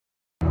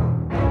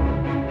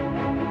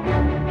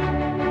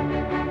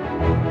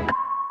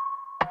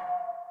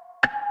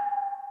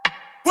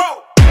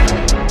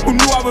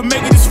I would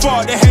make it this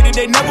far. They hated,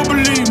 they never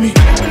believe me.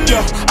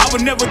 Yeah, I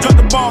would never drop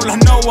the ball. I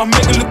know I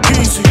make it look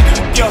easy.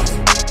 Yeah,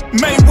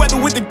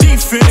 Mayweather with the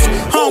defense.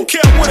 I don't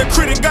care what a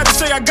critic got to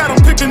say. I got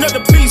them picking up the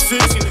pieces.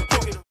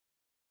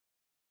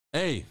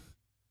 Hey,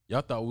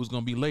 y'all thought we was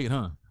gonna be late,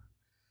 huh?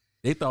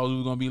 They thought we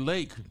was gonna be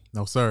late.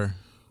 No, sir.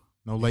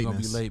 No lateness. We ain't gonna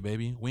be late,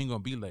 baby. We ain't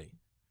gonna be late.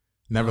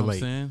 Never you know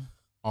late. What I'm saying?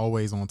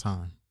 Always on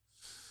time.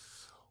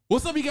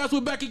 What's up, you guys? We're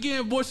back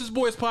again. Voices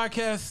Boys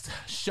podcast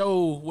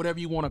show,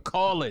 whatever you want to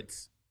call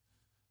it.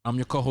 I'm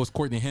your co-host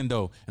Courtney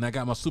Hendo, and I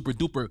got my super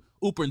duper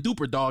ooper and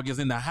duper dog is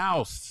in the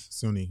house.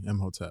 Sunni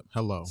Imhotep.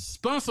 Hello.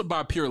 Sponsored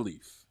by Pure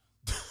Leaf.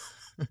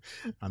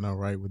 I know,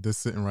 right? With this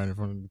sitting right in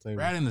front of the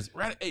table. Right in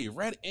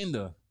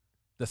the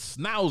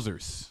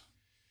schnauzers.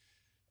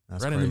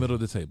 That's right crazy. in the middle of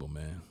the table,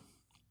 man.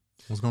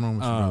 What's going on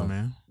with you, brother,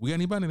 man? We got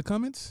anybody in the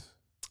comments?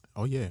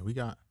 Oh yeah, we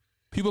got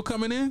people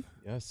coming in?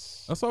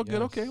 Yes. That's all good.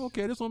 Okay.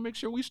 Just want to make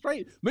sure we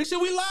straight. Make sure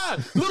we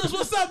live. Ludus,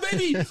 what's up,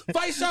 baby?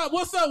 Fight shop,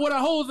 what's up? Where the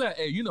hoes at?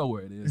 Hey, you know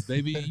where it is,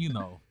 baby. You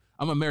know.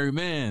 I'm a married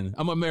man,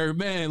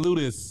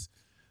 Ludus.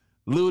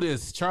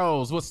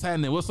 Charles, what's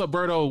happening? What's up,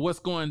 Berto? What's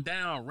going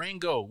down?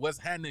 Rango, what's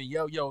happening?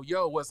 Yo,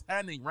 what's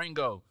happening?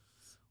 Rango.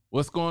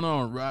 What's going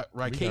on?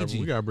 Raikeji.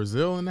 We got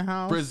Brazil in the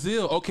house.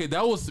 Brazil. Okay,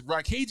 that was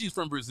Raikeji's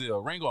from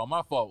Brazil. Rango,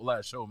 my fault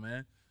last show,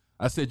 man.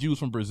 I said you was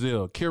from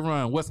Brazil.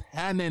 Kiran, what's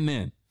happening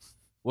then?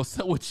 What's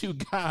up with you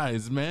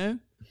guys, man?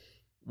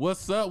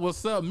 What's up?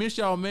 Miss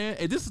y'all, man.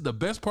 Hey, this is the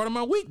best part of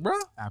my week, bro.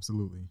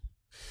 Absolutely.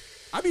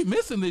 I be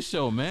missing this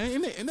show,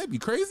 man. Ain't that be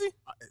crazy?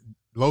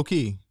 Low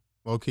key.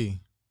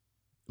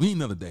 We need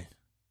another day.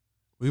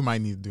 We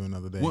might need to do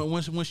another day.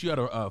 Once you at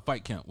a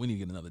fight camp, we need to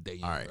get another day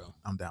in, all right, bro.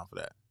 I'm down for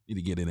that. Need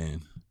to get it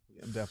in.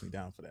 I'm definitely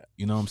down for that.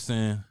 You know what I'm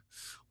saying?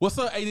 What's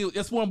up, hey?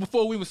 That's one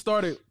before we even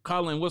started,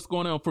 Colin. What's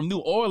going on from New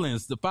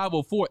Orleans? The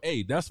 504.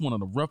 Hey, that's one of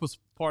the roughest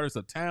parts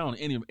of town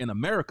in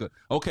America.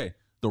 Okay,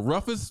 the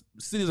roughest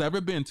cities I've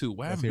ever been to.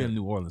 Well, I haven't been to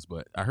New Orleans,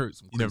 but I heard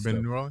some. You never been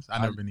to New Orleans?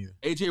 I never been either.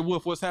 AJ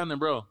Wolf, what's happening,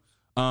 bro?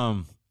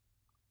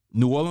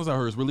 New Orleans, I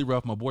heard is really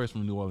rough. My boy is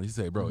from New Orleans.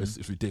 He said, bro,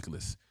 it's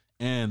ridiculous.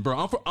 And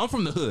bro, I'm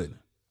from the hood.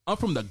 I'm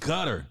from the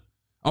gutter.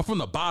 I'm from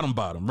the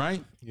bottom,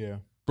 right? Yeah,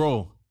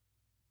 bro.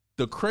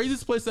 The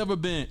craziest place I've ever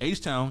been,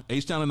 H-Town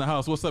in the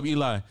house. What's up,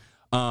 Eli?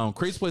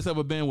 Craziest place I've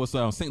ever been was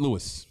St.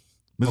 Louis.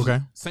 Okay.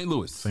 St.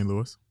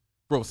 Louis.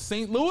 Bro,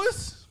 St.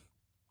 Louis?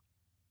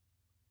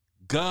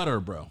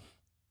 Gutter, bro.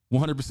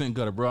 100%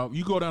 gutter, bro.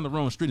 You go down the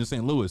wrong street in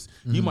St. Louis,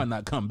 you might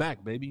not come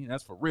back, baby.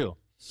 That's for real.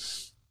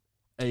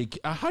 Hey,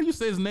 how do you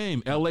say his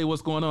name? L.A.,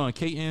 what's going on?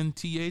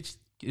 K-N-T-H?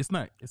 It's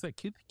not. Is that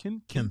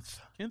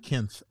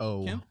Kennth?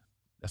 Oh. Kennth?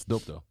 That's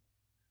dope, though.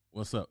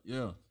 What's up?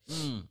 Yeah.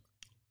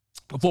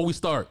 Before we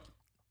start,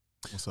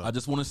 what's up? I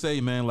just want to say,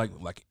 man, like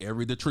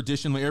the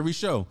tradition of every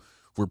show,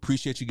 we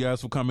appreciate you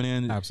guys for coming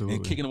in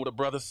and kicking it with the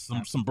brothers,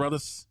 some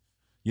brothers.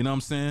 You know what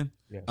I'm saying?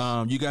 Yes.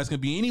 You guys can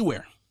be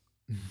anywhere.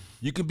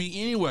 You can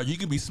be anywhere. You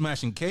can be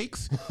smashing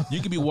cakes.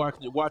 You can be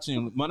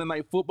watching Monday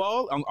Night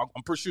Football.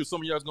 I'm pretty sure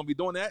some of y'all is gonna be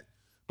doing that,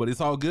 but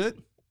it's all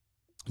good.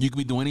 You can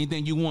be doing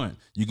anything you want.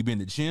 You can be in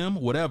the gym,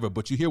 whatever.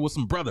 But you're here with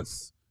some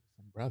brothers.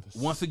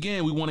 Once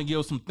again, we want to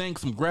give some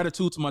thanks, some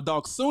gratitude to my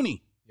dog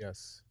Sunni.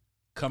 Yes.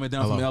 Coming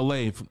down from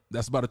LA.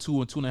 That's about a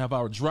 2.5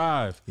 hour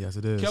drive. Yes,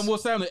 it is. Kevin,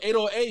 what's happening?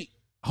 808,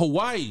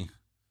 Hawaii.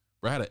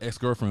 Bro, I had an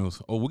ex-girlfriend.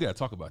 We got to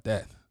talk about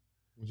that.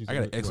 I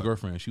got an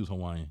ex-girlfriend. She was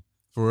Hawaiian.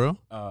 For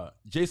real?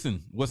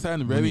 Jason, what's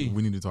happening, baby?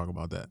 We need to talk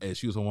about that. Hey,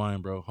 she was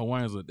Hawaiian, bro.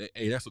 Hawaiians,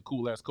 that's a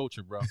cool-ass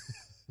culture, bro.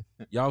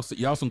 y'all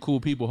some cool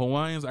people.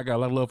 Hawaiians, I got a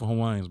lot of love for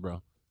Hawaiians,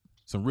 bro.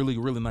 Some really,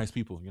 really nice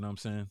people. You know what I'm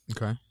saying?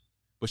 Okay.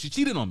 But she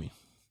cheated on me.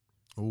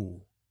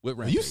 Ooh. With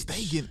Rampage. You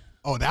stay getting...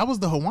 Oh, that was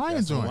the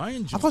Hawaiian joint.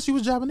 I thought she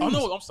was Japanese.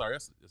 Oh, no, I'm sorry.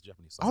 That's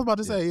Japanese. I was about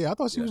to say, I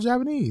thought she was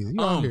Japanese.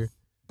 You out here.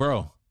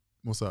 Bro.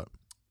 What's up?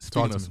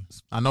 Talk to me.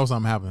 I know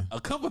something happened.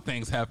 A couple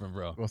things happened,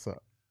 bro. What's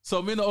up?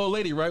 So me and the old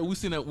lady, right? We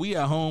seen that we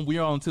at home. We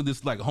all into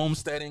this like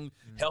homesteading,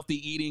 healthy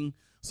eating.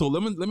 So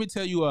let me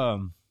tell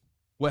you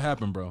what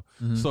happened, bro.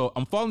 So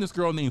I'm following this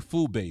girl named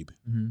Food Babe.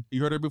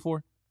 You heard her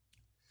before?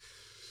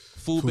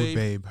 Food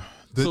Babe.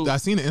 I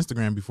seen the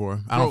Instagram before.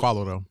 I don't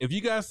follow though. If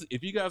you guys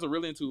are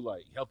really into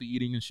like healthy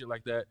eating and shit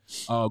like that,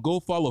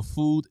 go follow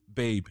Food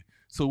Babe.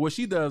 So what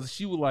she does,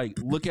 she would like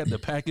look at the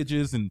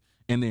packages and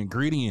the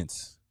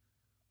ingredients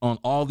on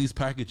all these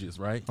packages,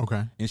 right?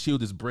 Okay. And she'll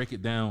just break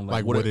it down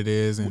like what it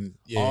is and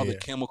all the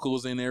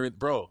chemicals in there.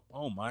 Bro,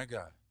 oh my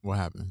God. What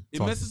happened?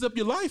 It messes up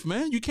your life,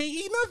 man. You can't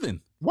eat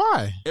nothing.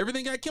 Why?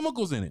 Everything got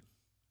chemicals in it.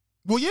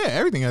 Well, yeah,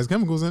 everything has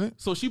chemicals in it.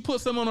 So she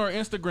put some on her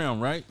Instagram,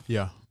 right?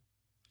 Yeah.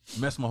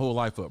 Messed my whole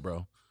life up,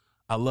 bro.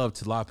 I love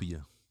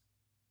tilapia.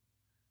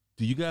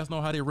 Do you guys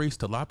know how they raise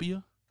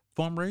tilapia?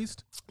 Farm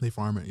raised? They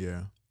farm it,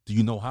 yeah. Do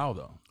you know how,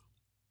 though?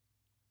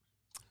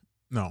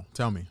 No,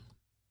 tell me.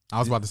 I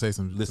was about to say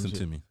something. Listen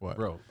to me. What?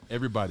 Bro,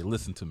 everybody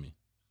listen to me.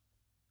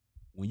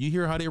 When you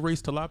hear how they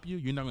raise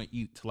tilapia, you're not going to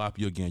eat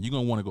tilapia again. You're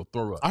going to want to go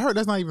throw up. I heard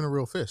that's not even a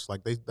real fish.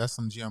 Like that's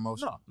some GMO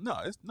shit.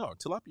 No,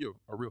 tilapia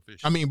are real fish.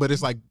 I mean, but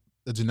it's like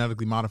a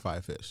genetically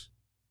modified fish.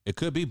 It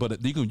could be,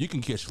 but you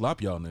can catch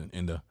tilapia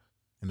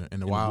in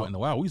the wild. In the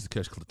wild, we used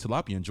to catch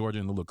tilapia in Georgia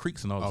in the little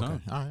creeks and all the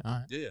time. All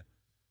right. Yeah.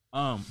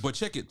 But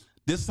check it.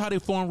 This is how they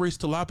farm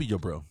raised tilapia,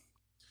 bro.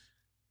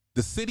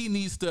 The city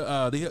needs to,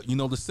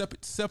 the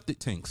septic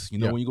tanks. You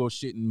know, when you go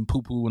shit and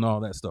poo poo and all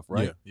that stuff,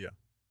 right? Yeah.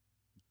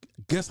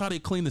 Guess how they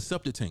clean the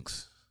septic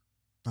tanks?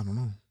 I don't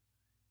know.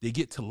 They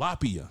get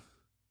tilapia.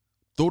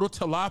 Throw the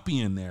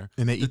tilapia in there.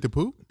 And they eat the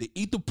poop? They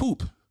eat the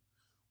poop.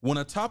 When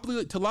a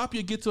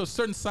tilapia gets to a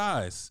certain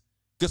size,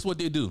 guess what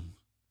they do?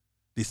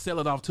 They sell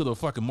it off to the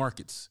fucking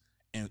markets.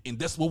 And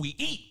that's what we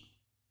eat.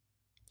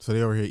 So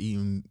they over here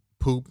eating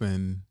poop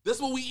and... That's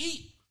what we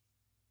eat.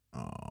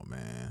 Oh,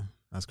 man.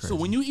 That's crazy. So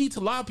when you eat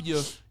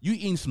tilapia, you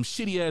eating some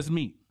shitty-ass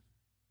meat.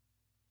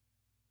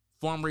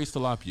 Farm-raised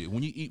tilapia.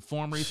 When you eat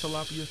farm-raised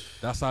tilapia,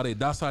 that's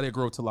how they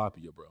grow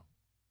tilapia, bro.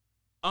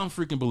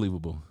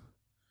 Unfreaking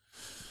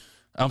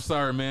I'm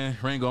sorry, man.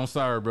 Rango, I'm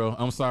sorry, bro.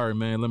 I'm sorry,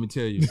 man. Let me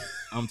tell you.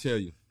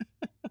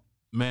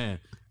 Man.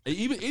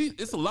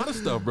 It's a lot of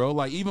stuff, bro.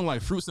 Like even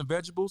like fruits and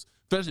vegetables,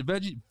 fruits and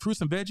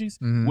veggies.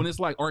 Mm-hmm. When it's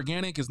like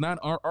organic, it's not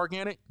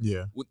organic.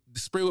 Yeah.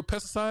 Spray with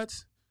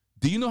pesticides.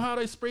 Do you know how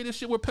they spray this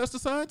shit with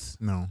pesticides?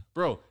 No.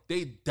 Bro,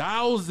 they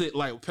douse it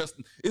like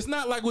It's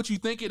not like what you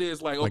think it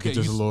is. Like, okay, it's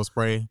just a little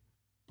spray.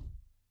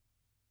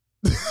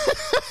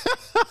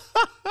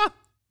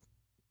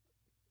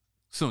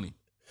 Sunni.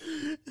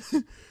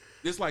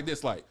 It's like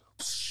this, like.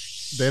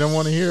 They don't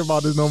want to hear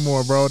about this no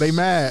more, bro. They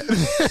mad. Bro,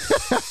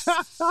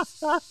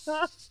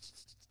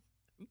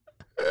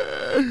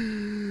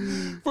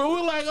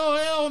 we're like,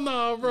 oh, hell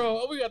no,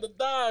 bro. We got to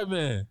die,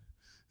 man.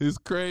 It's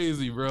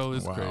crazy, bro.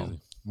 It's crazy.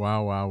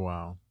 Wow.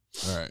 All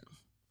right.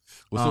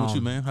 What's up with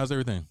you, man? How's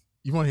everything?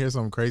 You want to hear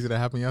something crazy that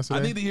happened yesterday?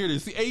 I need to hear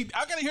this. See,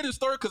 I got to hear this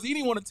story because he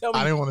didn't want to tell me.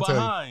 I didn't want to tell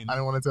you. I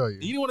didn't want to tell you.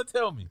 He didn't want to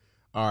tell me.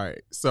 All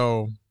right.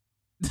 So,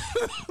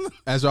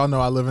 as y'all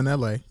know, I live in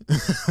LA.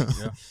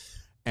 Yeah.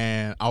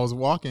 And I was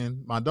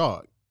walking my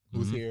dog,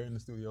 who's here in the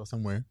studio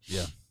somewhere.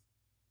 Yeah.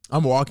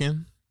 I'm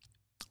walking.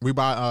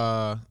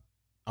 I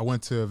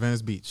went to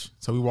Venice Beach.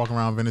 So we walk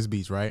around Venice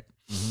Beach, right?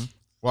 Mm-hmm.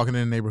 Walking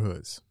in the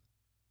neighborhoods.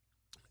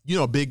 You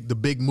know, the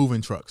big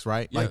moving trucks,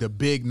 right? Yeah. Like the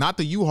big, not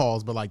the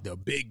U-Hauls, but like the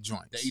big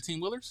joints. The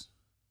 18-wheelers?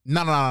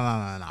 No.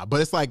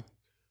 But it's like,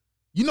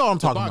 you know what I'm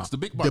talking about. The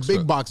big box. The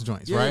big box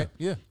joints, right?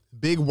 Yeah.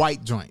 Big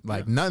white joint.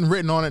 Like nothing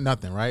written on it,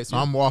 nothing, right? So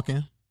I'm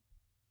walking.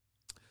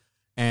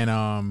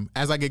 And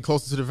as I get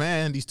closer to the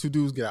van, these two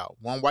dudes get out.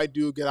 One white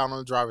dude get out on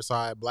the driver's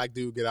side, black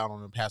dude get out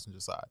on the passenger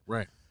side.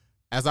 Right.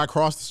 As I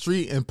cross the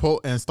street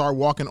and start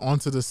walking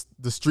onto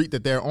the street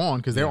that they're on,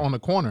 because they're on the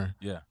corner.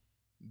 Yeah.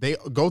 They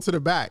go to the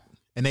back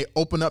and they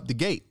open up the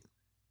gate.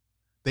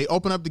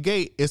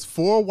 It's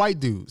 4 white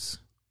dudes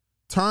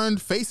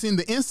turned facing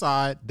the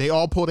inside. They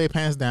all pull their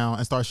pants down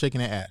and start shaking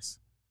their ass.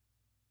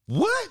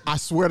 What? I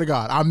swear to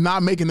God, I'm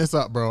not making this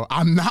up, bro.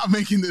 I'm not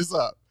making this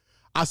up.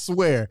 I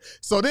swear.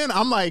 So then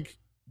I'm like,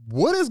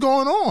 what is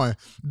going on?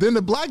 Then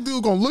the black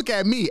dude gonna look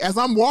at me as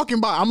I'm walking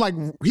by. I'm like,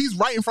 he's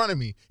right in front of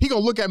me. He gonna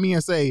look at me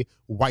and say,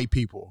 white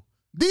people.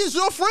 These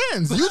your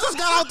friends. You just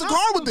got out the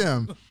car with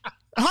them.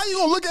 How you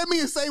gonna look at me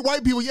and say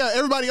white people? Yeah,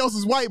 everybody else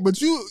is white, but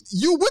you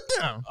with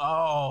them.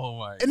 Oh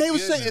my! And they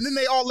was saying, and then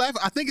they all laughed.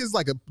 I think it's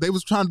like they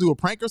was trying to do a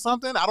prank or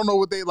something. I don't know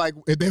what they like.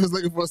 If they was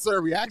looking for a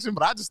certain reaction,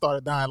 but I just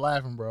started dying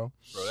laughing, bro.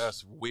 Bro,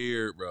 that's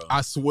weird, bro.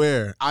 I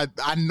swear, I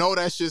know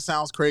that shit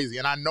sounds crazy,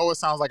 and I know it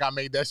sounds like I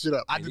made that shit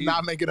up. I did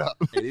not make it up.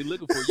 Hey, they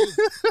looking for you.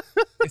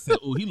 They said,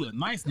 "Oh, he look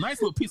nice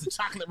little piece of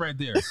chocolate right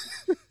there."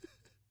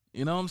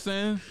 You know what I'm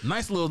saying?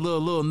 Nice little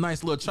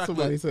chocolate.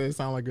 Somebody said it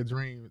sounded like a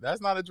dream. That's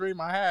not a dream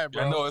I had,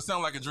 bro. I know it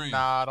sounded like a dream.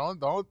 Nah,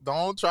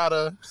 don't try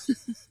to.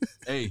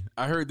 Hey,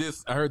 I heard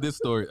this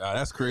story.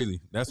 That's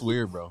crazy. That's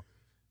weird, bro.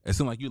 It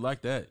seemed like you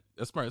like that.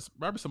 That's probably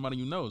somebody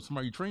you know,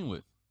 somebody you train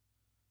with.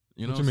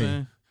 You know what I'm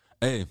saying?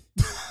 Hey.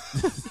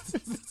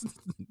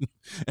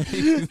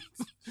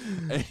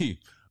 Hey.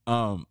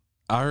 I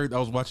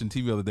was watching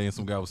TV the other day and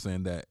some guy was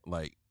saying that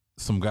like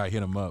some guy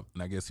hit him up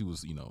and I guess he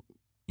was, you know,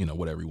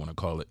 whatever you want to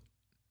call it.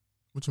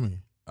 What you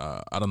mean?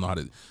 I don't know how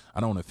to.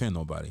 I don't want to offend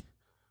nobody.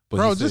 But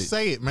bro, just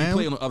say it, man. He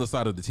played on the other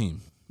side of the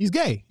team. He's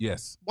gay.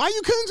 Yes. Why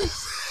you couldn't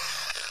just?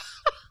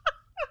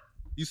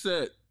 You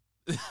said.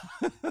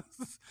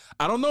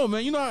 I don't know,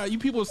 man. You know how you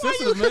people are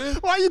sensitive, man.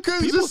 Why you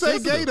couldn't people just say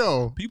gay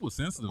though? People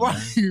sensitive, why,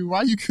 man.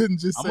 Why you couldn't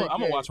just say?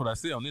 I'm gonna watch what I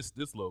say on this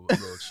little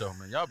show,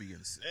 man. Y'all be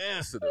getting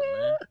sensitive,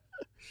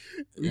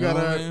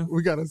 man.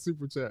 We got a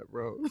super chat,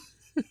 bro.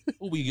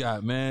 What we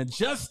got, man?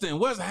 Justin,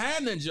 what's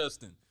happening,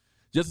 Justin?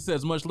 Justin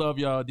says, much love,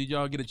 y'all. Did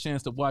y'all get a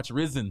chance to watch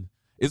Risen?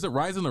 Is it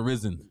Rising or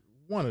Risen?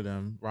 One of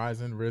them.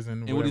 Risen.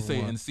 And what did he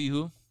say? And see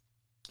who?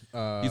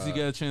 Did you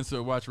get a chance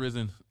to watch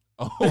Risen?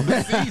 Oh, see,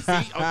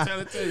 I'm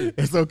trying to tell you.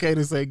 It's okay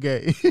to say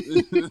gay.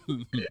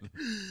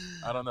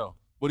 I don't know.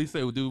 What did he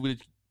say? Did we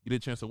get a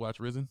chance to watch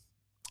Risen?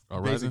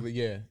 Or basically,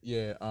 Rising?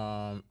 Yeah.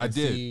 I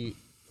did. See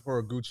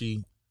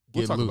Horiguchi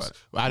We'll get loose.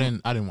 I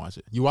didn't watch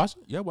it. You watched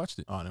it? Yeah, I watched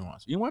it. Oh, I didn't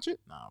watch it. You didn't watch it?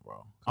 Nah,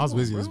 bro. I was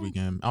busy this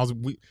weekend.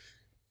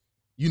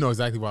 You know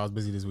exactly why I was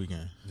busy this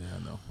weekend. Yeah,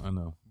 I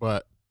know.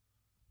 But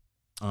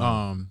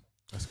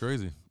that's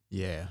crazy.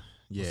 Yeah.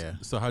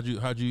 So how'd you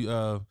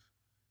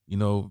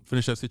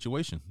finish that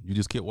situation. You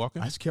just kept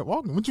walking. I just kept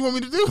walking. What you want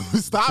me to do?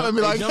 Stop and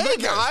be like, jump hey back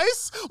there.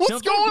 guys, what's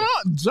Jump going back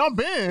on? Jump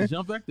in.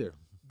 Jump back there.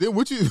 Then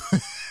what you? You know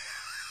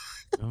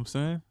what I'm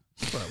saying?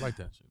 I like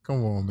that shit.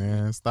 Come on,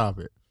 man, stop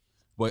it.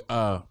 But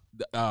I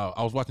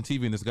was watching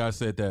TV and this guy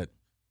said that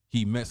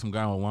he met some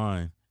guy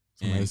online.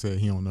 Somebody said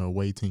he on the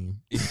away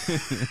team.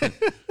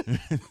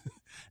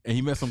 And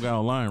he met some guy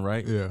online,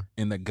 right? Yeah.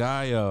 And the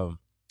guy,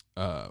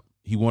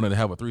 he wanted to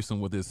have a threesome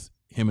with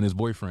him and his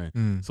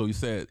boyfriend. So he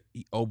said,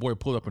 old boy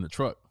pulled up in the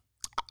truck.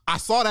 I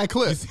saw that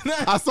clip. You see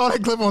that? I saw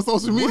that clip on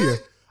social media.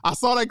 I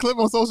saw that clip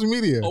on social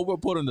media. Old boy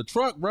pulled in the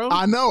truck, bro.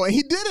 I know, and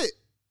he did it.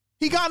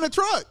 He got in the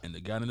truck. And the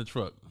guy in the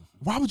truck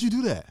Why would you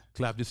do that?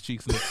 clapped his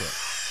cheeks in the truck.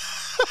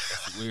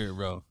 That's weird,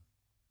 bro.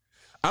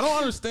 I don't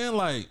understand,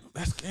 like,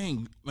 that's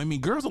gang. I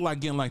mean, girls are like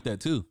getting like that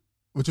too.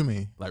 What you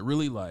mean? Like,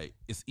 really, like,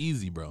 it's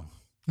easy, bro.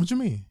 What you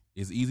mean?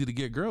 It's easy to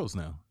get girls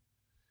now.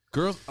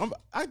 Girls, I'm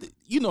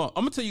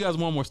gonna tell you guys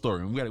one more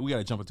story. We got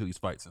to jump into these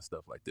fights and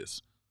stuff like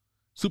this.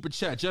 Super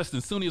chat, Justin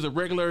Sunni is a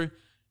regular.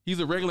 He's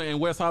a regular in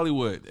West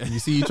Hollywood. You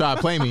see, you try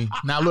to play me.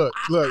 Now look.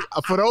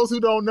 For those who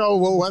don't know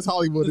what West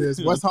Hollywood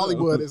is, West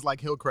Hollywood is like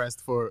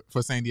Hillcrest for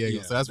San Diego.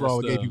 Yeah, so that's where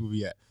all the gay people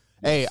be at.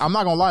 Hey, I'm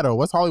not gonna lie though.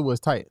 West Hollywood is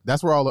tight.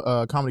 That's where all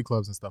the comedy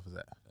clubs and stuff is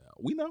at.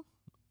 We know.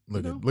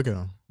 Look at him. Look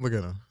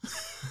at him.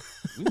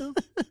 We know.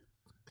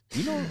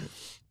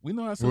 We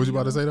know. What was you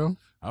about to say though?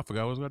 I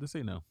forgot what I was about to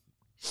say now.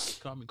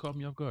 Caught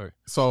me off guard.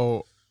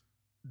 So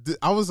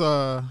I was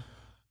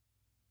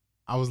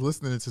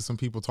listening to some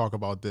people talk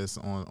about this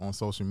on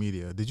social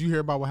media. Did you hear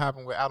about what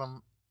happened with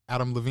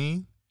Adam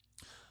Levine?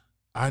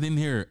 I didn't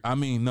hear. I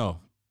mean, no.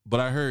 But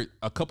I heard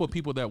a couple of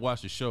people that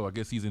watched the show. I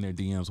guess he's in their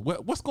DMs.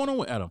 What's going on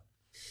with Adam?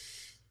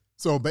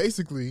 So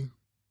basically,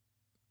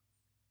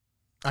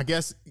 I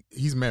guess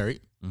he's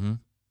married, and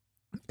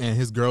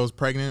his girl's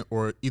pregnant,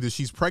 or either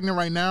she's pregnant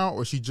right now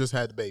or she just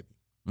had the baby.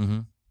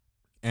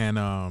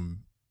 And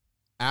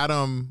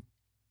Adam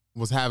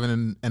was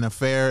having an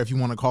affair, if you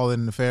want to call it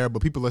an affair,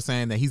 but people are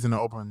saying that he's in an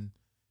open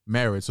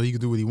marriage, so he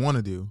can do what he want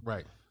to do.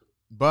 Right.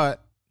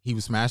 But he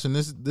was smashing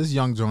this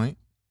young joint.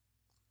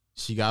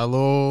 She got a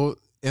little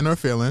in her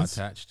feelings.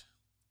 Attached.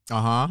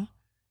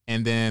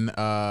 And then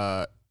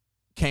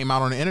came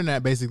out on the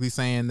internet basically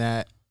saying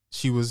that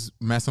she was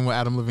messing with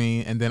Adam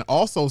Levine, and then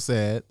also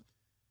said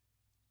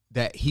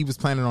that he was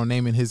planning on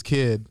naming his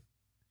kid,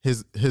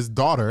 his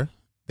daughter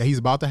that he's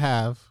about to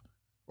have,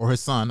 or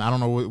his son, I don't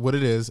know what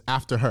it is,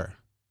 after her.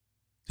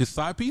 His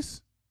side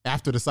piece?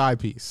 After the side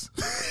piece.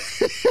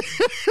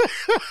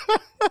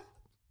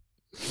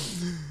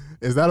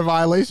 Is that a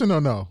violation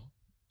or no?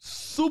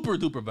 Super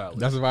duper violation.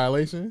 That's a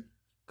violation?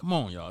 Come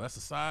on, y'all. That's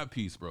a side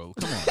piece, bro.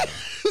 Come on.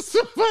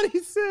 Somebody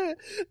said,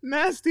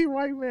 nasty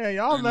white man.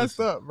 Y'all Man, messed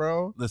up,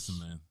 bro. Listen,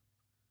 man.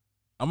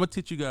 I'm going to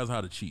teach you guys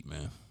how to cheat,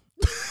 man.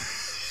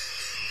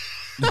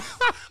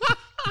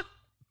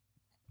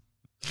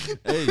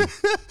 Hey.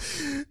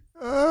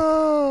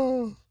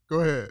 Oh,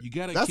 go ahead. You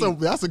gotta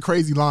that's a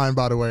crazy line,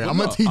 by the way. I'm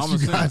gonna teach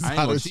you guys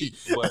how to cheat.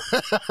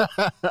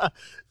 But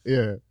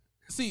yeah.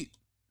 See,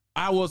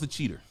 I was a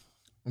cheater.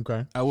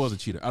 Okay. I was a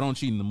cheater. I don't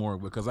cheat anymore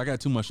because I got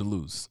too much to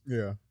lose.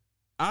 Yeah.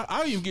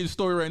 I even get a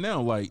story right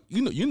now. Like,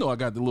 you know, I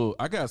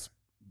got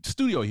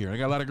studio here. I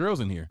got a lot of girls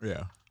in here.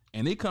 Yeah.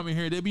 And they come in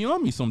here, they be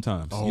on me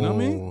sometimes. Oh, you know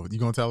what I mean? You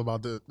gonna tell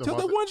about the tell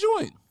that one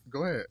joint.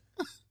 Go ahead.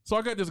 So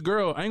I got this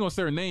girl, I ain't gonna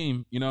say her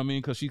name, you know what I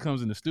mean? Because she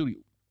comes in the studio.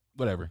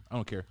 Whatever. I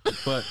don't care.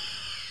 But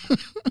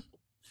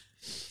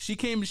she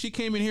came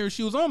in here,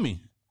 she was on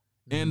me.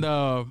 And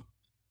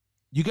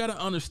you gotta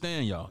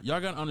understand, y'all. Y'all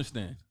gotta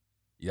understand.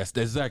 Yes,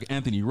 that's Zach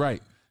Anthony,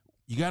 right.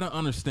 You gotta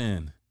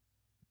understand.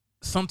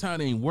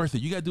 Sometimes it ain't worth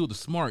it. You gotta do it the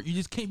smart. You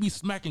just can't be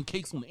smacking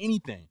cakes on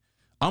anything.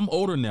 I'm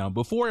older now.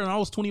 Before, when I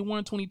was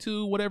 21,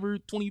 22, whatever,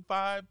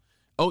 25,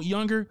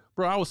 younger,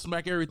 bro, I would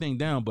smack everything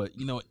down. But,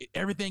 you know,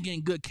 everything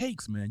ain't good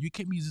cakes, man. You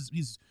can't be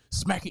just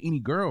smacking any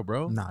girl,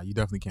 bro. Nah, you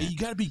definitely can't. And you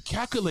got to be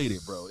calculated,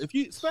 bro. If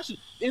you, especially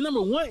in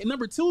number one and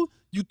number two,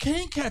 you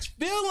can't catch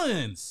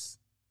feelings.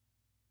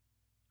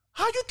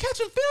 How you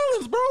catching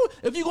feelings, bro?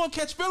 If you gonna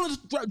catch feelings,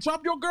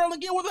 drop your girl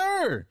and get with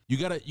her. You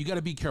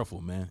gotta be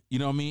careful, man. You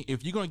know what I mean?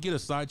 If you're gonna get a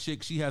side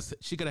chick, she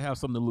gotta have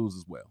something to lose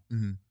as well.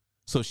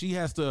 So she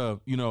has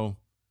to, you know,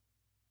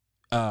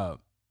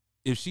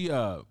 if she,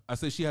 I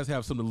said she has to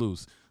have something to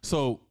lose.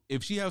 So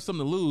if she has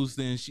something to lose,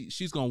 then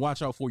she's gonna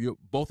watch out for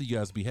both of you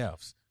guys'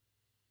 behalves.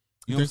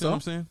 You know what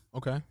I'm saying?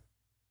 Okay.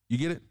 You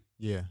get it?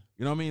 Yeah.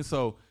 You know what I mean?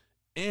 So,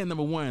 and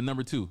number one,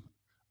 number two,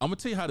 I'm gonna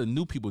tell you how the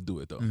new people do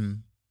it though.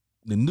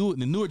 The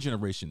newer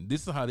generation,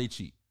 this is how they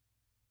cheat.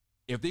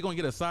 If they're gonna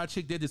get a side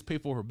chick, they just pay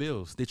for her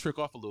bills. They trick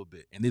off a little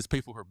bit and just pay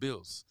for her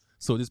bills.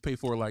 So just pay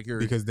for like her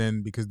because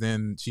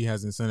then she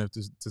has incentive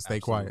to stay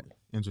quiet.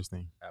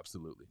 Interesting.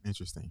 Absolutely.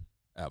 Interesting.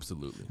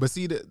 Absolutely. But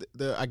see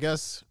the I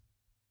guess.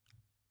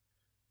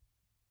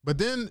 But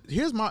then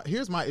here's my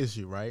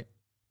issue, right?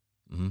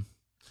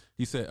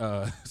 He said,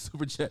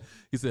 super chat.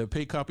 He said,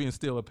 pay copy and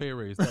steal a pay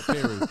raise. That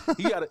pay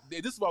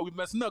raise. This is why we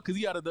messing up because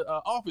he out of the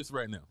office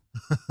right now.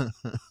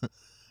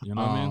 You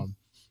know what I mean?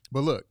 But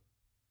look,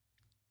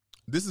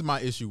 this is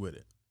my issue with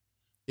it.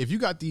 if you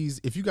got these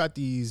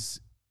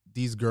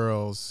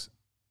girls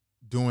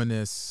doing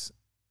this,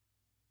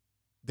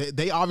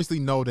 they obviously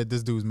know that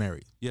this dude's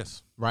married.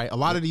 Yes. Right? A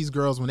lot of these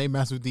girls, when they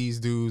mess with these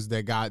dudes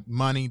that got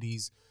money,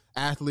 these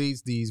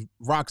athletes, these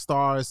rock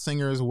stars,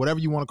 singers, whatever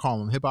you want to call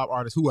them, hip hop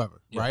artists,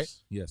 whoever, Yes. right?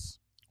 Yes.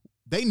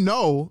 They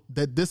know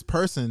that this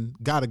person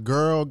got a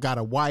girl, got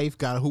a wife,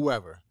 got a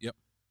whoever. Yep.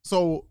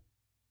 So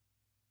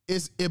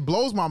it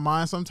blows my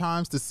mind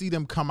sometimes to see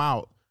them come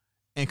out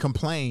and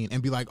complain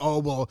and be like, oh,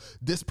 well,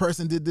 this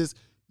person did this.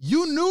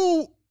 You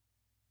knew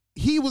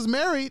he was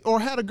married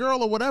or had a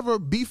girl or whatever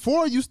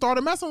before you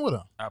started messing with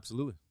him.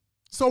 Absolutely.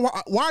 So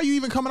why are you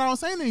even coming out and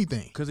saying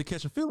anything? Because they're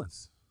catching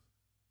feelings.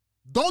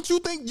 Don't you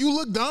think you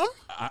look dumb?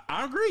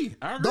 I agree.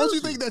 Don't you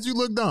think that you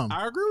look dumb?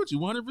 I agree with you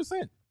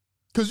 100%.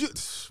 Because you,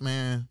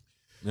 man.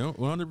 No,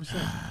 100%.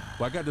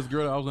 Well, I got this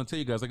girl that I was going to tell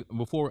you guys. Like,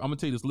 before, I'm going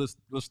to tell you this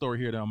little story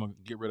here that I'm going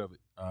to get rid of it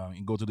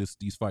and go to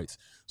these fights.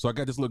 So I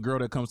got this little girl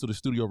that comes to the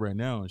studio right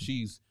now, and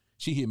she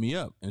hit me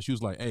up, and she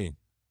was like, hey,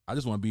 I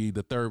just want to be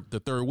the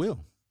third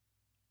wheel.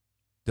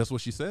 That's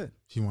what she said.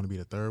 She want to be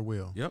the third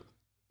wheel. Yep.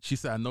 She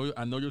said,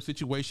 I know your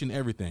situation,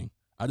 everything.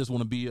 I just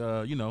want to be,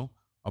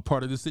 a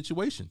part of this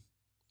situation.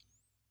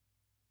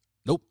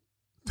 Nope.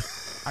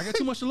 I got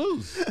too much to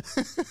lose.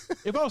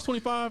 If I was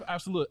 25,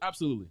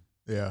 absolutely.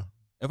 Yeah.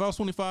 If I was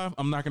 25,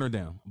 I'm knocking her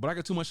down. But I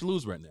got too much to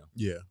lose right now.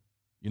 Yeah.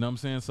 You know what I'm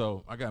saying?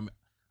 So I got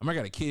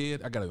a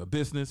kid. I got a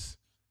business.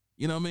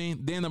 You know what I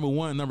mean? Then number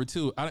one, number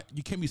two,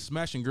 you can't be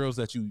smashing girls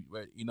that you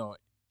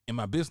in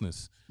my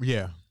business.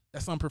 Yeah.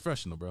 That's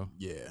unprofessional, bro.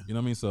 Yeah. You know what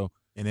I mean? So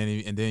and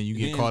then you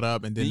get caught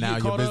up, and then now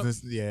your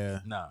business. Yeah.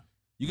 Nah.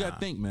 You gotta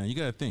think, man. You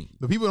gotta think.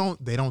 But people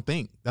don't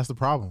think. That's the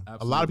problem.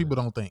 Absolutely. A lot of people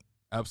don't think.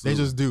 Absolutely.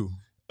 They just do.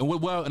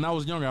 And I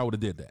was younger, I would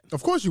have did that.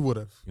 Of course you would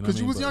have, because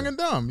you was But young and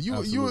dumb.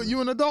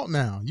 You an adult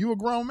now. You a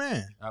grown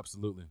man.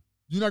 Absolutely.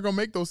 You're not gonna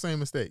make those same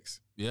mistakes.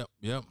 Yep.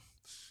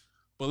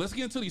 But let's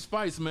get into these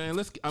fights, man.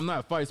 I'm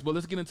not fights, but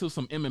let's get into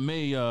some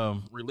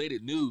MMA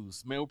related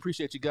news, man. We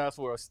appreciate you guys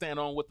for staying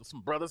on with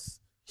some brothers.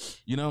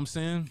 You know what I'm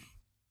saying?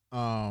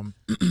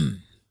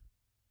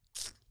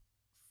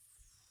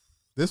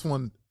 This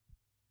one.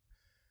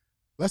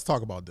 Let's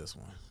talk about this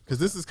one, because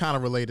this is kind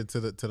of related to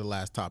the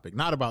last topic.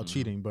 Not about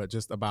cheating, but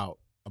just about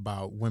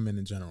women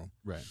in general.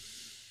 Right.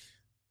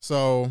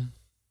 So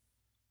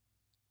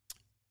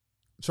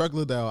Chuck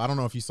Liddell, I don't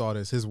know if you saw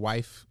this. His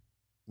wife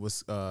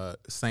was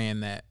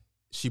saying that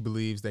she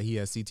believes that he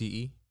has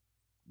CTE.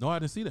 No, I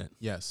didn't see that.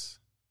 Yes.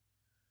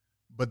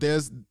 But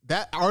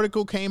that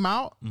article came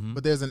out,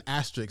 but there's an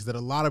asterisk that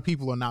a lot of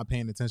people are not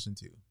paying attention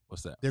to.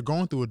 What's that? They're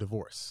going through a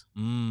divorce.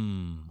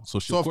 So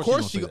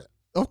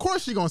of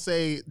course she's gonna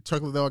say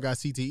Chuck Liddell got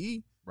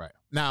CTE. Right.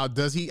 Now,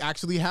 does he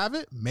actually have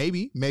it?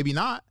 Maybe, maybe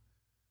not.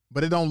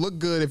 But it don't look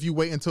good if you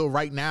wait until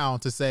right now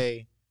to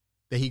say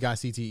that he got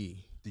CTE.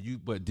 Do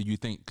you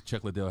think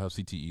Chuck Liddell has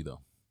CTE though?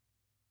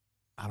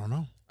 I don't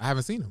know. I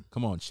haven't seen him.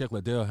 Come on, Chuck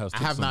Liddell has. I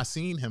have not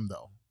seen him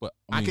though. But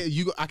I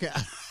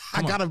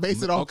gotta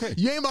base it off. Okay.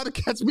 You ain't about to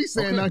catch me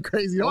saying nothing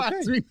crazy. Don't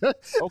ask me.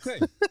 Okay.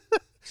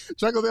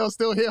 Chuck Liddell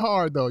still hit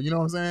hard though. You know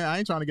what I'm saying? I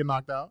ain't trying to get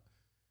knocked out.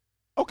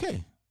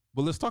 Okay.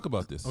 But let's talk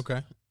about this.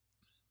 Okay.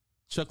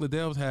 Chuck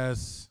Liddell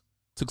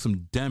took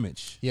some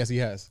damage. Yes, he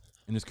has.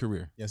 In his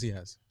career. Yes, he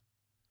has.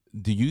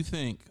 Do you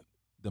think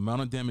the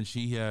amount of damage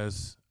he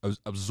has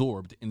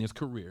absorbed in his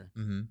career,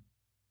 do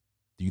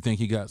you think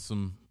he got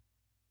some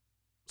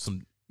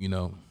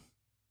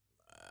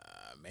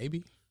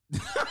maybe.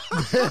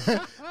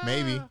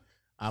 Maybe.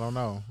 I don't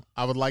know.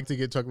 I would like to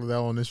get Chuck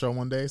Liddell on this show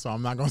one day, so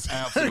I'm not gonna say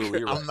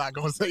absolutely. Right. I'm not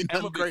gonna say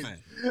nothing crazy.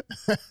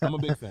 I'm a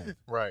big fan.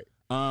 Right.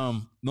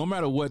 No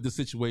matter what the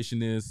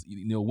situation is,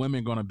 women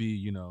are gonna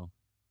be,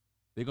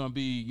 they're gonna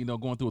be,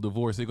 going through a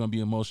divorce. They're gonna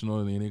be emotional,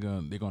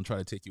 and they're gonna try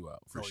to take you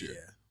out for sure.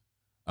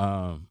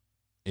 Yeah.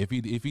 If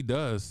he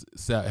does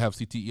have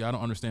CTE, I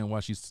don't understand why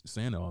she's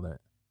saying all that.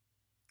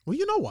 Well,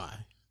 you know why.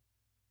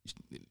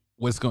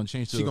 What's gonna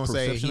change? She's gonna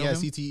say he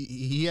has CTE.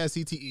 He has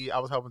CTE. I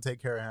was helping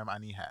take care of him. I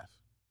need half.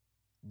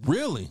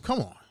 Really? Come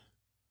on.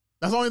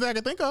 That's the only thing I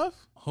can think of.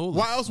 Holy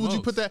Why else would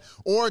you smokes. put that?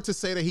 Or to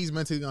say that he's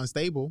mentally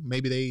unstable.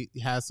 Maybe they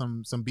had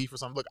some beef or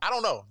something. Look, I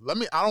don't know.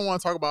 I don't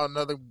want to talk about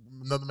another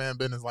man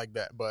business like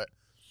that, but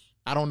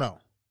I don't know.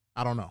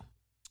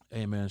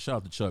 Hey man, shout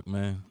out to Chuck,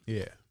 man.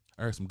 Yeah.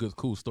 I heard some good,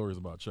 cool stories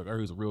about Chuck. I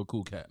heard he's a real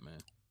cool cat, man.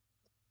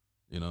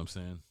 You know what I'm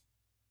saying?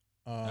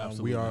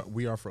 Absolutely.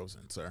 We are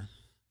frozen, sir.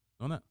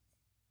 No, not.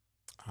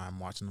 I'm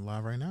watching it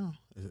live right now.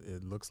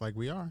 It looks like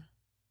we are.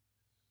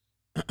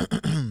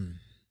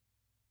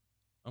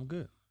 I'm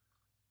good.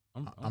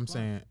 I'm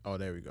saying, oh,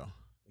 there we go.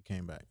 It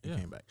came back. It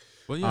came back.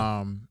 Well,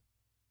 yeah.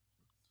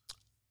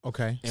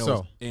 Okay.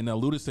 And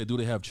Ludus said, do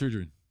they have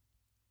children?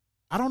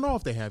 I don't know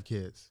if they have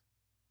kids.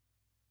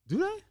 Do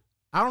they?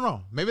 I don't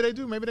know. Maybe they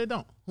do. Maybe they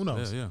don't. Who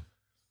knows? Yeah.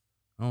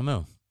 I don't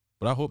know,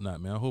 but I hope not,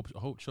 man. I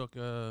hope Chuck.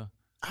 I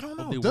don't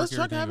know. Does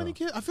Chuck have any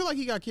kids? I feel like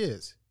he got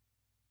kids.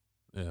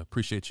 Yeah,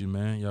 appreciate you,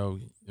 man. Yo,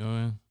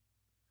 man.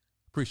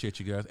 Appreciate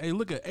you guys. Hey,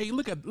 look at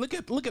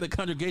the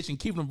congregation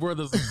keeping the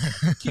brothers,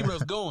 keeping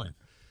us going,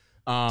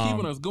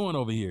 keeping us going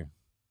over here.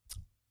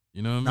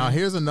 You know what I mean? Now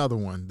here's another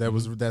one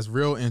that's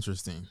real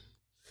interesting.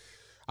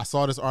 I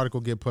saw this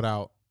article get put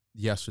out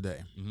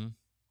yesterday. Mm-hmm.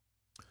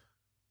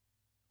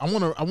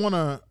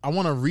 I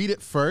wanna read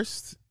it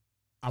first.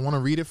 I want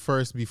to read it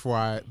first before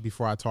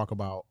I talk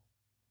about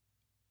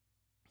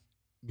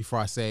before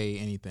I say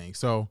anything.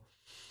 So,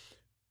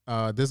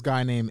 this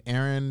guy named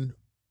Aaron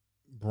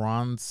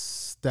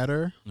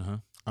Bronstetter. Uh-huh.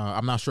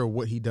 I'm not sure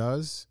what he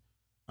does.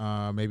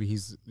 Maybe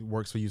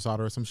works for USADA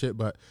or some shit.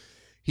 But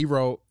he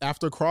wrote,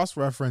 after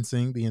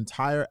cross-referencing the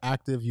entire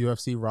active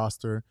UFC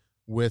roster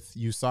with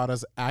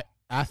USADA's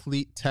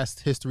athlete test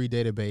history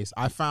database,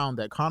 I found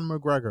that Conor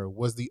McGregor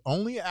was the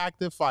only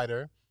active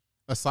fighter,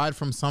 aside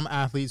from some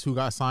athletes who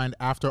got signed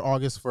after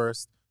August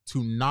 1st,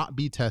 to not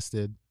be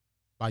tested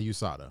by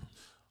USADA.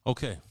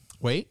 Okay.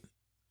 Wait.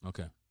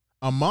 Okay.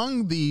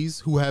 Among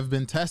these who have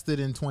been tested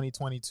in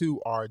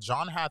 2022 are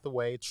John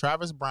Hathaway,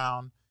 Travis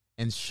Brown,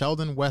 and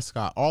Sheldon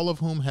Westcott, all of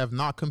whom have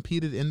not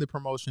competed in the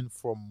promotion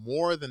for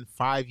more than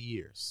 5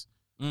 years.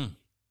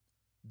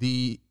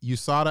 The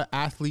USADA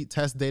athlete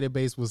test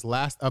database was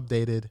last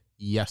updated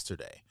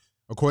yesterday.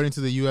 According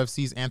to the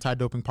UFC's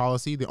anti-doping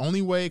policy, the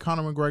only way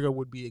Conor McGregor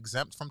would be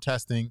exempt from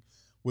testing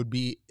would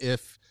be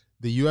if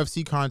the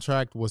UFC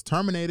contract was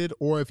terminated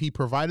or if he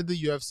provided the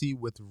UFC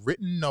with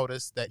written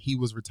notice that he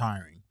was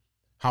retiring.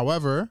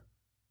 However,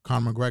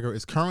 Conor McGregor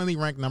is currently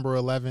ranked number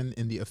 11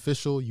 in the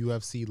official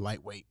UFC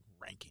lightweight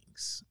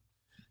rankings.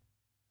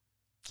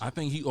 I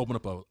think he opened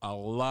up a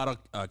lot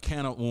of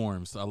can of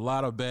worms, a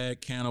lot of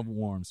bad can of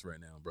worms right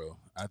now, bro.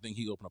 I think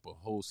he opened up a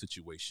whole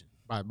situation.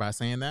 By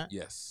saying that?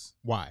 Yes.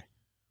 Why?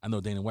 I know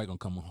Dana White gonna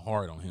come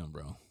hard on him,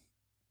 bro.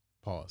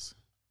 Pause.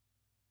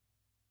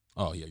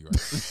 Oh, yeah, you're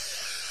right.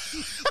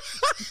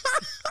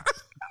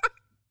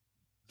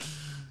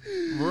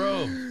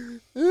 Bro.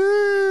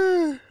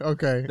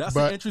 Okay. That's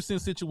an interesting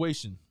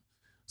situation.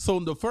 So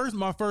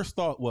my first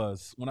thought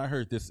was, when I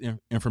heard this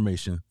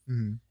information,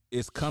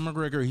 is Conor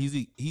McGregor,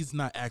 he's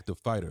not active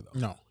fighter, though.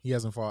 No, he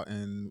hasn't fought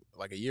in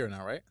like a year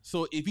now, right?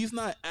 So if he's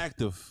not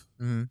active,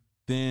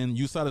 then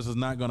USADA is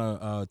not going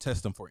to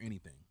test him for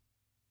anything.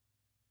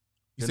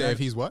 You say if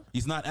he's what?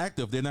 He's not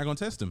active, they're not going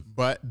to test him.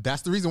 But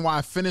that's the reason why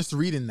I finished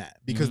reading that,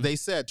 because they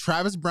said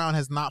Travis Brown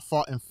has not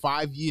fought in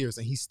 5 years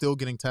and he's still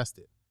getting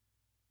tested.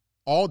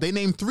 They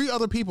named 3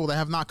 other people that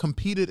have not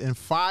competed in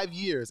 5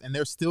 years and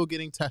they're still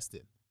getting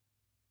tested.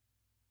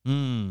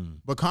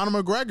 But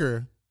Conor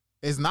McGregor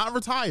is not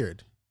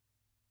retired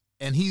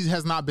and he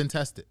has not been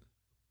tested.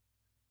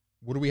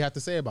 What do we have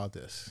to say about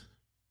this?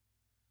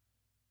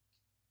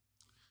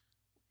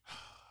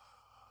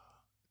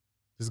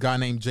 This guy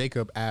named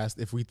Jacob asked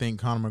if we think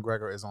Conor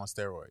McGregor is on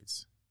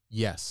steroids.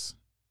 Yes.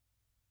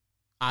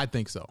 I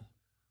think so.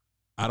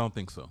 I don't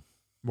think so.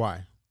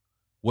 Why?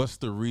 What's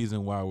the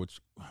reason why?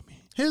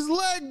 His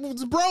leg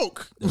was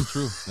broke. That's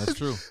true. That's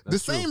true. That's the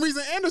same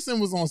reason Anderson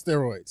was on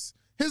steroids.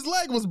 His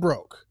leg was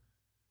broke.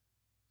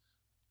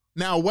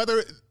 Now,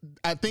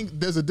 I think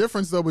there's a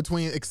difference, though,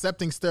 between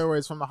accepting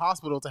steroids from the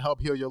hospital to help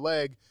heal your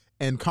leg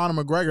and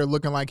Conor McGregor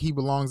looking like he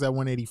belongs at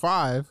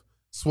 185,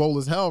 swole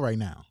as hell right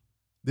now.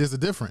 There's a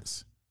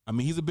difference. I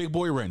mean, he's a big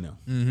boy right now.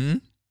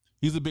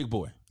 He's a big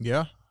boy.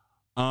 Yeah.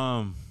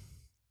 I'm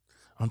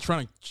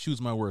trying to choose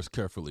my words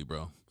carefully,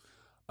 bro.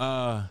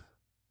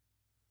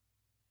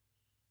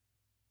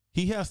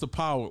 He has the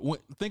power.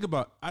 Think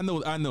about. I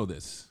know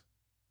this.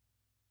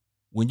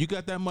 When you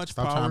got that much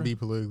power, stop trying to be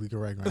politically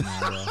correct right now,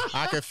 bro.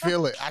 I can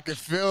feel it. I can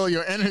feel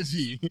your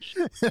energy.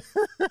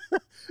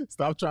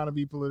 Stop trying to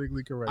be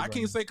politically correct. I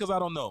can't say because I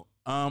don't know.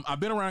 I've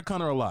been around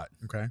Conor a lot.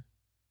 Okay.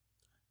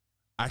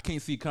 I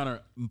can't see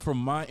Conor from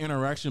my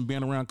interaction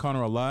being around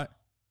Conor a lot.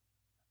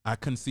 I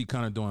couldn't see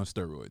Conor doing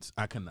steroids.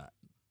 I cannot.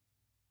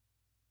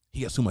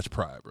 He has too much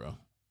pride, bro.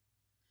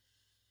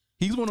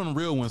 He's one of the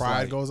real ones.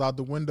 Pride goes out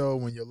the window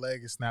when your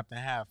leg is snapped in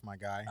half, my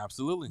guy.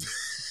 Absolutely.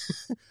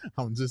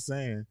 I'm just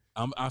saying.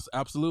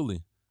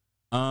 Absolutely.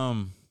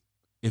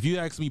 If you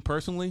ask me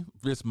personally,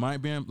 this might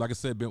be, like I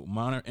said,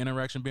 my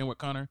interaction being with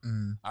Conor,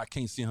 I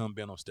can't see him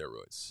being on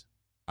steroids.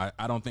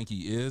 I don't think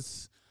he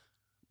is.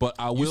 But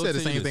I will. You said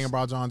the same thing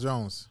about John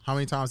Jones. How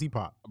many times he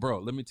popped? Bro,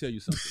 let me tell you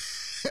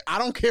something. I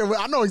don't care.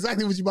 I know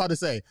exactly what you're about to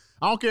say.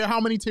 I don't care how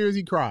many tears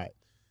he cried.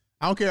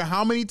 I don't care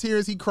how many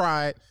tears he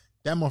cried.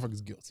 That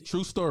motherfucker's guilty.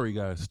 True story,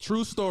 guys.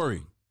 True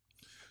story.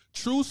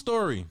 True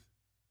story.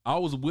 I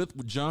was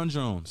with John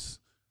Jones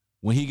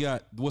when he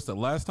got, what's that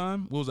last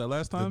time? What was that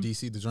last time? The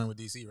joint with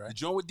DC, right? The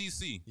joint with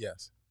DC.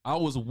 Yes. I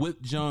was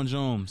with John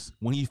Jones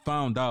when he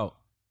found out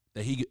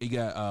that he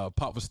got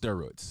popped for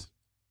steroids.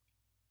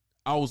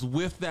 I was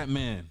with that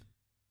man.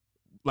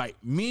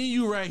 Like, me and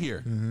you right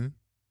here.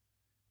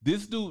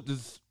 This dude,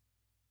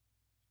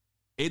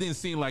 it didn't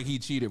seem like he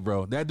cheated,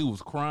 bro. That dude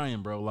was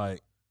crying, bro.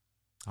 Like,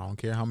 I don't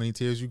care how many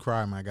tears you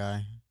cry, my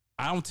guy.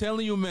 I'm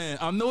telling you, man.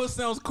 I know it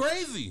sounds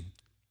crazy.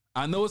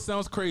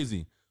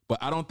 But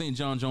I don't think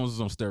John Jones is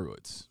on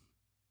steroids.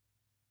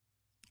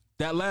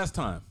 That last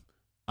time.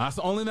 That's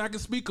the only thing I can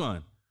speak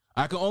on.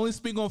 I can only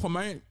speak on from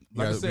my,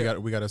 like I said.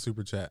 We got a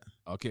super chat.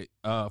 Okay.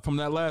 From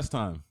that last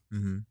time.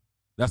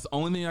 That's the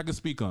only thing I can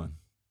speak on.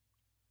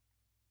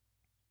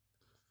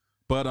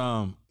 But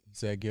He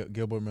said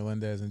Gilbert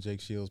Melendez and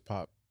Jake Shields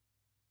pop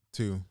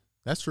too.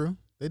 That's true.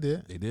 They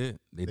did. They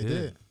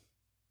did.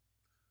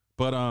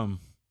 But I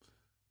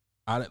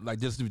like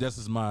this. This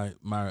is my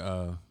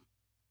thought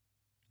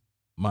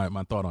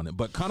on it.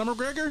 But Conor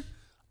McGregor,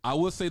 I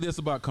will say this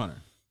about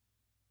Conor.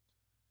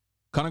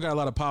 Conor got a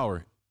lot of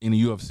power in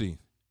the UFC.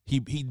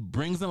 He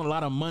brings in a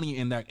lot of money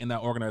in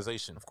that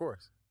organization. Of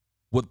course.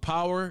 With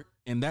power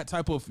and that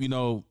type of,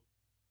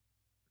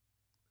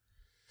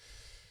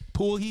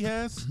 pool he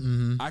has,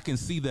 I can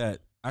see that.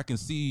 I can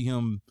see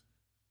him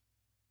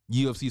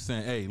UFC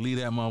saying, "Hey, leave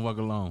that motherfucker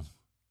alone."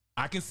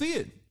 I can see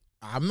it.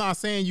 I'm not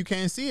saying you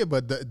can't see it,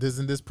 but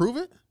doesn't this prove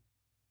it?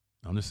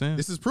 I'm just saying.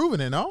 This is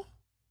proving it, no?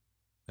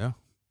 Yeah.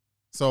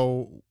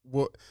 So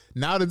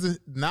now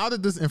that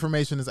this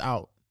information is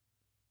out,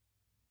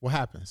 what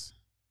happens?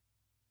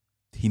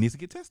 He needs to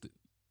get tested.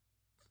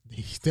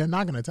 They're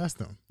not going to test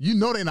him. You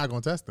know they're not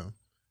going to test him.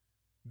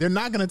 They're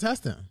not going to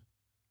test him.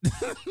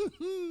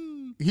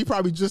 He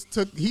probably just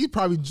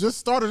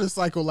started a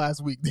cycle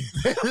last week.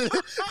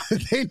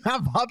 They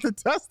not about to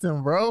test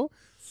him, bro.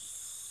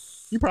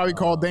 He probably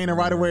called Dana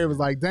right away. It was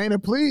like, Dana,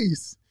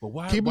 please,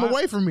 keep him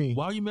away from me.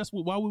 Why would you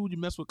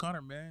mess with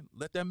Conor, man?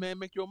 Let that man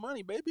make your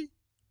money, baby.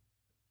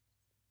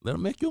 Let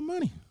him make your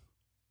money.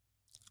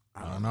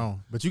 I don't know,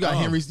 but you got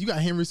Henry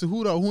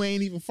Cejudo, who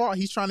ain't even fought.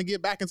 He's trying to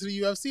get back into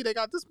the UFC.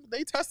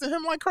 They tested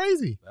him like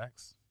crazy.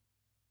 Facts.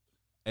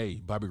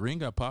 Hey, Bobby Green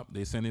got popped.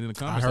 They sent it in the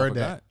comments. I heard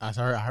that. I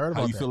heard about that.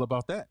 How you feel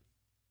about that?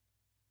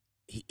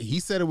 He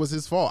said it was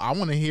his fault. I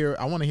want to hear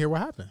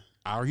what happened.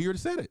 I already heard he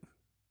said it.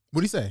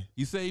 What'd he say?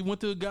 He said he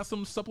got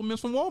some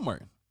supplements from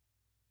Walmart.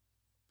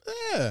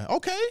 Yeah,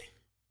 okay.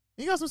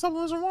 He got some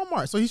supplements from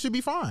Walmart, so he should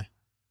be fine.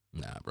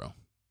 Nah, bro.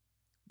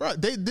 Bro,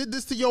 they did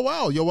this to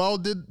Yoel.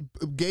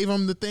 Yoel gave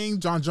him the thing.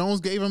 John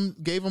Jones gave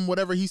him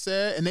whatever he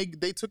said, and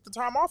they took the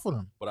time off with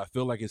him. But I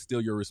feel like it's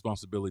still your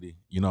responsibility,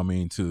 you know what I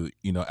mean, to,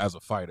 as a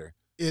fighter.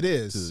 It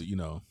is.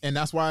 To, And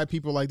that's why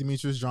people like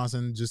Demetrius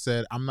Johnson just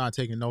said, I'm not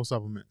taking no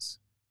supplements.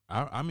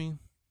 I mean.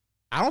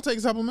 I don't take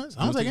supplements.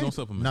 I don't take no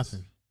supplements.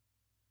 Nothing.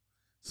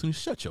 So you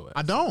shut your ass.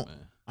 I don't. Up,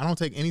 man. I don't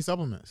take any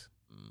supplements.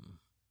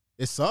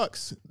 It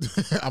sucks.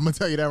 I'm going to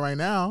tell you that right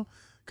now,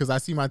 because I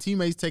see my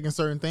teammates taking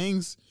certain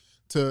things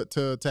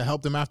to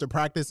help them after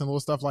practice and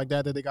little stuff like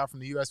that they got from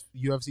the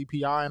UFC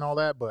PI and all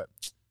that. But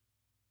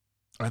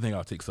I think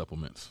I'll take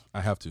supplements.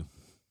 I have to.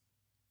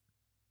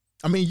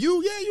 I mean,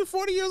 you're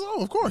 40 years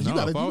old. Of course.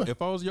 No,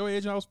 if I was your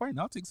age and I was fighting,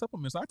 I'll take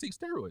supplements. I'll take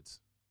steroids.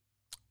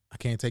 I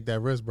can't take that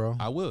risk, bro.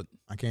 I would.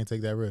 I can't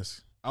take that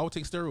risk. I would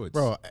take steroids.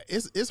 Bro,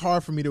 it's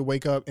hard for me to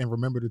wake up and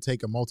remember to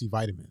take a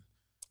multivitamin.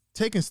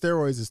 Taking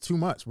steroids is too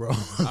much, bro.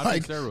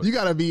 Like, you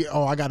gotta be,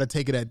 I gotta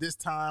take it at this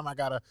time. I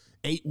gotta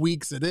 8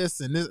 weeks of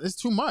this and this. It's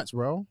too much,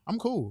 bro. I'm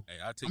cool. Hey,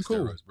 I take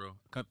steroids, bro.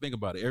 Think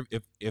about it.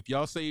 If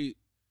y'all say,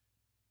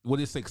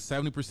 what is it,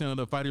 70% of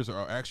the fighters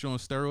are actually on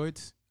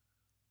steroids?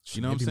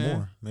 You know what I'm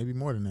saying? Maybe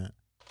more than that.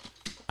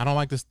 I don't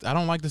like this. I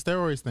don't like the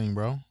steroids thing,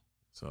 bro.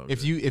 So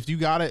if you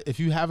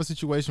have a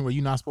situation where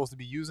you're not supposed to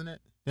be using it,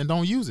 then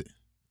don't use it.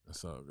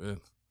 That's all good.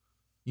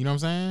 You know what I'm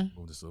saying?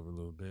 Move this over a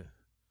little bit.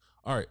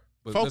 All right.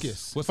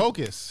 Focus. What's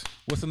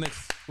the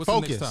next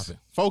topic?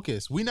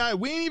 Focus. We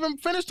ain't even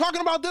finished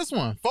talking about this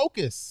one.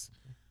 Focus.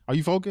 Are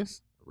you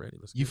focused? Ready.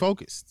 Let's You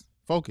focused.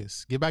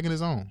 Focus. Get back in the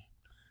zone.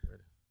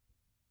 Ready.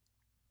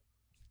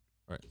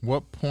 All right.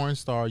 What porn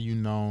star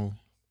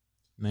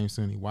named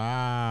Sunni?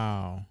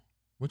 Wow.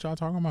 What y'all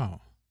talking about?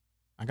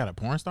 I got a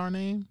porn star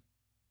name?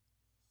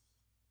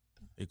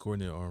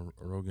 According to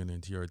Rogan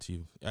and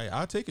TRT. Hey,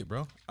 I'll take it,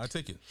 bro. I'll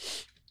take it.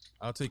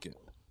 I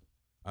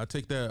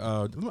take that.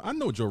 I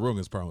know Joe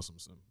Rogan's probably on some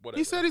whatever.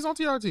 He said he's on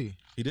TRT.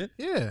 He did?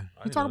 Yeah.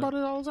 He talk about it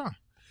all the time.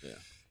 Yeah.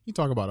 He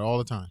talk about it all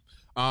the time.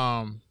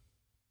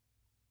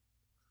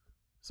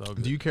 So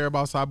do you care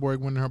about Cyborg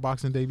winning her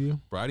boxing debut?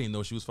 Bro, I didn't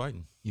know she was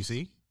fighting. You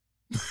see?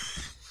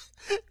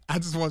 I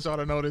just want y'all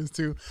to know this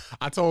too.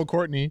 I told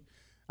Courtney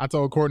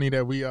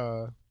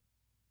that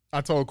I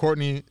told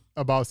Courtney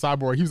about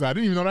Cyborg. He was like, I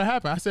didn't even know that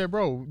happened. I said,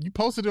 bro, you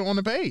posted it on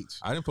the page.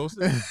 I didn't post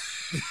it.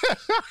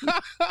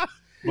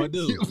 But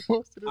dude,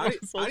 I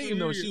didn't even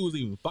know she was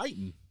even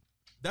fighting.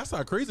 That's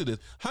how crazy it is.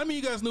 How many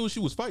of you guys knew she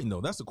was fighting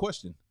though? That's the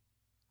question.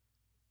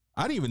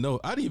 I didn't even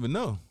know.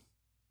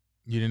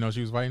 You didn't know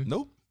she was fighting?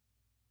 Nope.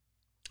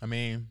 I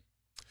mean,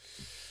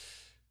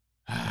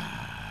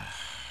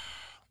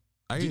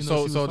 this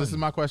is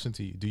my question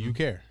to you. Do you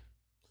care?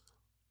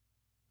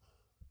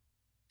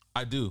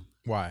 I do.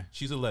 Why?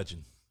 She's a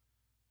legend.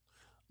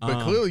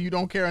 But clearly you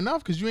don't care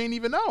enough because you ain't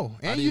even know.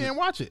 And you didn't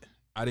watch it.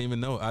 I didn't even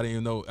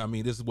know. I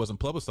mean, this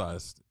wasn't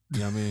publicized. You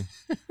know what I mean?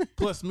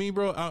 Plus me,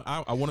 bro,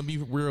 I want to be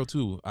real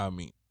too. I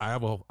mean, I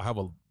have a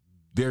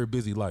very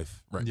busy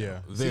life right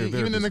now. Very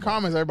even in the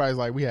comments, everybody's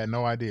like, we had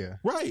no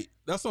idea. Right.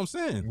 That's what I'm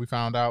saying. We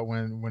found out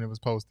when it was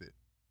posted.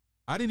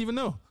 I didn't even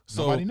know.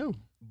 So, nobody knew.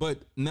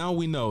 But now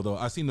we know though.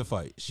 I seen the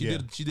fight. She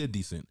did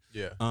decent.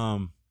 Yeah.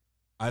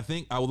 I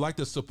think I would like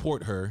to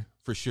support her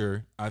for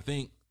sure. I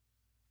think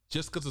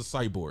just because of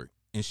Cyborg,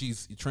 and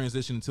she's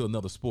transitioning to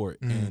another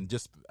sport. And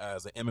just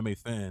as an MMA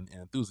fan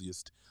and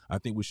enthusiast, I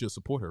think we should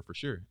support her for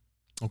sure.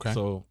 Okay.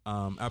 So,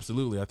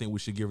 absolutely, I think we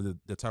should give her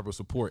the type of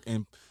support.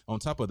 And on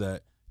top of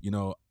that, you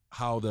know,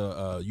 how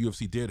the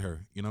UFC did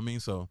her. You know what I mean?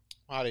 So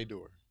how they do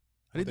her?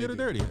 They did her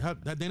dirty. How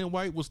that Dana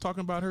White was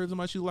talking about her as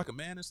much she was like a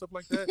man and stuff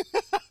like that.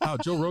 How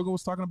Joe Rogan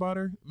was talking about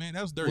her. Man,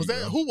 that was dirty. Was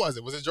that, who was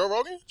it? Was it Joe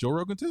Rogan? Joe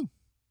Rogan too.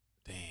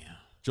 Damn.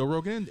 Joe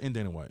Rogan and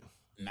Dana White.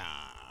 Nah.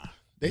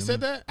 They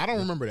said that? I don't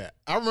remember that.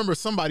 I remember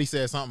somebody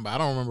said something, but I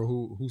don't remember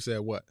who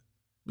said what.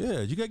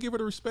 Yeah, you gotta give her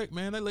the respect,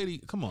 man. That lady,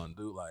 come on,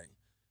 dude. Like,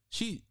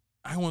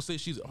 I want to say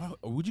she's,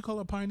 would you call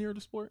her a pioneer of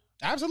the sport?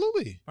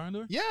 Absolutely.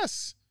 Pioneer?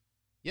 Yes.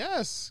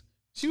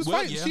 She was Well,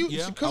 fighting.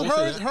 yeah,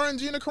 Because her and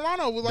Gina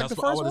Carano was like the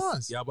first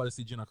ones. Yeah, I was about to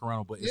see Gina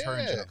Carano, but it's her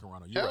and Gina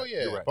Carano. You're Hell right.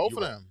 yeah. You're right. Both of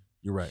them.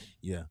 You're right.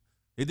 Yeah.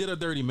 They did her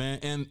dirty, man.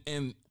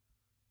 And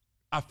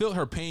I felt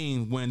her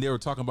pain when they were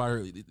talking about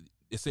her.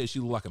 It said she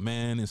looked like a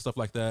man and stuff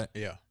like that.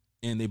 Yeah.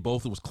 And they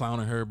both was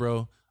clowning her,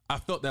 bro. I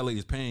felt that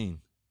lady's pain.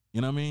 You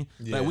know what I mean?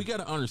 Yeah. Like, we got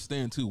to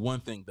understand, too, one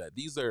thing, that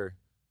these are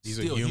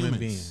still human humans.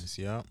 beings.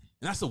 Yep.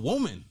 And that's a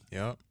woman.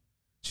 Yep.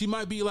 She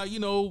might be like, you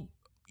know,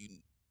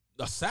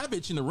 a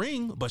savage in the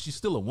ring, but she's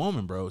still a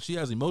woman, bro. She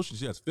has emotions.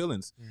 She has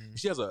feelings.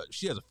 She has a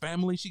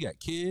family. She got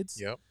kids.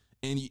 Yep.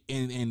 And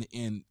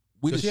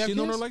we Does just she have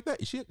shitting on her kids? like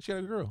that. She had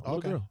a girl. A Okay.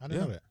 little girl. I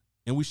didn't know that.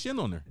 And we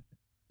shitting on her.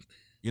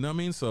 You know what I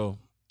mean? So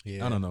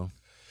Yeah. I don't know.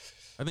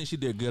 I think she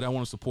did good. I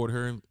want to support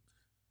her.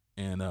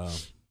 And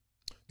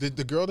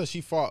the girl that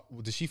she fought,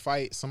 did she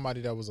fight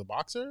somebody that was a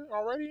boxer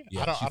already?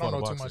 Yeah, I don't know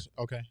a too boxer. much.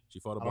 Okay. she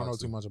fought a I boxer. don't know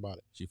too much about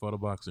it. She fought a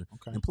boxer.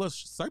 Okay. And plus,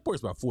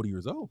 Cyborg's about 40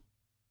 years old.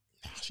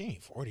 Nah, she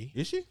ain't 40.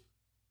 Is she?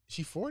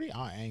 She 40?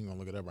 I ain't gonna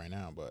look it up right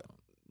now, but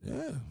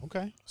Yeah.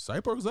 okay.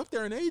 Cyborg's up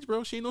there in age,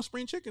 bro. She ain't no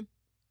spring chicken.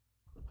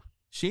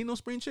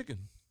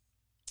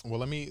 Well,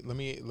 let me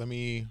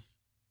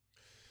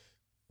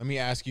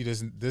ask you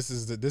this. This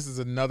is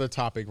another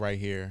topic right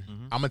here.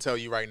 Mhm. I'm gonna tell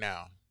you right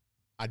now.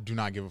 I do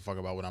not give a fuck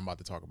about what I'm about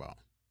to talk about.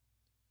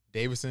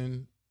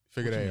 Davison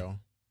Figueiredo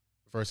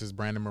versus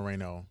Brandon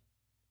Moreno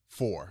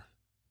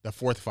the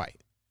fourth fight.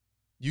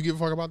 You give a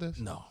fuck about this?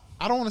 No.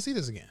 I don't want to see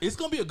this again. It's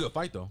going to be a good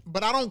fight, though.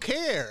 But I don't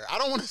care. I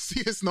don't want to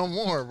see this no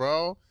more,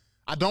 bro.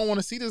 I don't want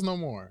to see this no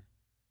more.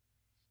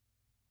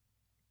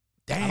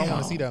 Damn. I don't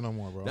want to see that no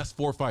more, bro. That's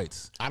 4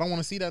 fights. I don't want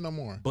to see that no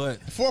more.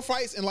 But 4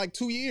 fights in like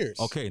 2 years.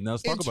 okay, now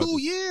let's talk in about 2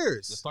 this.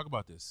 years. Let's talk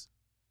about this.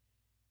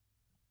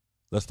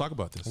 Let's talk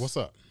about this. What's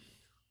up?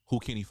 Who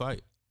can he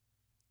fight?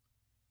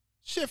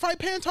 Shit, fight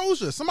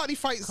Pantoja. Somebody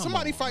fight Come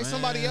somebody on, fight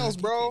somebody man. else,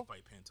 You bro. can't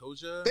fight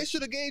Pantoja. They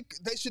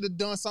should have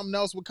done something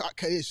else with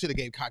it should have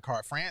gave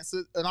Card France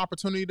an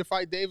opportunity to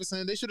fight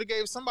Davison. They should have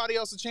gave somebody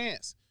else a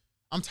chance.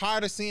 I'm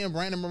tired of seeing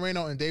Brandon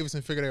Moreno and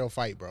Davison Figueiredo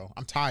fight, bro.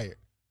 I'm tired.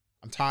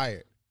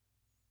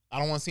 I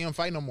don't want to see them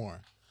fight no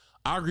more.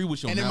 I agree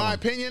with you on And that in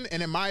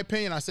my one.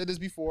 opinion, I said this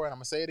before and I'm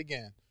gonna say it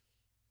again.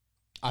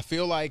 I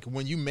feel like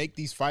when you make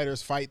these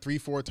fighters fight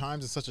 3-4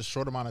 times in such a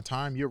short amount of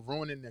time, you're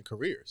ruining their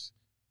careers.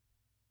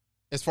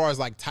 As far as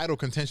like title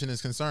contention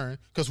is concerned,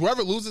 because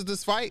whoever loses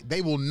this fight,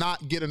 they will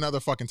not get another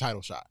fucking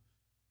title shot.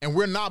 And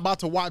we're not about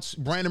to watch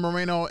Brandon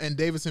Moreno and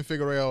Davison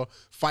Figueiredo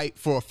fight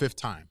for a 5th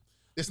time.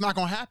 It's not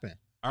gonna happen.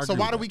 So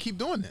why do we keep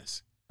doing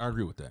this? I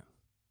agree with that.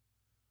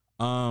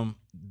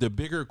 The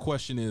bigger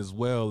question is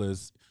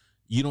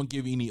you don't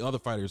give any other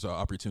fighters an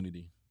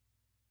opportunity.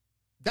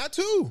 That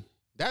too.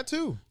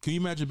 Can you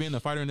imagine being a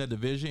fighter in that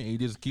division and you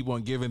just keep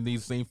on giving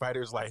these same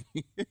fighters like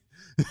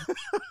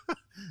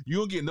you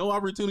don't get no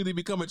opportunity to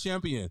become a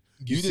champion.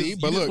 You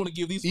just want to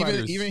give these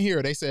fighters. Even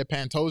here, they said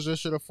Pantoja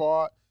should have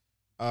fought.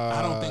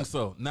 I don't think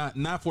so.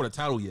 Not for the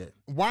title yet.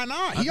 Why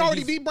not? He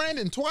already beat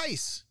Brandon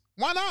twice.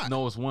 Why not?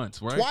 No, it's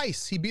once, right?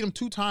 Twice. He beat him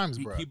 2 times,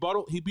 bro.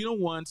 He beat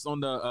him once on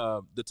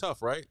the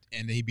Tough, right?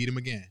 And then he beat him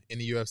again in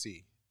the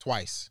UFC.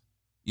 Twice.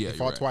 Yeah, he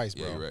fought twice,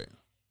 bro. Yeah, you're right.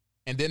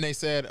 And then they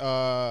said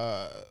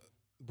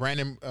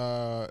Brandon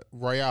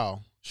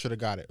Royale should have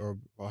got it, or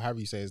however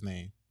you say his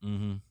name.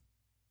 Mm-hmm.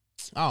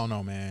 I don't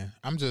know, man.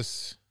 I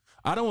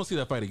don't want to see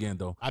that fight again,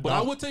 though. But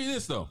I will tell you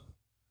this, though.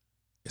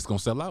 It's going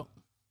to sell out.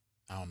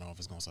 I don't know if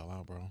it's going to sell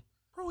out, bro.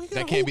 Bro,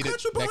 that can't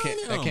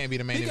be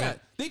the main event.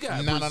 They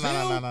got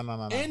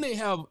no. And they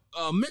have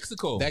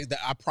Mexico.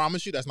 I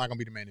promise you that's not going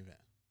to be the main event.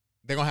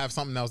 They're going to have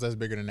something else that's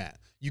bigger than that.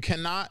 You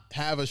cannot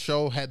have a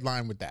show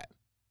headline with that.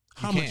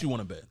 How much you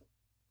want to bet?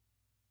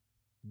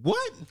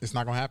 What? It's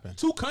not going to happen.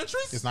 2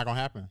 countries? It's not going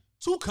to happen.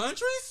 2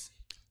 countries?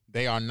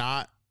 They're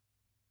not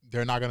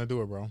going to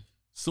do it, bro.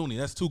 Sunni,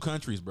 that's 2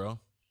 countries, bro.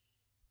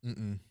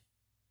 Mm-mm.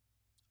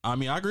 I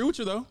mean, I agree with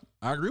you, though.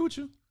 I agree with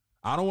you.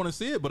 I don't want to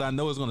see it, but I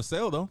know it's going to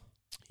sell, though.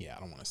 Yeah, I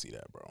don't want to see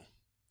that, bro.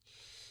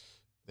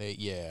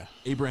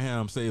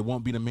 Abraham said it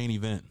won't be the main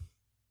event.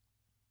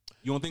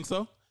 You don't think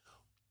so?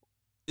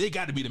 It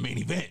got to be the main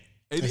event.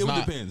 It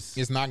depends.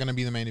 It's not going to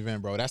be the main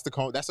event, bro. That's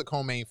a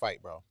co-main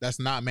fight, bro. That's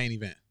not main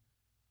event.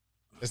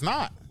 It's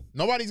not.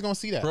 Nobody's going to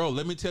see that. Bro,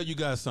 let me tell you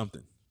guys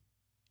something.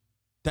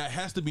 That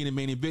has to be the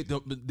main event.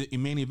 The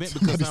main event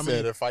Somebody because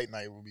said a fight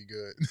night would be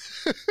good.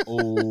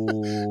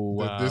 Oh,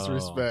 wow. The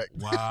disrespect.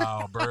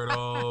 Wow,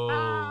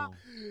 Berto.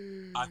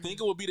 I think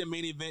it will be the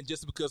main event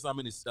just because how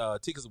many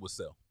tickets it would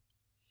sell.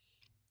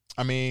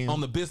 I mean,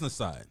 On the business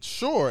side.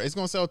 sure, it's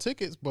gonna sell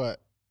tickets,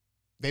 but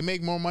they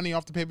make more money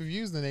off the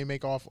pay-per-views than they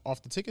make off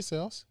the ticket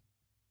sales.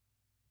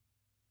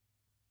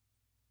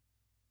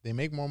 They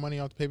make more money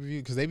off the pay-per-view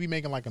because they be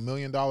making like $1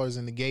 million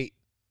in the gate,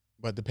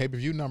 but the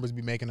pay-per-view numbers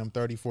be making them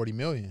 30, 40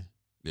 million.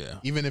 Yeah.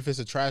 Even if it's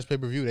a trash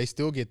pay-per-view, they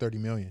still get 30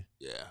 million.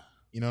 Yeah.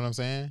 You know what I'm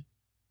saying?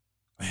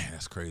 Man,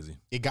 that's crazy.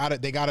 They gotta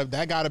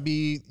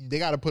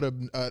put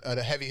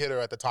a heavy hitter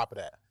at the top of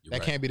that. You're That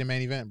right. can't be the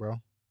main event,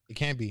 bro. It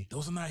can't be.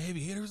 Those are not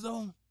heavy hitters,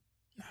 though.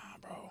 Nah,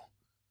 bro.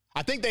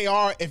 I think they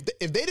are. If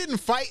they didn't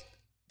fight,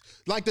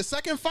 like the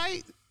second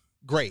fight,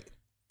 great.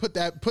 Put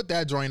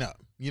that joint up.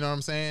 You know what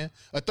I'm saying?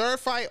 A third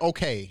fight,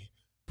 okay.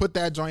 Put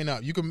that joint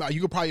up. You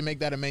could probably make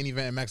that a main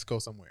event in Mexico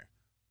somewhere.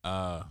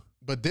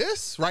 But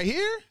this right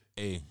here,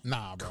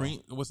 nah, bro.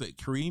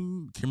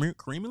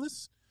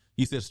 Creamless?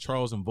 He says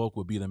Charles and Volk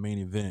would be the main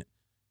event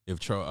if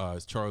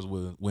Charles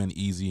would win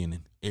easy and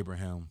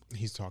Abraham.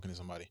 He's talking to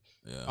somebody.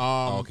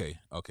 Yeah. Okay.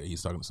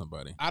 He's talking to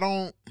somebody. I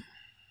don't.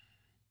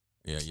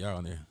 Yeah, y'all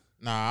on there.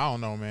 Nah, I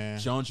don't know, man.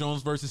 John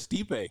Jones versus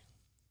Stipe.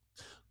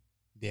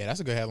 Yeah,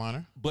 that's a good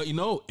headliner. But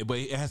but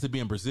it has to be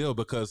in Brazil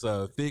because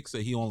Fig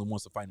said he only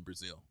wants to fight in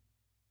Brazil.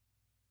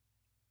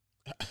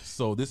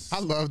 So this, I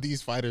love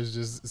these fighters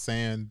just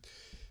saying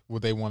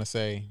what they want to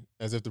say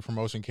as if the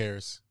promotion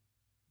cares.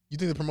 You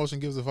think the promotion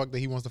gives a fuck that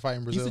he wants to fight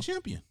in Brazil? he's the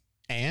champion.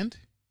 And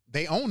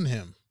they own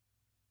him.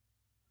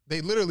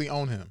 They literally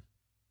own him.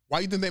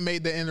 Why you think they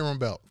made the interim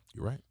belt?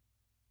 You're right.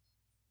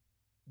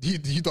 You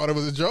thought it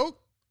was a joke?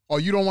 Or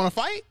you don't want to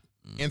fight?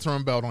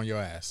 Interim belt on your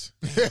ass.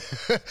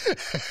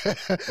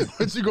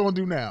 What you gonna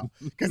do now?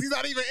 Because he's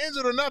not even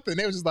injured or nothing.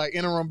 They was just like,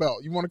 interim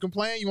belt. You want to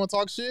complain? You want to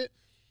talk shit?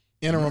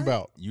 Interim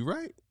belt. You're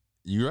right.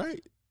 You're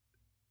right.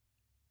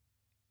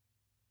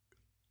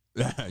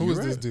 Who is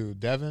this dude?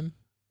 Devin?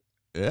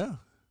 Yeah.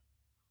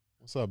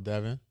 What's up,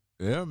 Devin?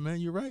 Yeah, man.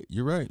 You're right.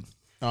 You're right.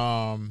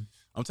 I'm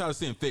tired of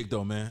seeing Fig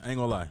though, man. I ain't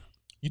gonna lie.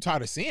 You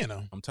tired of seeing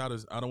him? I'm tired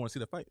of. I don't want to see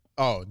that fight.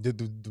 Oh,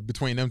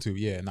 between them two,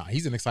 yeah. Nah,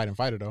 he's an exciting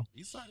fighter though.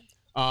 He's exciting.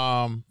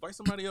 Fight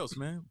somebody else,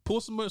 man.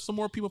 Pull some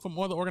more people from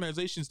other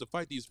organizations to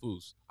fight these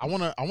fools. I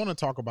wanna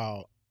talk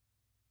about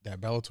that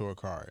Bellator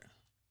card.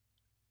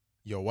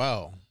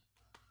 Yoel,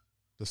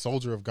 the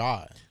soldier of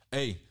God.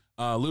 Hey,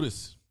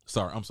 Ludus.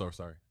 I'm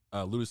sorry.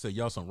 Ludus said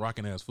y'all some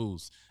rocking ass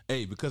fools.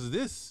 Hey, because of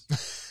this.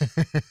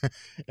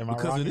 Am I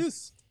because rocking? of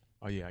this.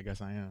 Oh yeah, I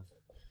guess I am.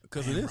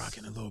 Because of this.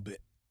 Rocking a little bit.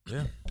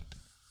 Yeah.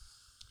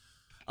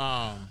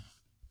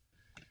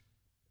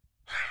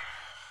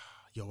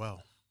 Yoel.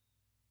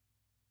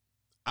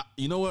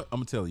 You know what? I'm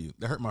gonna tell you.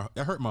 That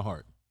hurt my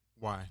heart.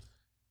 Why?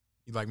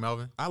 You like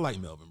Melvin? I like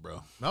Melvin,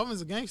 bro.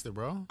 Melvin's a gangster,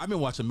 bro. I've been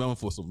watching Melvin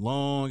for some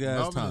long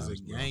ass time. Melvin is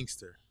a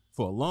gangster.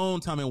 For a long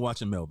time, I've been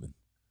watching Melvin,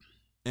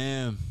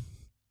 and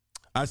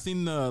I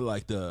seen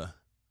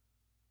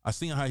I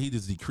seen how he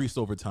just decreased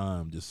over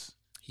time.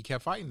 He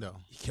kept fighting though.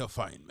 He kept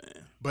fighting,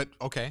 man. But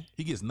okay,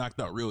 he gets knocked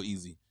out real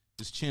easy.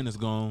 His chin is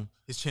gone.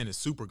 His chin is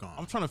super gone.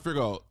 I'm trying to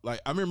figure out. Like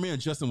I remember me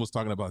and Justin was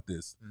talking about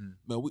this.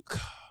 Man,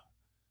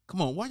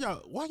 come on, why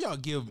y'all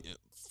give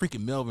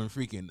freaking Melvin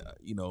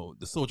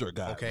the soldier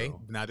guy? Okay,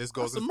 bro? now this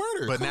goes into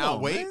murder. But come now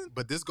on, wait, man.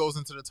 but this goes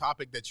into the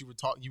topic that you were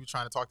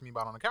trying to talk to me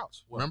about on the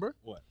couch. What? Remember?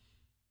 What?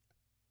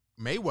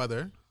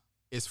 Mayweather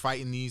is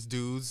fighting these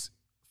dudes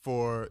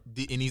in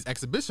these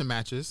exhibition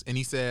matches, and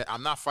he said,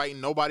 "I'm not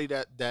fighting nobody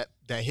that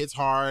hits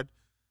hard,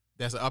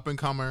 that's an up and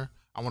comer.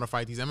 I want to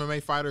fight these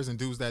MMA fighters and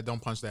dudes that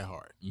don't punch that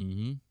hard."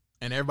 Mm-hmm.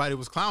 And everybody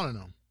was clowning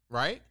him,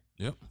 right?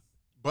 Yep.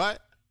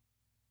 But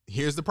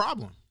here's the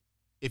problem: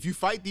 if you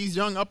fight these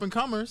young up and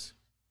comers,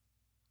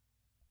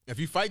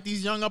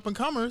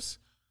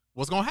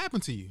 what's gonna happen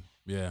to you?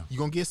 Yeah, You're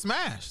gonna get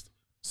smashed.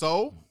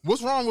 So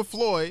what's wrong with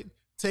Floyd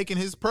taking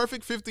his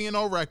perfect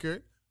 50-0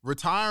 record,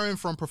 retiring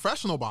from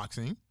professional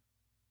boxing,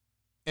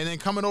 and then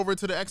coming over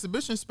to the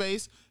exhibition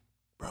space?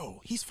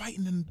 Bro, he's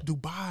fighting in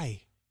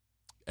Dubai.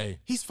 Hey,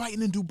 He's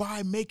fighting in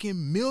Dubai,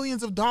 making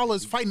millions of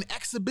dollars, fighting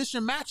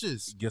exhibition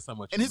matches. guess how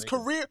much? And his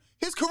career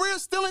is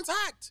still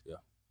intact. Yeah.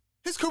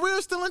 His career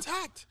is still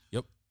intact.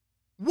 Yep.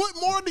 What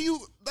more do you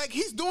like?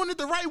 He's doing it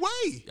the right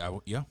way.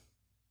 Yeah.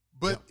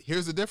 But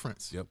here's the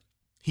difference. Yep.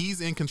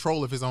 He's in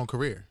control of his own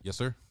career. Yes,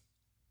 sir.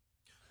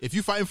 If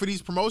you fighting for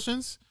these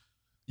promotions,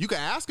 you can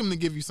ask him to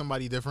give you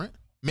somebody different.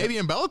 Maybe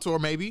in Bellator,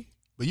 maybe.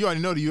 But you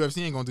already know the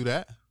UFC ain't gonna do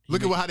that.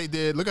 Look at how they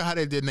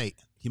did Nate.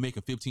 He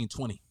making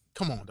 15-20.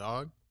 Come on,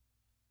 dog.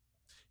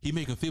 He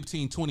making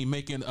 15-20,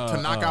 making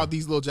To knock out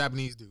these little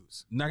Japanese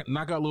dudes. knock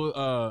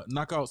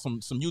out some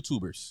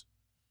YouTubers.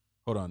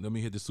 Hold on, let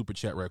me hit the super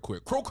chat right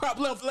quick. Crow Crop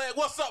left leg,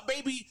 what's up,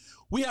 baby?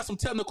 We have some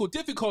technical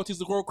difficulties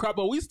with Crow Crop,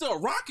 but we still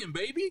rocking,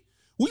 baby.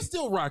 We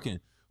still rocking.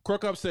 Crow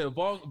Crop said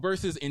Volk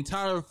versus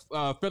entire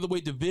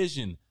featherweight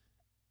division.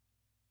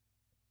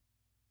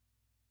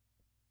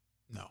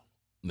 No.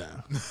 Nah.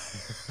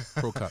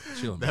 Crow Crop,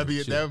 chill, man.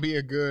 That'd be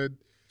a good.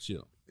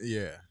 Chill.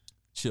 Yeah.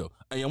 Chill.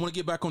 Hey, I want to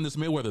get back on this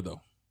Mayweather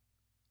though.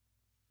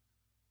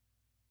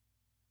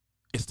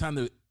 It's time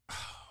to.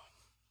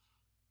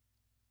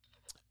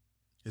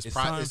 It's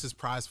his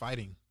prize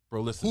fighting.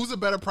 Bro, listen. Who's a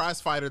better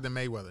prize fighter than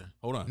Mayweather?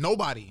 Hold on.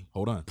 Nobody.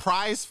 Hold on.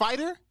 Prize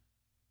fighter?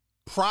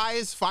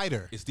 Prize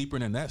fighter. It's deeper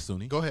than that,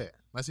 Sunni. Go ahead.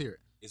 Let's hear it.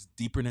 It's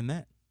deeper than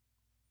that.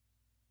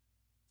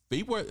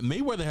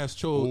 Mayweather has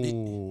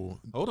chosen.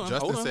 Hold on. Justin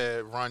hold on.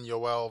 said Ron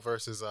Yoel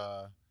versus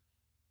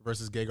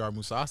Gegard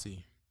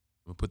Mousasi.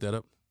 We'll put that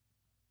up.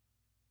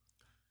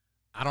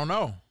 I don't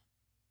know.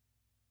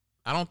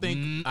 I don't think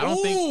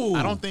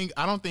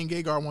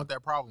Gegard want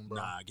that problem, bro.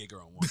 Nah, Gegard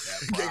don't want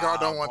that problem. Gegard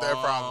don't want that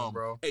problem,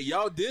 bro. Hey,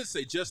 y'all did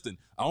say Justin.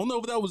 I don't know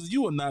if that was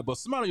you or not, but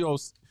somebody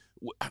else,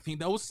 I think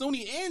that was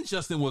Sunni and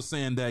Justin was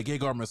saying that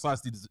Gegard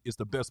Mousasi is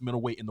the best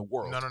middleweight in the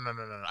world. No.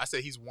 I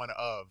said he's one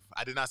of.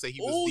 I did not say he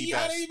was the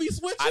best. How they be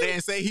switching? I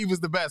didn't say he was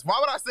the best. Why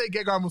would I say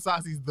Gegard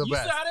Mousasi's the best? You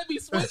saw how they be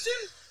switching?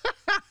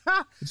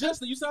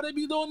 Justin, you saw how they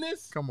be doing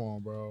this? Come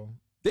on, bro.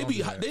 They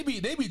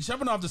be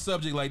jumping off the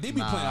subject like they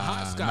be playing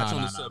hopscotch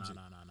on the subject.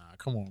 Nah.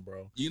 Come on,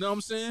 bro. You know what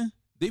I'm saying?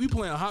 They be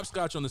playing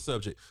hopscotch on the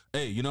subject.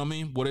 Hey, you know what I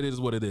mean? What it is,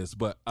 what it is.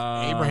 But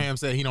Abraham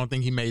said he don't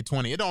think he made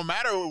 20. It don't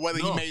matter whether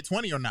he made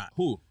 20 or not.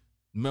 Who?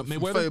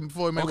 Mayweather?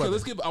 Floyd Mayweather.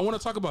 Okay, I want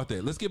to talk about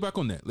that. Let's get back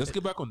on that.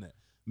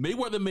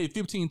 Mayweather made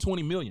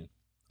 15-20 million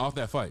off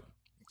that fight.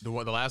 The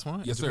last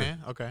one? Yes, Japan?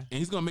 sir. Okay. And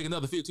he's gonna make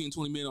another 15-20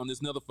 million on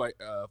this another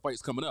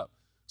fights coming up.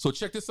 So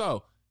check this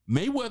out.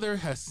 Mayweather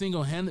has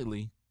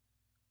single-handedly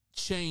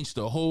changed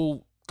the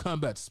whole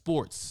combat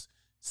sports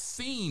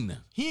scene.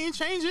 He ain't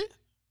change it.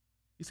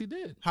 Yes, he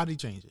did. How did he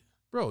change it?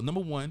 Bro,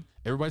 number one,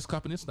 everybody's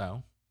copying his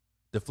style.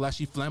 The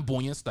flashy,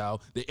 flamboyant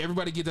style that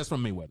everybody gets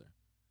from Mayweather.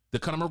 The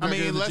Conor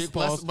McGregor, the Jake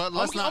Pauls. Let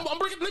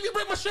me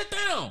break my shit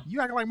down. You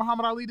acting like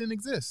Muhammad Ali didn't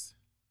exist.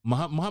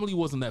 Muhammad Ali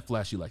wasn't that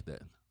flashy like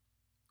that.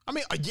 I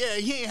mean, yeah,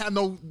 he ain't had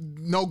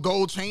no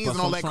gold chains and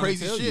all that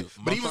crazy shit.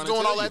 But he was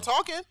doing all that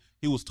talking.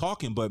 He was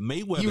talking, but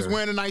Mayweather. He was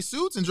wearing the nice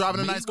suits and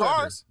driving the nice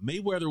cars.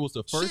 Mayweather was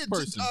the first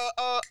person.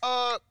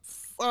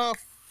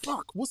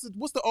 Fuck.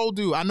 What's the old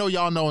dude? I know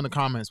y'all know in the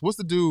comments. What's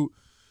the dude?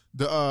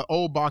 The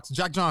old boxer,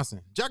 Jack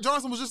Johnson. Jack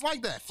Johnson was just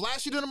like that,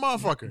 flashy than a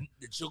motherfucker.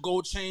 The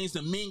gold chains,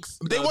 the minks.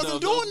 They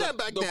wasn't doing that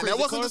back then. That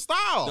wasn't the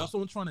style. That's what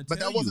I'm trying to tell you.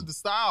 But that wasn't the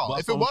style.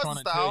 If it was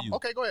the style,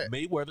 okay, go ahead.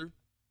 Mayweather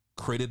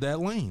created that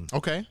lane.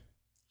 Okay.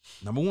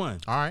 Number one.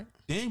 All right.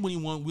 Then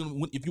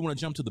if you want to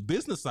jump to the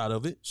business side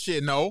of it,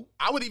 shit, no.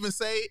 I would even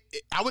say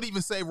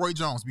Roy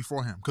Jones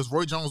before him, because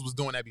Roy Jones was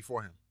doing that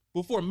before him.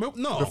 Before Mayweather.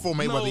 No,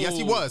 yes,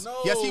 he was. No,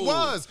 yes, he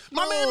was.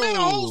 My man made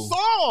a whole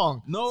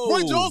song. No.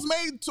 Roy Jones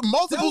made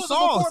multiple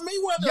songs. Before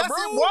Mayweather, yes, bro.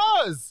 it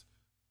was.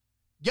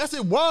 Yes,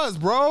 it was,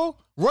 bro.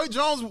 Roy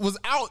Jones was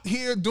out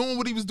here doing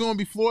what he was doing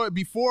before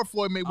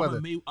Floyd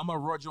Mayweather. I'm a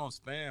Roy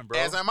Jones fan, bro.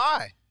 As am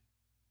I.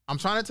 I'm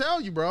trying to tell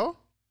you, bro.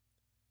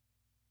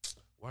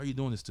 Why are you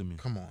doing this to me?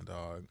 Come on,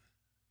 dog.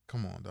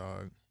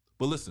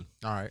 But listen.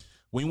 All right.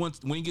 When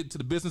you get to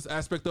the business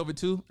aspect of it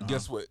too,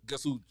 guess what?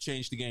 Guess who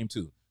changed the game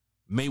too?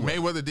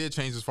 Mayweather did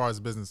change as far as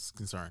business is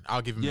concerned.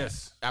 I'll give him that.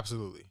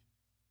 Absolutely.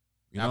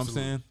 You know what I'm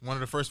saying? One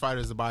of the first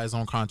fighters to buy his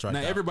own contract.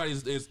 Now everybody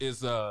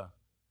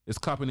is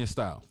copying his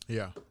style.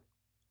 Yeah.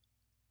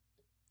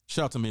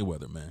 Shout out to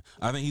Mayweather, man.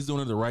 I think he's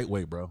doing it the right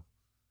way, bro.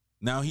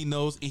 Now he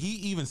knows. He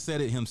even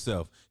said it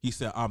himself. He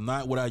said, "I'm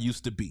not what I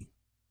used to be."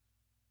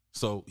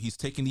 So he's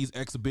taking these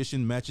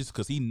exhibition matches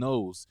because he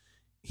knows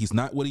he's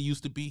not what he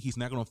used to be. He's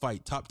not going to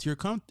fight top tier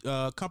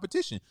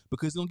competition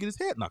because he's going to get his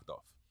head knocked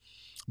off.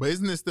 But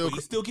isn't it still? But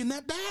he's still getting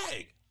that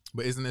bag.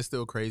 But isn't it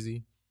still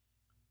crazy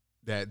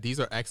that these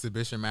are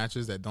exhibition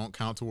matches that don't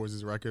count towards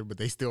his record, but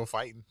they still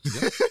fighting?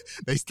 Yep.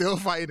 They still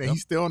fighting, and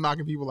he's still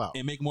knocking people out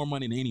and make more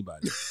money than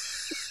anybody.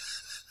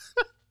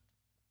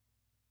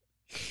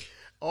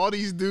 All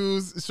these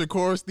dudes,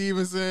 Shakur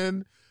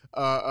Stevenson,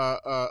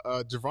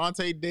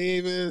 Gervonta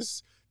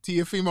Davis,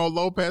 Teofimo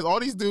Lopez, all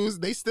these dudes,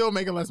 they still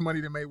making less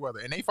money than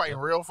Mayweather, and they fighting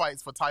real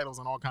fights for titles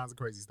and all kinds of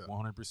crazy stuff.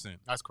 100%.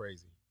 That's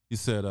crazy. He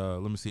said,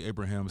 let me see,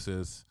 Abraham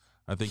says,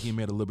 I think he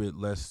made a little bit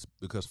less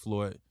because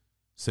Floyd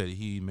said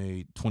he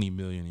made 20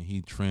 million and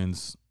he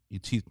trends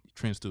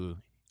to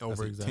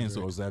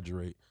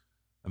exaggerate.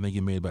 I think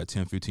he made about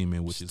 10, 15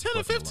 million, which is 10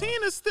 to 15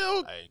 is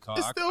still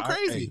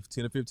crazy.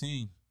 10 to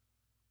 15.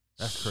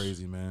 That's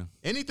crazy, man.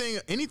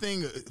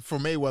 Anything for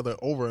Mayweather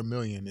over $1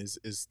 million is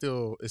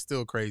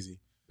still crazy.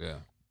 Yeah.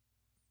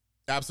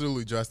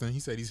 Absolutely, Justin. He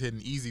said he's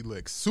hitting easy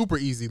licks, super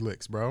easy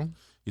licks, bro.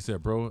 He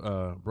said,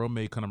 bro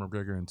made Conor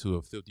McGregor into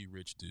a filthy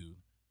rich dude.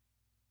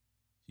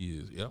 He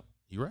is. Yep.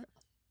 You right.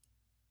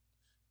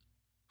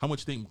 How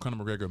much do you think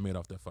Conor McGregor made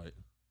off that fight?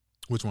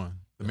 Which one?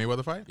 The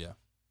Mayweather fight? Yeah.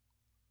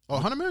 Oh,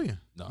 100 million.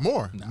 No.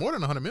 More than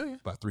 100 million.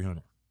 About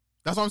 300.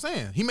 That's what I'm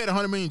saying. He made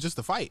 100 million just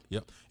to fight.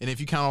 Yep. And if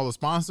you count all the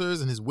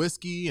sponsors and his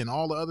whiskey and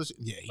all the other shit,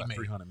 yeah, he made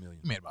 300 million.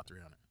 He made about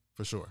 300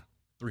 for sure.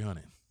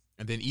 300.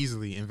 And then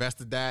easily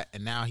invested that,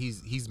 and now he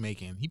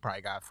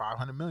probably got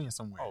 500 million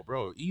somewhere. Oh,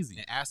 bro, easy.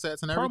 And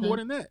assets and probably everything. more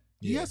than that.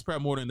 Yeah. Yes,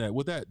 probably more than that.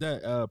 With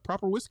that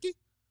proper whiskey?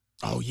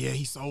 Oh yeah,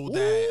 he sold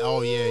that.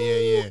 Oh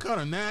yeah.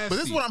 Kind of nasty. But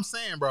this is what I'm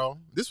saying, bro.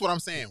 This is what I'm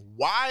saying.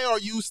 Why are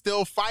you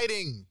still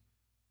fighting?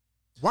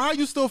 Why are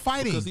you still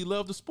fighting? Because he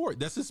loved the sport.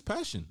 That's his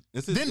passion.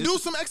 Then do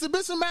some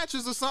exhibition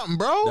matches or something,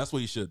 bro. That's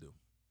what you should do.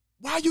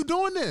 Why are you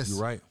doing this?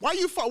 You're right. Why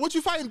you what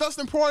you fighting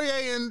Dustin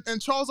Poirier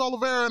and Charles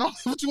Oliveira and all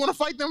what you want to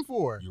fight them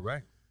for? You're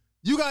right.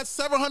 You got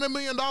 $700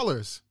 million.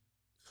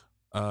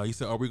 He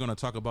said, "Are we going to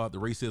talk about the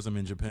racism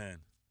in Japan?"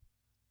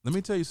 Let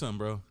me tell you something,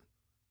 bro.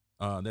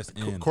 That's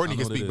Courtney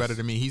can speak better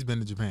than me. He's been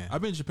to Japan.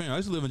 I've been to Japan. I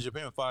used to live in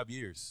Japan for 5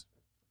 years.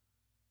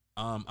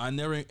 I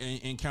never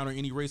encountered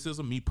any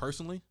racism, me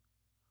personally.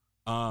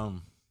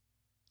 I'm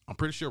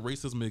pretty sure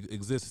racism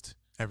exists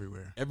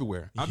everywhere.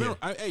 Yeah.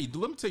 Hey,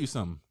 let me tell you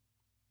something.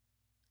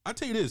 I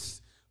tell you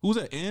this. Who's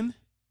that N?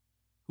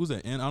 I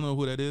don't know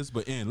who that is,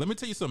 but N. Let me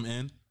tell you something,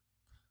 N.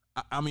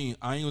 I mean,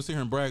 I ain't gonna sit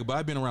here and brag, but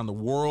I've been around the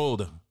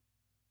world.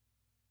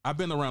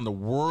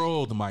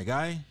 My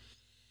guy.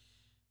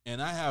 And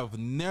I have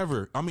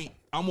never,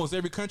 almost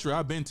every country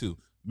I've been to,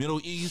 Middle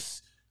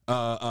East,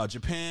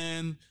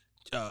 Japan,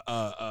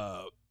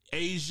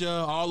 Asia,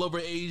 all over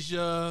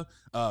Asia,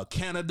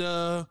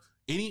 Canada,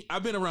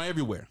 I've been around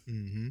everywhere.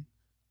 Mm-hmm.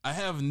 I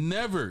have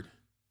never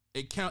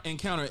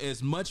encountered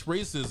as much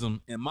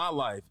racism in my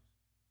life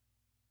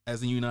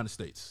as in the United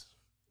States.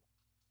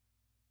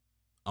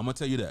 I'm gonna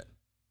tell you that.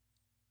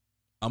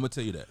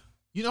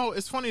 You know,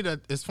 it's funny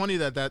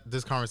that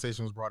this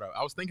conversation was brought up.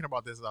 I was thinking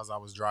about this as I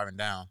was driving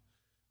down,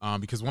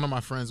 because one of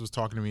my friends was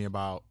talking to me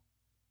about,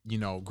 you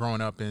know,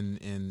 growing up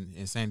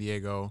in San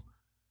Diego.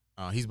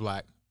 He's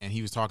black, and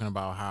he was talking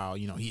about how,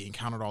 you know, he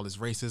encountered all this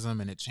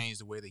racism and it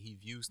changed the way that he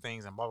views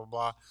things and blah blah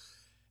blah.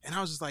 And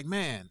I was just like,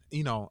 man,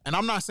 you know, and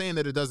I'm not saying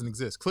that it doesn't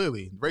exist.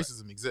 Clearly,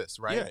 racism exists,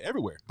 right? Yeah,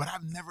 everywhere. But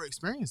I've never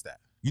experienced that.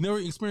 You never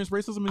experienced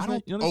racism?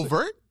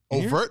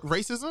 Overt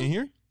racism? In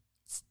here?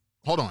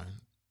 Hold on.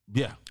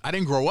 Yeah. I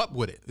didn't grow up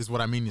with it, is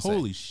what I mean to say.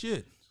 Holy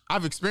shit.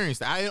 I've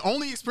experienced it. I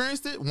only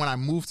experienced it when I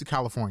moved to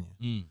California.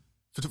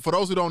 For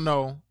those who don't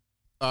know,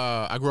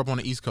 I grew up on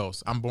the East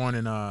Coast. I'm born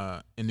in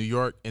New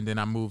York, and then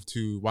I moved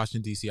to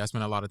Washington, D.C. I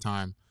spent a lot of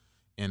time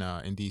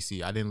in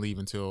D.C. I didn't leave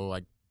until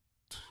like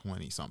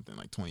 20-something,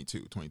 like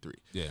 22, 23.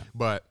 Yeah.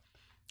 But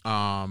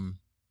I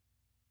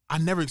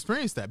never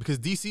experienced that because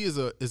D.C. is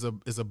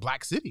a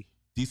black city.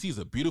 DC is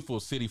a beautiful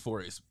city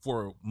for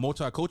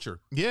multicultural.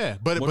 Yeah,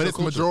 but it's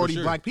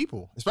majority black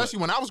people, especially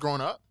when I was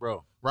growing up,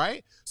 bro.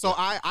 Right? So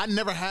I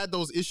never had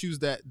those issues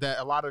that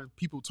a lot of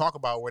people talk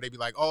about where they be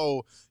like,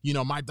 oh, you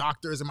know, my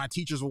doctors and my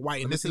teachers were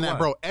white and this and that,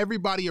 bro.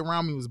 Everybody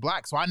around me was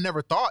black, so I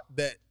never thought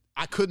that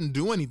I couldn't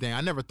do anything.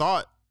 I never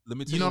thought. Let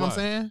me tell you know what I'm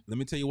saying? Let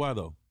me tell you why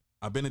though.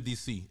 I've been to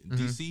DC.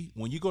 DC,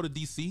 when you go to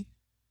DC,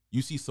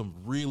 you see some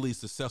really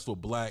successful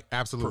black,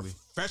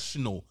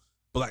 professional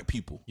black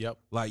people. Yep.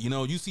 Like, you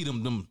know, you see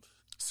them.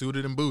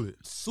 Suited and booted.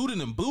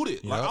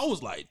 Yep. Like, I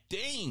was like,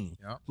 dang.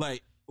 Yep.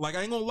 Like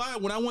I ain't gonna lie.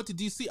 When I went to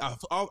DC,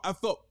 I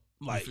felt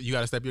like you got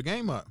to step your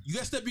game up. You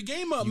man. Can't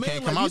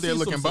come like, out there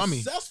looking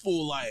bummy.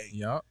 Successful, like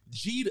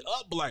G'd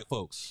up black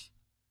folks.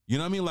 You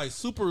know what I mean? Like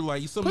super,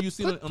 like some of you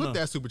see. Put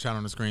that super chat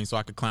on the screen so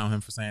I could clown him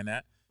for saying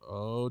that.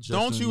 Oh,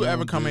 don't you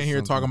ever come in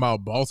here talking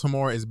about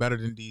Baltimore is better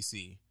than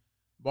DC.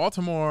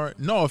 Baltimore,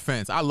 no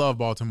offense, I love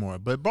Baltimore,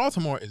 but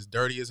Baltimore is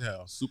dirty as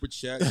hell. Super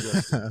chat.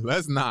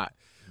 Let's not.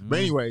 But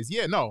anyways,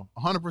 yeah, no,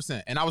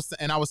 100%. And I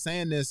was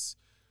saying this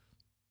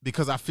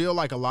because I feel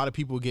like a lot of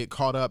people get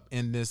caught up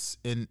in this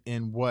in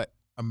what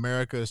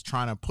America is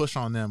trying to push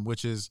on them,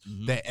 which is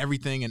that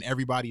everything and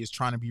everybody is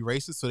trying to be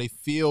racist. So they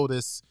feel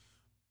this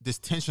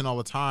tension all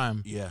the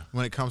time. Yeah.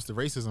 When it comes to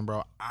racism,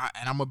 bro.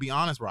 And I'm gonna be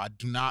honest, bro. I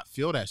do not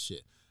feel that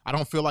shit. I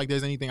don't feel like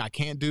there's anything I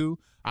can't do.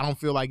 I don't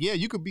feel like, yeah,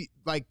 you could be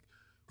like,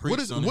 what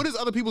is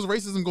other people's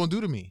racism gonna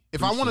do to me?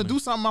 If I want to do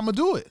something, I'm gonna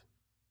do it.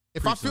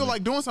 If I feel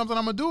like doing something,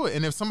 I'm gonna do it.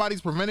 And if somebody's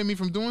preventing me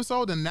from doing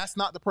so, then that's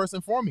not the person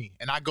for me.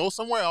 And I go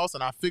somewhere else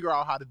and I figure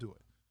out how to do it.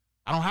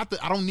 I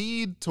don't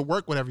need to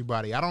work with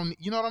everybody.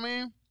 You know what I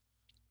mean?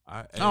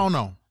 I don't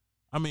know.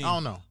 I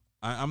don't know.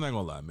 I'm not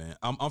gonna lie, man.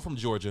 I'm from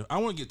Georgia. I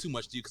don't want to get too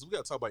much to you because we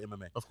gotta talk about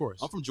MMA. Of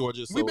course. I'm from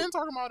Georgia. So, we've been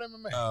talking about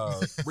MMA.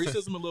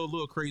 Racism a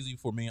little crazy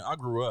for me. I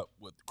grew up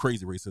with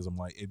crazy racism.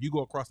 Like if you go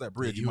across that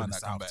bridge, you might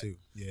not come back. Too.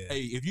 Yeah.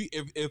 Hey,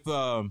 if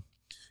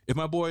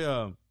my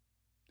boy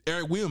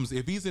Eric Williams,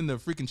 if he's in the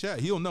freaking chat,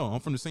 he'll know I'm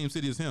from the same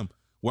city as him.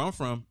 Where I'm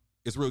from,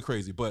 it's really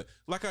crazy. But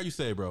like how you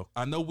say, bro,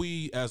 I know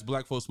we as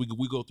black folks, we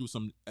go through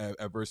some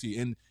adversity,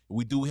 and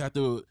we do have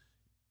to.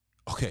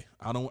 Okay,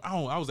 I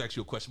was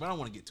asking you a question, but I don't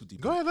want to get too deep.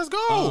 Go ahead, let's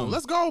go.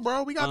 Let's go,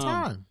 bro. We got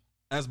time.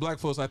 As black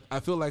folks, I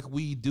feel like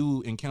we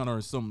do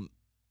encounter sometimes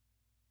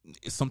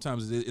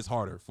it's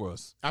harder for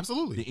us.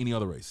 Absolutely. Than any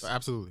other race.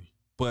 Absolutely.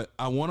 But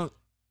I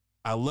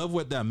love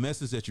what that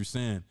message that you're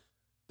saying,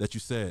 that you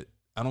said.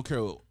 I don't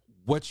care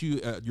what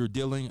you're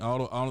dealing.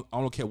 I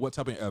don't care what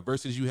type of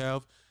adversities you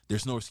have.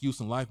 There's no excuse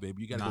in life,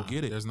 baby. You got to go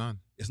get it. There's none.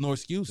 It's no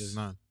excuse. There's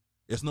none.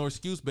 It's no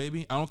excuse,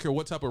 baby. I don't care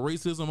what type of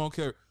racism. I don't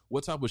care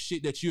what type of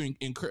shit that you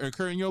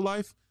incur in your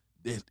life.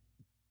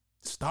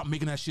 Stop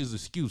making that shit as an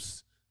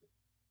excuse.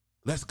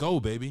 Let's go,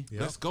 baby.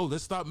 Yep. Let's go.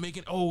 Let's stop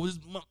making,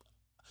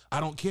 I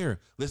don't care.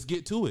 Let's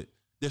get to it.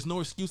 There's no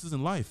excuses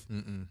in life.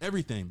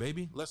 Everything,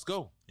 baby. Let's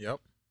go. Yep.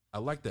 I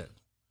like that.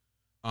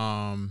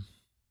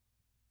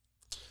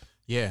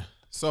 Yeah.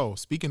 So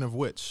speaking of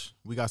which,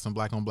 we got some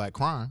black on black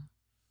crime.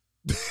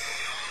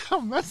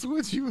 I'm messing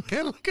with you,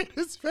 man. Look at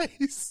his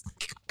face.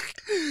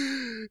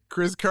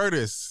 Chris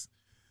Curtis,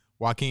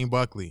 Joaquin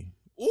Buckley.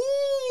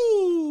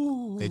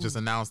 Ooh. They just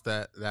announced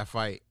that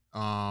fight.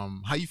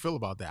 How you feel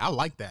about that? I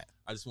like that.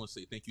 I just want to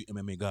say thank you,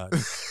 MMA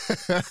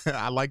gods.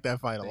 I like that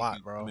fight a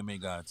lot, bro.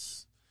 MMA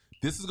gods.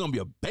 This is gonna be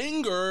a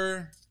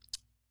banger.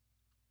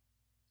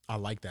 I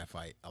like that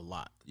fight a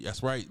lot.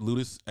 That's right,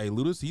 Ludus. Hey,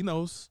 Ludus, he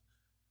knows.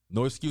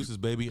 No excuses,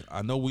 baby.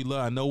 I know we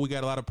got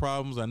a lot of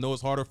problems. I know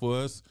it's harder for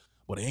us,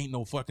 but it ain't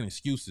no fucking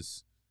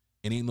excuses.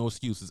 It ain't no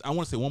excuses. I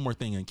want to say one more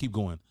thing and keep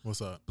going.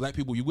 What's up? Black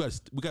people, we got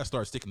to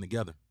start sticking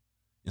together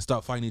and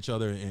stop fighting each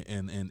other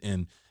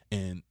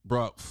and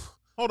bro.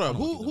 Hold up.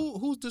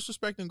 Who's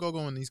disrespecting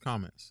Gogo in these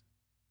comments?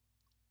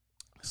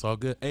 It's all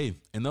good. Hey,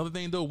 another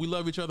thing though, we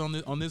love each other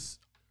on this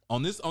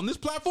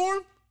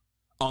platform.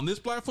 On this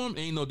platform,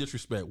 ain't no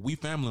disrespect. We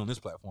family on this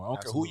platform. I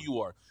don't care who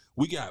you are.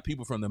 We got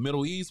people from the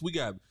Middle East. We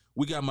got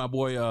my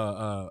boy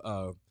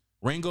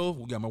Rango.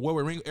 We got my boy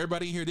Rango.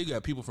 Everybody in here, they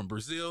got people from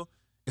Brazil.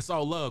 It's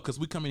all love because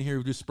we come in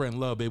here just spreading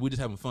love, baby. We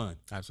just having fun.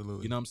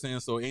 Absolutely. You know what I'm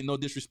saying? So ain't no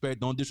disrespect.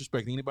 Don't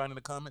disrespect anybody in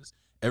the comments.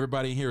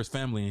 Everybody in here is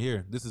family in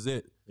here. This is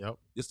it. Yep.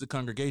 It's the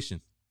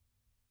congregation.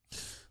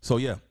 So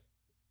yeah.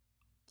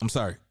 I'm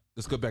sorry.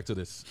 Let's go back to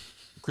this.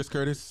 Chris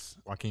Curtis,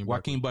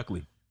 Joaquin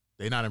Buckley.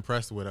 They're not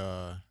impressed with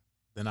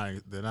they're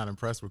not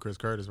impressed with Chris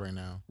Curtis right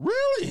now.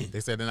 Really? They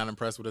said they're not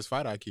impressed with his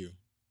fight IQ.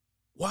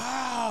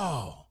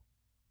 Wow.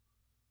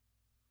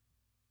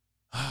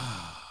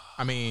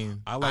 I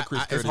mean, I like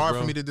Chris Curtis. It's hard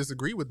bro. for me to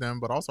disagree with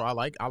them, but also I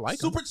like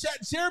Super him. Chat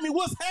Jeremy,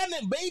 what's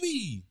happening,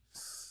 baby?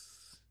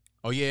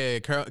 Oh yeah,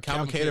 Calvin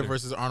Kattar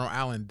versus Arnold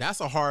Allen. That's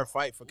a hard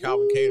fight for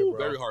Calvin Kattar, bro.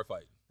 Very hard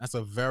fight. That's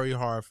a very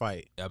hard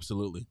fight.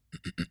 Absolutely.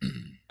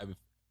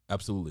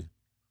 Absolutely.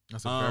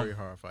 That's a very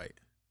hard fight.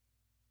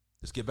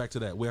 Let's get back to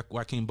that.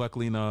 Joaquin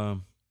Buckley and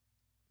How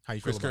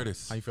you Chris feel about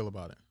Curtis. It? How you feel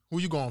about it? Who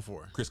you going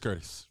for? Chris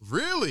Curtis.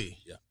 Really?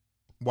 Yeah.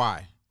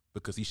 Why?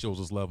 Because he shows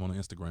us love on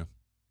Instagram.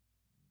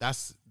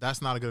 That's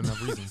not a good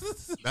enough reason.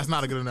 That's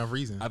not a good enough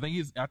reason. I think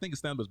his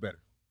stand-up's better.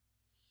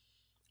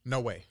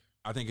 No way.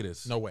 I think it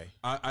is. No way.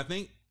 I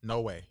think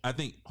no way. I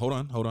think hold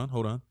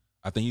on.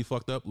 I think he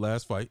fucked up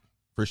last fight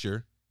for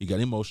sure. He got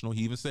emotional.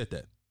 He even said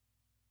that.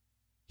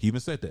 You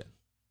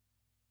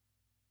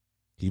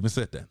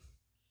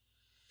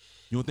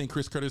don't think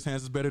Chris Curtis'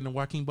 hands is better than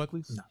Joaquin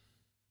Buckley's? No.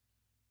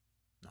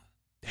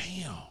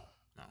 Damn.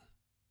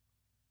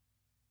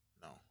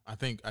 No. I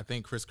think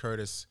Chris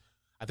Curtis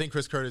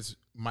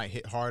might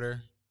hit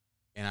harder,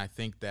 and I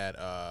think that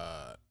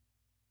I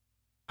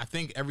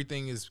think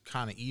everything is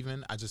kind of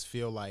even. I just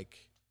feel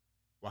like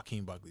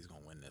Joaquin Buckley's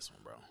gonna win this one,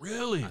 bro.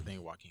 Really? I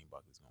think Joaquin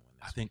Buckley's gonna win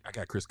this. I think I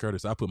got Chris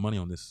Curtis. I put money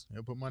on this.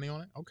 You'll put money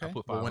on it? Okay. I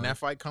put But when $500. that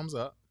fight comes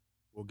up,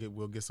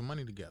 we'll get some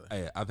money together.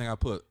 Hey, I think I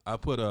put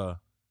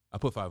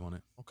 5 on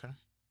it. Okay.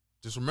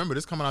 Just remember,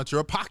 this coming out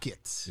your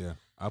pocket. Yeah,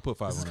 I put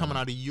 5. This is coming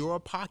out of your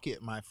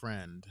pocket, my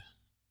friend.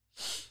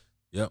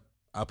 Yep,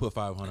 I put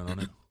 500 on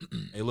it.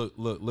 Hey, look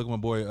at my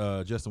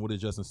boy Justin. What did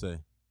Justin say?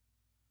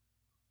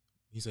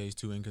 He said he's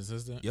too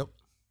inconsistent. Yep.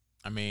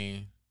 I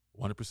mean,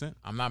 100%.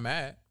 I'm not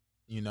mad.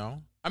 You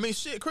know. I mean,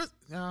 shit, Chris.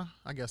 Yeah,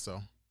 I guess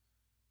so.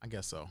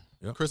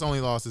 Yep. Chris only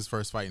lost his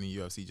first fight in the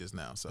UFC just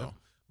now, so Yep.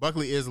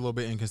 Buckley is a little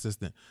bit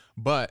inconsistent,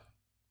 but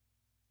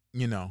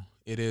you know,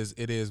 it is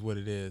what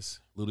it is.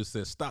 Ludus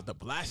says, "Stop the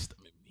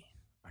blasphemy."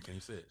 I can't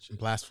even say it. Shit.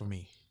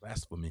 Blasphemy.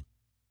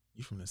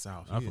 You from the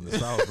South? I'm from the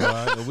South,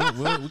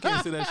 bro. We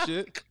can't say that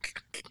shit.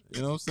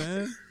 You know what I'm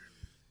saying?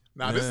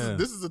 Now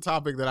this is a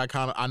topic that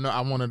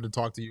I wanted to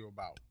talk to you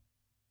about.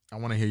 I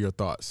want to hear your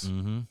thoughts.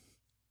 Mm-hmm.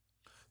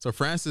 So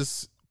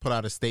Francis put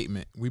out a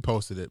statement. We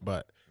posted it,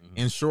 but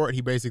in short,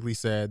 he basically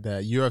said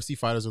that UFC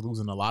fighters are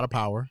losing a lot of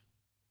power,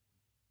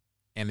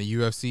 and the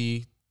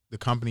UFC, the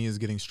company, is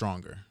getting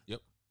stronger.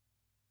 Yep.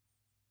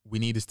 We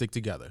need to stick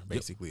together,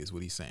 basically, is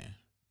what he's saying.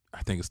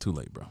 I think it's too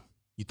late, bro.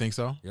 You think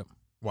so? Yep.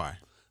 Why?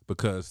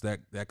 Because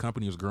that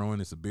company is growing.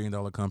 It's $1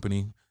 billion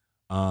company.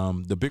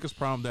 The biggest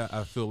problem that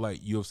I feel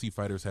like UFC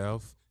fighters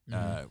have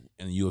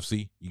in the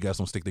UFC, you guys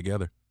don't stick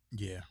together.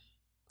 Yeah.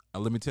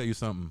 Let me tell you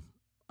something.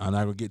 I'm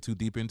not gonna get too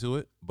deep into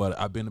it, but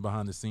I've been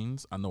behind the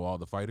scenes. I know all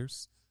the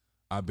fighters.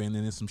 I've been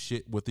in some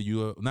shit with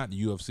not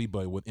the UFC,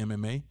 but with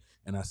MMA,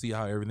 and I see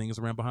how everything is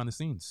ran behind the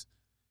scenes.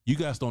 You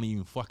guys don't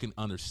even fucking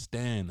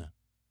understand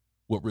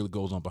what really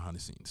goes on behind the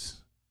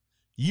scenes.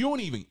 You don't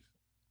even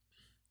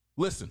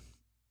listen.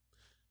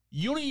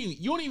 You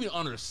don't even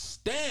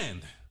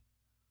understand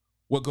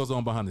what goes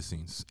on behind the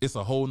scenes. It's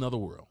a whole nother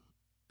world,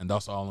 and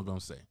that's all I'm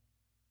gonna say.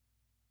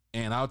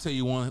 And I'll tell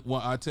you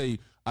I'll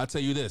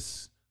tell you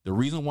this. The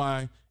reason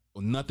why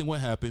nothing will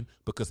happen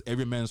because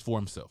every man's for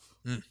himself.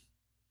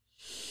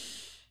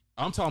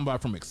 I'm talking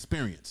about from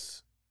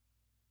experience.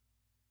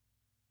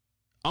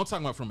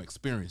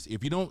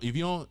 If you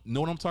don't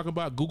know what I'm talking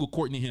about, Google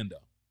Courtney Hendo.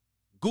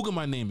 Google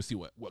my name and see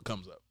what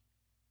comes up.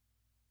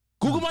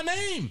 Google my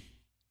name,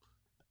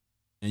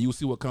 and you'll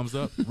see what comes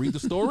up. Read the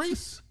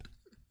stories.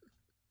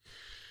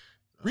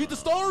 Read the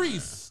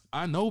stories.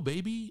 I know,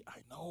 baby.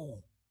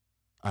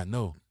 I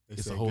know.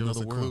 It's a whole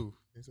nother world.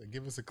 They said,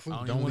 give us a clue.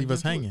 Don't Don't leave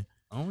us hanging.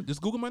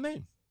 Just Google my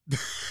name.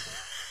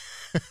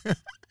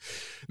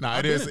 Nah,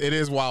 it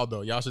is wild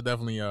though. Y'all should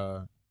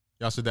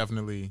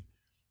definitely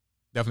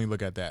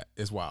look at that.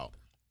 It's wild.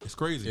 It's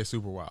crazy. It's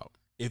super wild.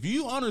 If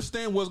you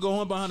understand what's going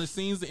on behind the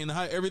scenes and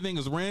how everything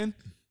is ran,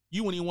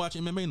 you wouldn't even watch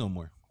MMA no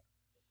more.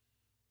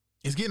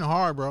 It's getting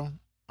hard, bro.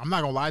 I'm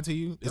not gonna lie to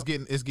you.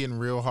 It's getting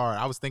real hard.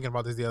 I was thinking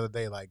about this the other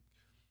day. Like,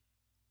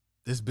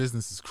 this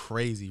business is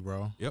crazy,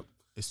 bro. Yep.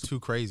 It's too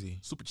crazy.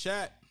 Super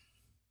chat.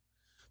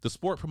 The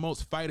sport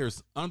promotes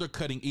fighters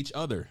undercutting each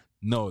other.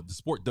 No, the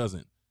sport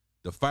doesn't.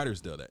 The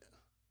fighters do that.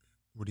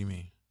 What do you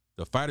mean?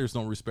 The fighters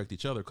don't respect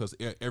each other because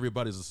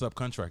everybody's a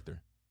subcontractor.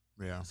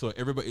 Yeah. So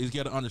everybody, you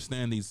got to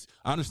understand these.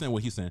 I understand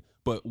what he's saying,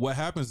 but what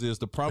happens is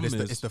the problem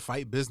is it's the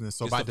fight business.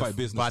 So by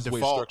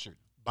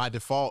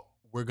default,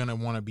 we're gonna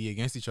want to be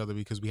against each other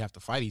because we have to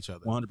fight each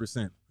other.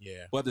 100%.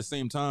 Yeah. But at the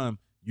same time,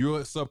 you're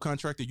a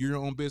subcontractor. You're your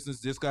own business.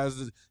 This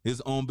guy's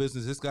his own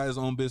business. This guy's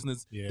own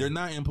business. Yeah. They're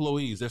not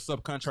employees. They're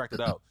subcontracted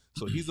out.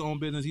 So he's own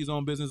business. He's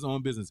own business.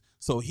 Own business.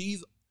 So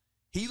he's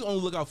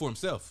only look out for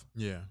himself.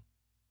 Yeah.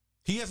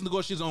 He has to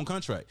negotiate his own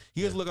contract.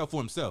 He has to look out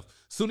for himself.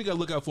 Soon he got to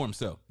look out for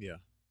himself. Yeah.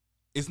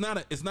 It's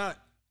not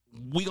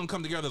we gonna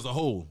come together as a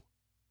whole.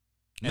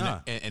 Nah.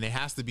 And it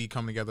has to be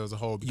come together as a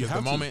whole because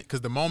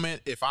the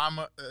moment if I'm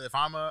a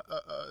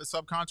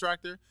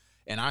subcontractor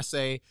and I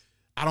say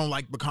I don't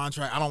like the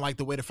contract, I don't like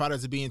the way the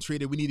fighters are being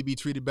treated, we need to be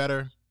treated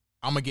better,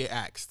 I'm gonna get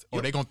axed.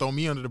 Or they're gonna throw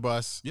me under the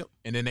bus. Yep.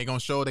 And then they're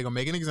gonna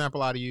make an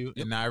example out of you. Yep.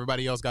 And now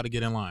everybody else got to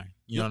get in line.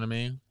 You know what I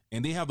mean?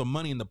 And they have the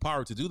money and the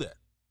power to do that.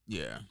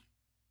 Yeah.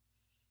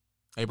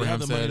 Abraham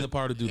said, money and the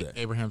power to do that.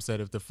 Abraham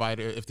said if the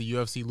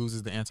UFC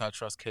loses the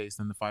antitrust case,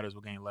 then the fighters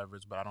will gain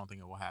leverage, but I don't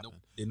think it will happen.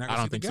 Nope. I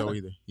don't think so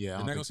either. Yeah,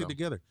 they're not gonna sit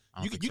together.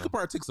 You could so.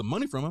 probably take some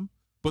money from them,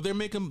 but they're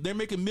making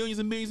millions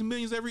and millions and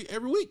millions every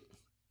week.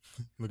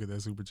 Look at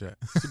that super chat.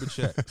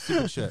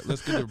 Super chat.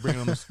 Let's get it, bring it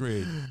on the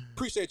screen.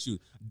 Appreciate you.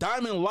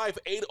 Diamond Life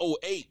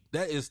 808.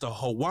 That is the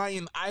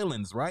Hawaiian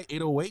Islands, right?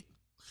 808.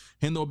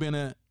 Hendo been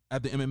at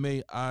the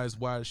MMA Eyes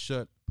Wide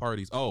Shut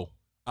parties.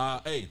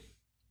 Hey.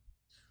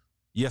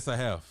 Yes, I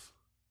have.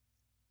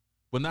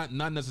 But not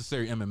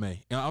necessarily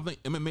MMA. And I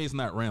think MMA is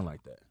not ran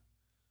like that.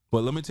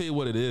 But let me tell you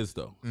what it is,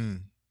 though.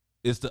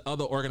 It's the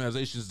other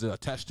organizations that are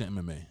attached to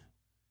MMA.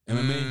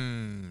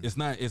 MMA, it's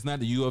not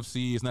the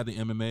UFC, it's not the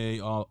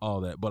MMA,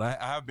 all that. But I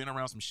have been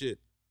around some shit.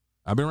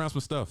 I've been around some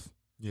stuff.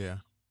 Yeah.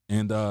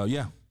 And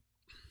yeah,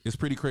 it's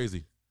pretty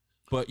crazy.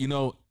 But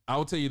I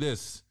will tell you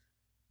this: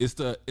 it's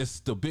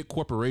the big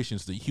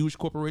corporations, the huge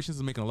corporations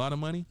that are making a lot of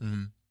money.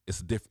 Mm-hmm.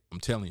 It's different.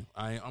 I'm telling you,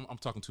 I'm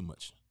talking too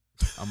much.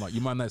 You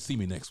might not see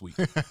me next week.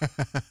 You know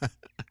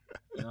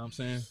what I'm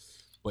saying?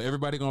 But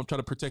everybody gonna try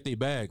to protect their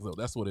bags, though.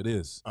 That's what it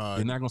is.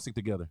 They're not gonna stick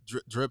together.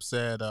 Drip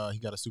said he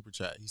got a super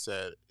chat. He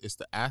said it's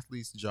the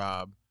athlete's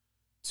job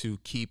to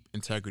keep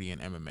integrity in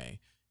MMA.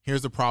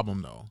 Here's the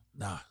problem, though.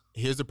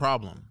 Here's the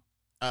problem.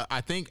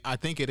 I think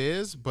it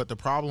is, but the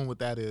problem with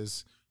that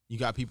is you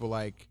got people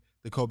like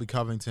the Kobe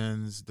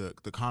Covingtons,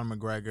 the Conor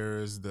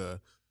McGregors,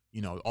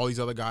 all these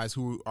other guys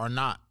who are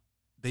not.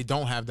 They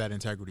don't have that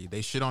integrity.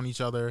 They shit on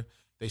each other.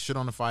 They shit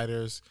on the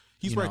fighters.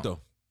 He's right though.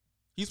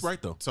 He's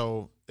right though.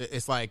 So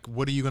it's like,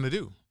 what are you gonna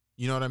do?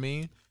 You know what I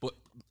mean? But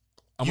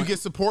you get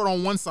support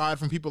on one side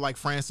from people like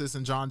Francis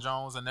and John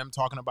Jones and them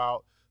talking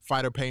about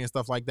fighter pay and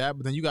stuff like that.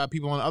 But then you got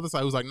people on the other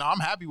side who's like, no, I'm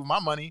happy with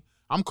my money.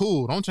 I'm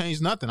cool. Don't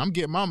change nothing. I'm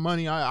getting my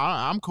money.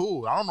 I'm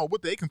cool. I don't know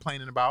what they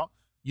complaining about.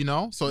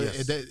 So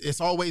yes.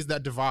 It's always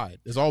that divide.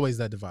 There's always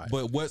that divide.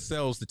 But what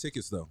sells the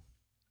tickets though?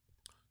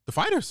 The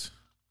fighters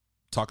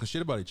talking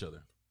shit about each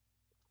other.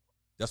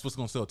 That's what's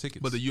gonna sell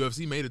tickets. But the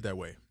UFC made it that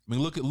way. I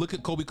mean, look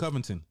at Kobe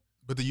Covington.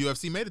 But the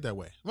UFC made it that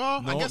way.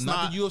 Well, no, I guess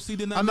not. The UFC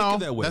did not make it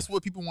that way. That's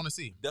what people want to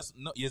see.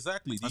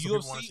 Exactly. The That's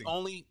UFC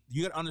only.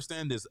 You got to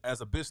understand this as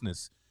a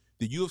business.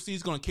 The UFC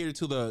is going to cater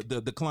to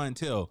the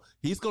clientele.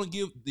 The UFC is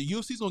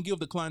going to give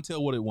the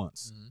clientele what it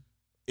wants. Mm-hmm.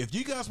 If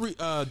you guys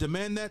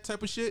demand that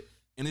type of shit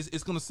and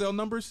it's going to sell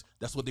numbers,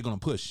 that's what they're going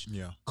to push.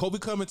 Yeah. Kobe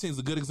Covington is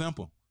a good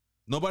example.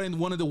 Nobody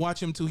wanted to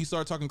watch him until he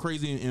started talking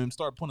crazy and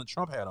started putting a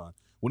Trump hat on.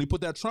 When he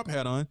put that Trump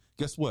hat on,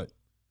 guess what?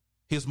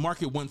 His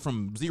market went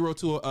from 0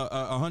 to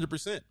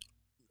 100%.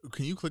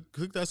 Can you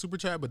click that super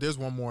chat? But there's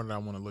one more that I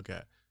want to look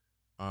at.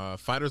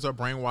 Fighters are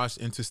brainwashed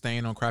into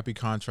staying on crappy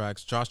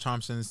contracts. Josh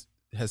Thompson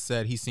has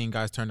said he's seen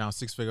guys turn down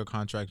 6-figure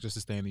contracts just to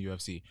stay in the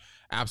UFC.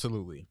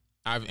 Absolutely.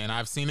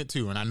 I've seen it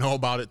too, and I know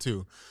about it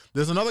too.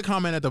 There's another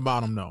comment at the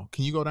bottom though.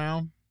 Can you go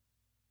down?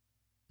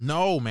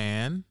 No,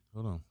 man.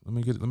 Hold on. Let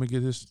me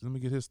get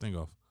his thing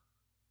off.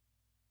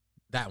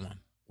 That one.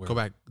 Where? Go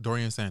back.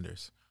 Dorian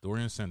Sanders.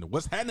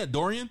 What's happening,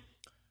 Dorian?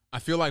 I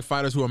feel like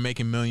fighters who are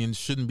making millions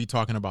shouldn't be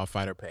talking about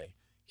fighter pay.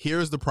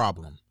 Here's the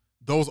problem.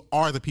 Those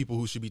are the people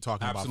who should be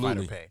talking about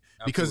fighter pay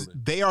because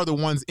they are the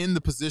ones in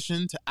the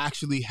position to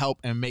actually help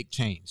and make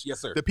change. Yes,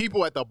 sir. The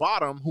people at the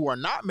bottom who are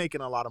not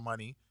making a lot of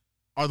money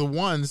are the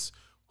ones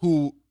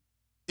who,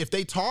 if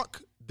they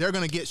talk, they're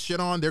going to get shit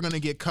on, they're going to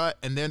get cut,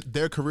 and then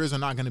their careers are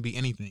not going to be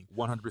anything.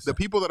 100%. The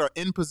people that are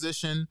in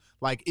position,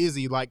 like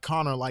Izzy, like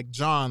Conor, like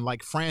John,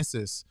 like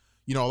Francis,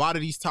 you know, a lot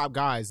of these top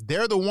guys,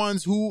 they're the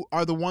ones who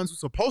are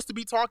supposed to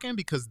be talking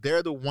because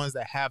they're the ones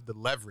that have the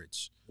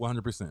leverage.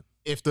 100%.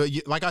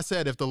 Like I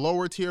said, if the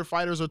lower tier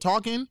fighters are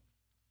talking,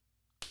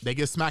 they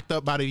get smacked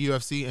up by the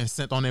UFC and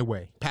sent on their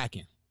way,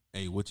 packing.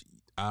 Hey,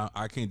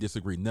 I can't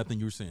disagree. Nothing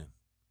you're saying.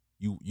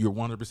 You're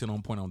 100%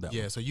 on point on that.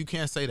 Yeah, one. so you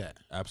can't say that.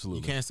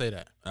 Absolutely. You can't say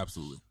that.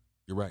 Absolutely.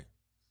 You're right.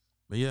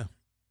 But yeah,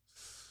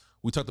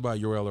 we talked about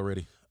Urel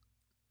already.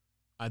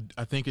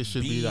 I think it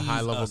should be the high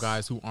level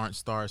guys who aren't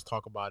stars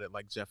talk about it,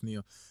 like Jeff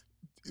Neal.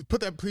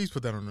 Please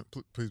put that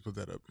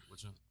up.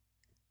 Which one?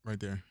 Right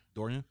there.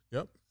 Dorian?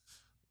 Yep.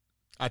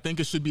 I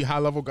think it should be high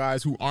level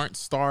guys who aren't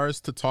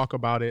stars to talk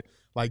about it,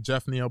 like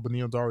Jeff Neal,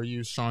 Beneil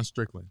Dariush, Sean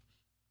Strickland.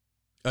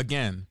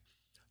 Again,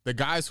 the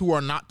guys who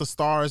are not the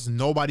stars,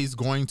 nobody's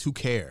going to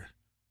care.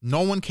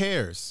 No one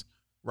cares,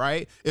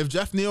 right? If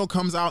Jeff Neal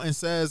comes out and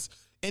says,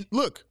 and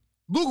look,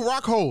 Luke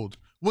Rockhold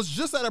was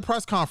just at a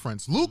press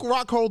conference. Luke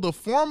Rockhold, the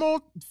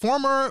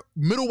former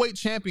middleweight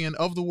champion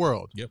of the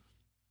world,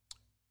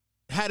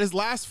 had his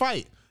last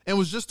fight and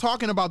was just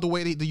talking about the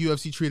way the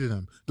UFC treated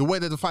him, the way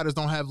that the fighters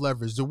don't have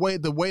leverage, the way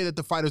that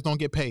the fighters don't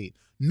get paid.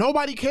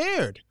 Nobody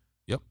cared.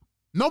 Yep.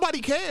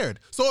 Nobody cared.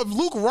 So if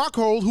Luke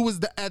Rockhold, who is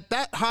at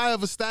that high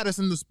of a status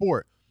in the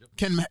sport,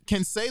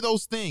 can say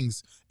those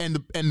things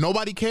and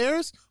nobody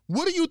cares,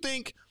 what do you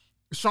think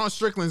Sean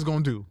Strickland's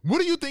gonna do? What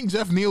do you think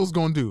Jeff Neal's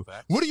gonna do?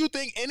 Facts. What do you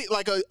think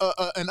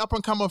an up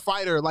and coming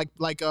fighter like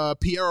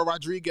Piero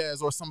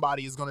Rodriguez or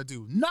somebody is gonna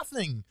do?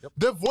 Nothing. Yep.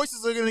 Their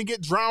voices are gonna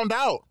get drowned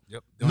out.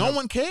 Yep. No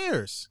one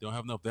cares. They don't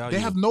have no value.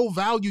 They have no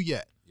value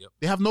yet. Yep.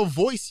 They have no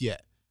voice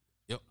yet.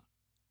 Yep.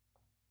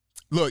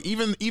 Look,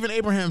 even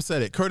Abraham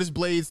said it. Curtis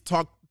Blades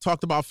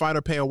talked about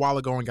fighter pay a while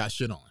ago and got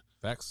shit on.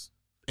 Facts.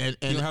 And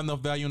he don't have enough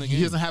value in the game.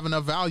 He doesn't have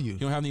enough value. You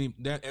don't have any.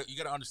 You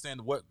got to understand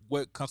what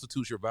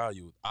constitutes your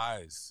value.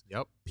 Eyes.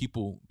 Yep.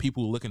 People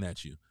looking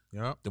at you.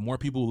 Yep. The more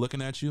people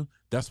looking at you,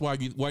 that's why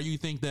you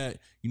think that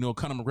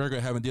Conor McGregor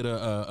haven't did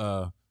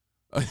a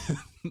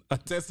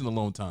test in a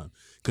long time,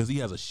 because he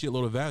has a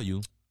shitload of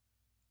value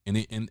in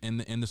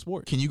the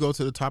sport. Can you go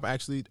to the top?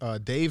 Actually,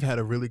 Dave had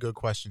a really good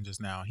question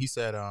just now. He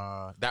said,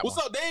 "What's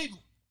up, Dave?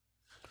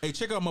 Hey,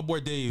 check out my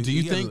boy Dave. Do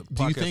you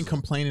think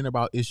complaining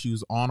about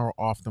issues on or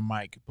off the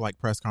mic, like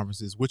press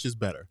conferences, which is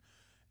better?"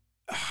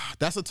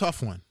 That's a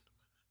tough one,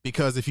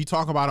 because if you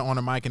talk about it on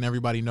the mic and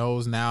everybody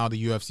knows, now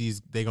the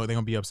UFC's they're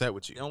gonna be upset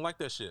with you. They don't like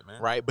that shit,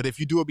 man. Right? But if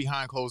you do it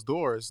behind closed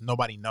doors,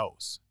 nobody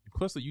knows.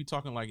 Plus, you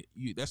talking like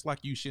you. That's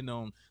like you shitting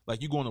on,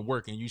 like you going to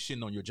work and you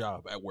shitting on your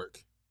job at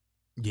work.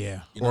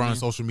 Yeah, or on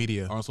social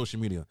media. Or on social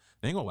media,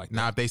 they ain't gonna like that.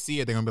 Now, if they see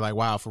it, they're gonna be like,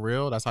 "Wow, for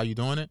real? That's how you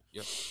doing it?"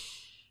 Yep.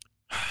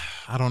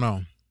 I don't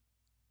know.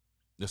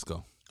 Let's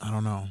go. I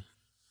don't know.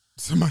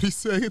 Somebody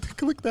say,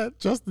 click that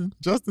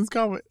Justin's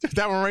comment.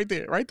 That one right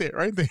there.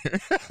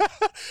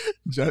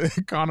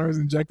 Conor is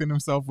injecting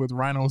himself with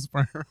rhino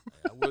sperm.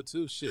 I would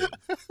too. Shit.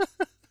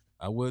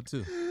 I would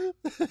too.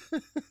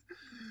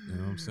 You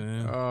know what I'm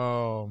saying?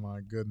 Oh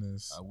my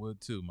goodness. I would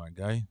too, my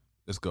guy.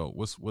 Let's go.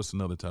 What's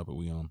another topic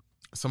we on?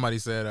 Somebody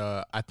said,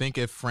 I think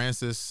if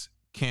Francis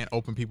can't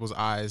open people's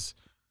eyes,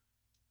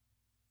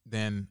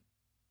 then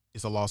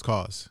it's a lost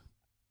cause.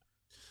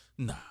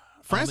 Nah.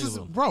 Francis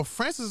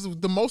is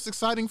the most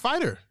exciting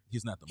fighter.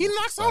 He's not the most exciting. He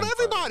knocks out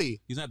everybody.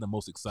 Fighter. He's not the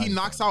most exciting. He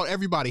knocks out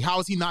everybody. How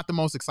is he not the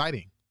most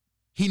exciting?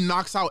 He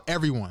knocks out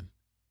everyone.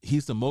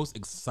 He's the most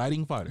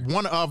exciting fighter.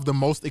 One of the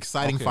most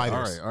exciting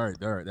fighters. All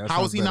right.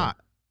 How is he not?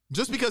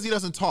 Just because he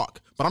doesn't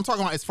talk. But I'm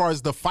talking about as far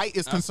as the fight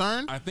is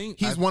concerned, I think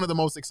he's one of the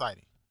most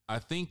exciting. I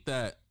think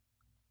that,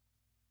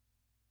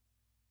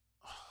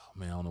 oh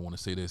man, I don't want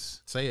to say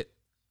this. Say it.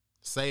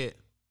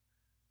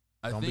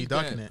 Don't be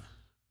ducking it.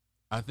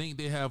 I think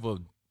they have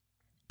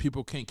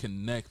people can't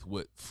connect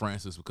with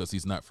Francis because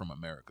he's not from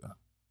America.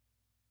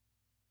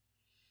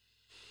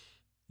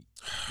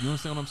 You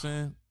understand what I'm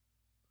saying?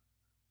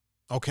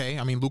 Okay,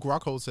 I mean, Luke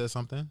Rockhold says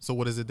something. So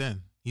what is it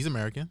then? He's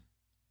American.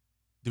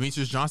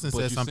 Demetrius Johnson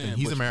says something.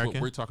 He's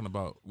American. We're talking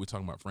about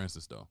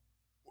Francis though.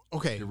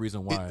 Okay. The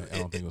reason why I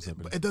don't think it was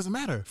happening. It doesn't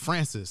matter.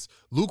 Francis,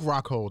 Luke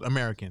Rockhold,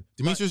 American.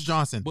 Demetrius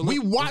Johnson. We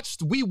watched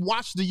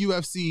the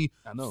UFC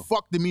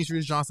fuck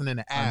Demetrius Johnson in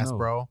the ass,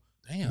 bro.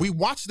 Damn. We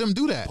watched them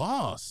do that.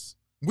 Boss.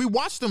 We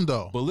watched them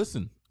though. But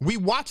listen. We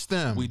watched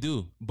them. We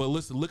do. But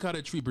listen, look how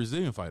they treat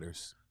Brazilian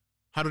fighters.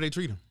 How do they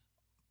treat them?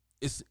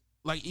 It's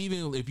like,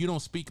 even if you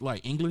don't speak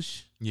like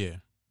English, yeah,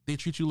 they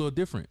treat you a little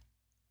different.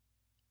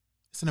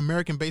 It's an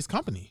American-based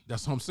company.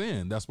 That's what I'm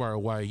saying. That's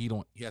why he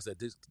has that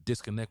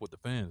disconnect with the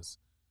fans.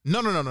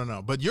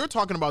 No. But you're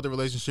talking about the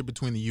relationship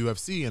between the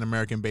UFC, an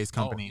American-based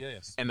company,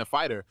 and the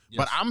fighter. Yes.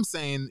 But I'm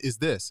saying is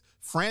this: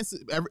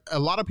 a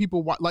lot of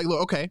people like,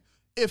 look, okay,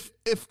 if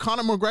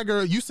Conor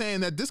McGregor, you saying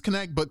that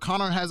disconnect, but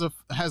Conor has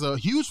a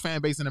huge fan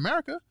base in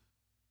America.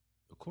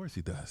 Of course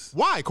he does.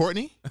 Why,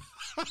 Courtney?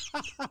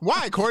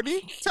 Why,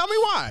 Courtney? Tell me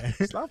why.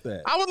 Stop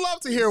that. I would love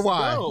to hear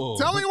why. No.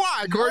 Tell me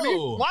why, Courtney.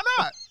 No. Why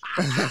not?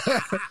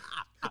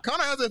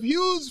 Conor has a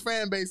huge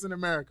fan base in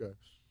America.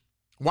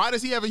 Why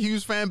does he have a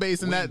huge fan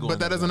base in that, but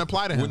that doesn't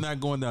apply to him? We're not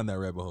going down that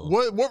rabbit hole.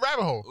 What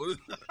rabbit hole?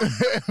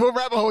 What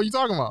rabbit hole are you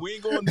talking about? We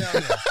ain't going down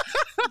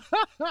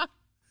there.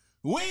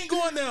 We ain't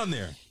going down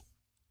there.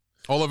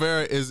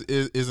 Oliveira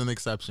is an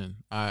exception.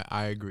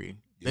 I agree.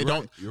 They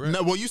don't. You're right.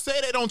 No, well, you say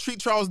they don't treat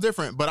Charles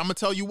different, but I'm gonna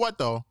tell you what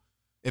though.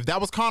 If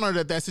that was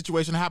Conor that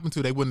situation happened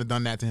to, they wouldn't have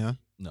done that to him.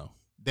 No,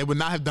 they would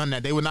not have done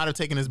that. They would not have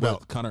taken his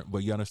belt.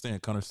 But you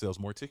understand, Conor sells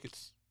more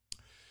tickets.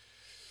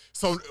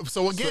 So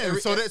again,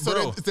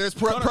 there's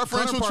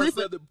preferential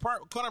treatment.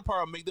 Conor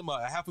Power make them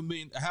about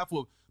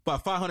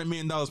 $500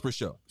 million per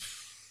show.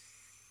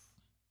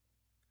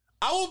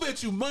 I will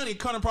bet you money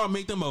Conor Power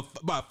make them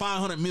about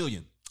 $500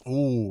 million.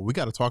 Oh, we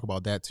got to talk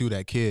about that too.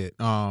 That kid,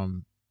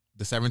 the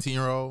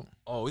 17-year-old.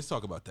 Oh, let's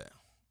talk about that.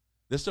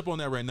 Let's jump on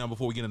that right now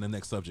before we get into the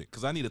next subject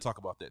because I need to talk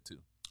about that too.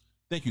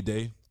 Thank you,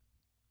 Dave.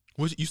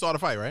 You saw the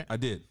fight, right? I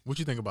did. What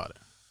you think about it?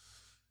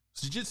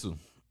 It's jiu-jitsu.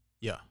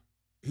 Yeah.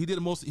 He did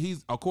the most.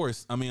 He's, of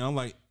course, I mean, I'm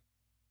like,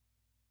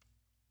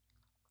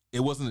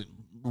 it wasn't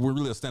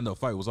really a stand-up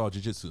fight. It was all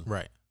jiu-jitsu.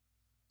 Right.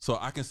 So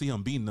I can see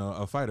him beating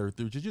a fighter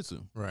through jiu-jitsu.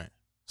 Right.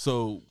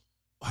 So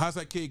how's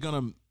that kid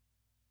going to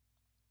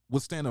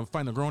withstand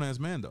fighting a grown-ass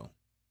man, though?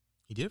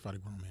 He did fight a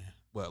grown man.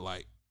 But,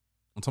 like,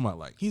 I'm talking about,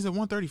 like. He's a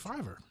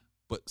 135er.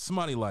 But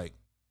somebody, like.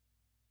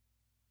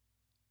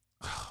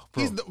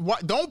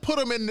 Don't put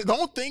him in.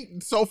 Don't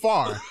think so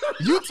far.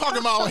 You talking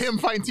about him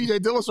fighting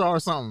TJ Dillashaw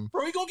or something?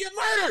 Bro, he gonna get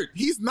murdered.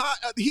 He's not.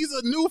 He's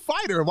a new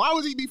fighter. Why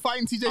would he be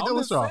fighting TJ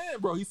Dillashaw? I'm just saying,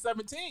 bro. He's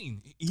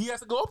 17. He has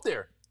to go up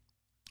there.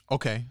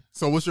 Okay.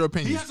 So what's your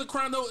opinion? He has to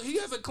climb.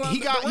 He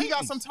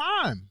got some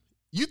time.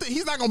 You think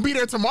he's not gonna be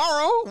there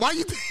tomorrow? Why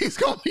you think he's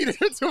gonna be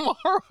there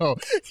tomorrow?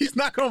 He's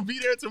not gonna be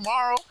there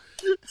tomorrow.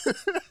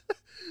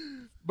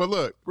 But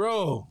look,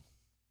 bro.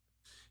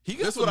 He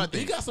got what I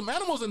think. He got some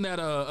animals in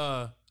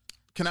that.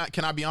 Can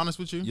I be honest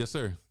with you? Yes,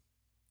 sir.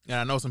 And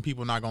I know some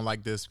people not gonna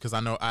like this because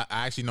I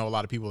actually know a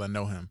lot of people that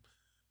know him.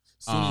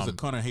 Sunni's a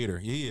Conor hater.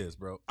 He is,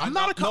 bro. I'm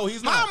not a Conor. No,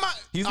 he's not.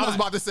 I was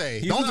about to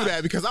say, don't do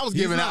that because I was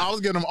giving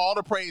him all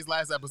the praise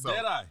last episode.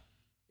 Did I?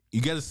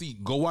 You got to see.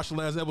 Go watch the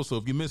last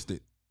episode if you missed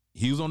it.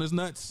 He was on his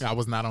nuts. I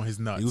was not on his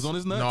nuts. He was on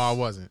his nuts. No, I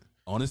wasn't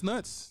on his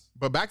nuts.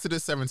 But back to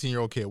this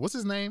 17-year-old kid. What's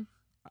his name?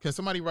 Can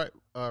somebody write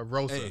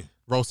Rosa? Hey.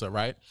 Rosa,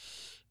 right?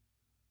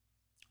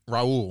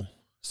 Raul.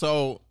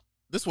 So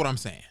this is what I'm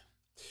saying.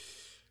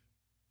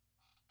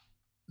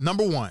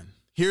 Number one,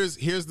 here's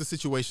the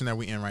situation that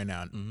we're in right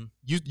now. Mm-hmm.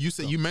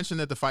 You mentioned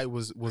that the fight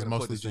was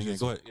mostly jiu-jitsu.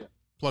 Go ahead. Yeah.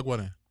 Plug what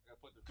in? I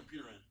gotta put the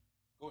computer in.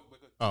 Go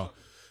ahead.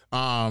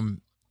 Oh.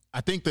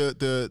 I think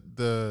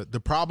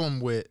the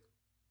problem with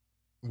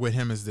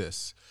him is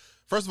this.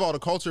 First of all, the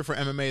culture for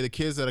MMA, the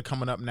kids that are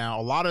coming up now,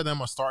 a lot of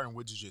them are starting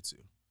with jiu-jitsu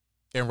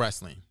and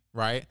wrestling,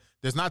 right?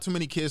 There's not too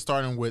many kids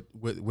starting with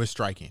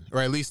striking, or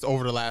at least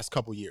over the last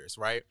couple years,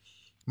 right?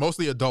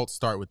 Mostly adults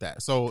start with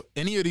that. So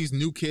any of these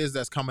new kids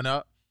that's coming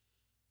up,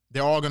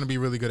 they're all going to be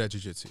really good at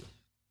jiu-jitsu.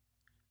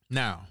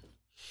 Now,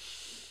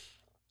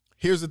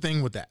 here's the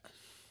thing with that.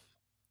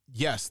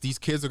 Yes, these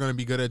kids are going to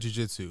be good at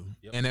jiu-jitsu,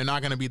 and they're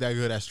not going to be that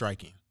good at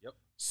striking. Yep.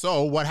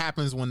 So what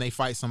happens when they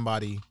fight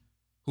somebody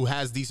who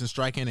has decent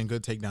striking and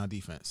good takedown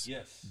defense?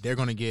 Yes. They're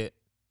going to get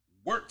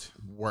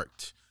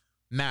worked.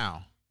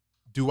 Now,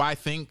 do I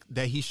think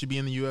that he should be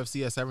in the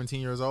UFC at 17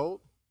 years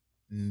old?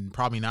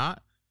 Probably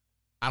not.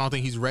 I don't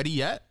think he's ready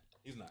yet.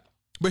 He's not.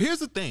 But here's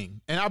the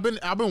thing, and I've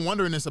been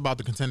wondering this about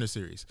the Contender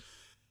Series.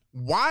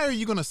 Why are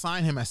you going to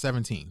sign him at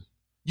 17?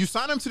 You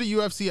signed him to the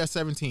UFC at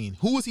 17.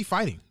 Who is he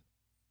fighting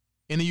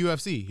in the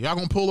UFC? Y'all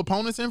going to pull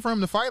opponents in for him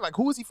to fight? Like,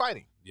 who is he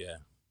fighting? Yeah.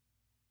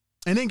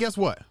 And then guess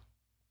what?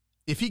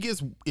 If he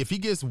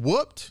gets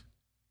whooped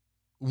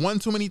one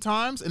too many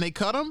times and they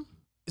cut him,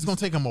 it's going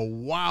to take him a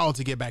while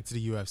to get back to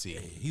the UFC.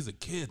 Hey, he's a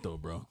kid, though,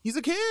 bro. He's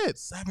a kid.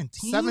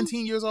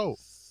 17 years old.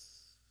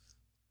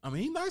 I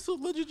mean, he's nice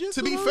with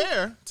jiu-jitsu.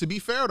 To be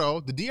fair,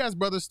 though, the Diaz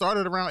brothers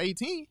started around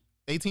 18,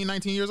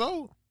 19 years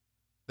old.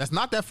 That's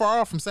not that far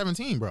off from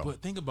 17, bro. But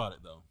think about it,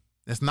 though.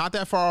 That's not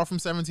that far off from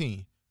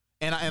 17.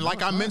 And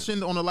like I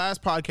mentioned on the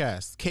last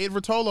podcast, Cade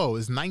Vertolo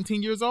is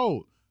 19 years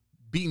old,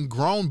 beating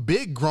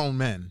big grown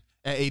men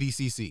at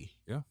ADCC.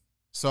 Yeah.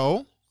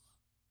 So?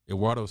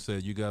 Eduardo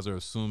said you guys are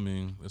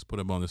assuming, let's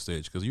put him on the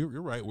stage, because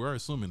you're right, we're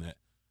assuming that.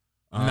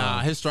 Nah,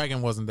 his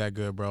striking wasn't that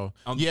good, bro.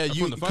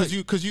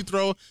 Because you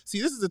throw.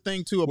 See, this is the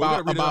thing too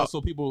about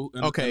so people.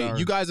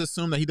 You guys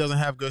assume that he doesn't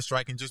have good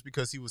striking just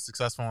because he was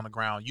successful on the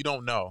ground. You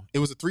don't know. It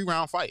was a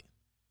 3-round fight.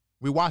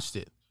 We watched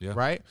it. Yeah.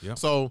 Right. Yeah.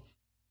 So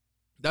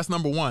that's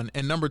number one,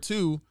 and number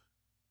two,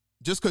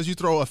 just because you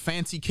throw a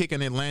fancy kick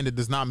and it landed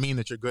does not mean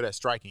that you're good at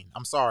striking.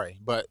 I'm sorry,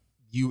 but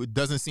it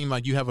doesn't seem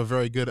like you have a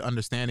very good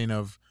understanding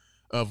of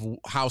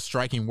how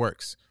striking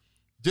works.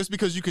 Just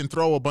because you can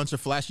throw a bunch of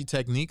flashy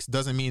techniques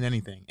doesn't mean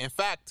anything. In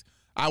fact,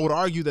 I would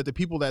argue that the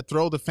people that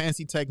throw the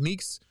fancy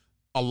techniques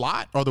a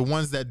lot are the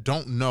ones that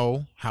don't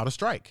know how to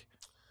strike.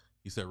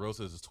 You said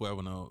Rosas is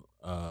 12-0.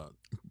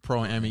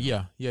 Pro and Emmy.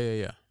 Yeah.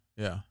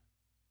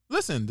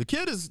 Listen, the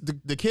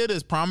kid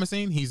is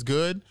promising. He's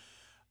good.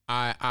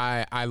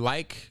 I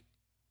like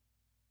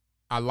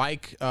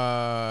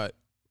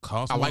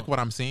Cosmo. I like what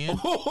I'm seeing.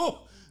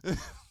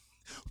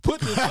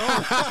 Put this on.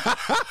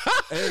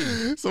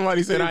 Hey,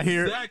 somebody said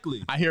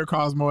exactly. I hear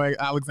Cosmo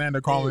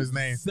Alexander calling his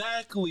name.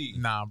 Exactly.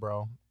 Nah,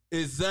 bro.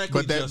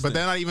 Exactly. But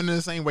they're not even in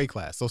the same weight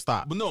class. So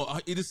stop. But no,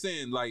 it is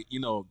saying like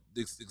a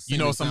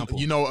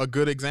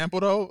good example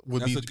though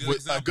would That's be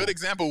a good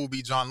example. would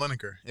be John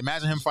Lineker.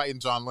 Imagine him fighting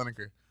John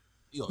Lineker.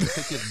 Yo,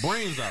 take his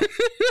brains out.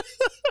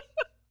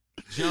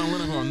 John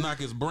Lineker gonna knock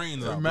his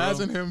brains out.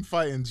 Imagine him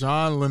fighting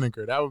John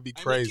Lineker. That would be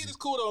crazy. The kid is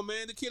cool though,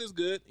 man. The kid is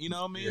good. You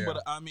know what I mean? Yeah.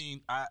 But I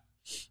mean, I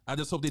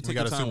just hope they take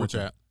their time with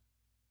chat.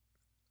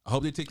 I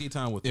hope they take their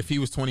time with. If he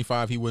was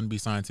 25, he wouldn't be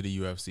signed to the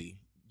UFC.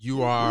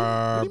 You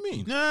are. What do you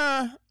mean?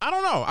 Nah, I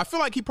don't know. I feel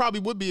like he probably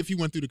would be if he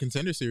went through the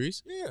Contender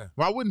Series. Yeah.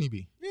 Why wouldn't he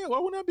be? Yeah. Why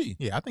wouldn't I be?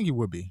 Yeah, I think he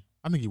would be.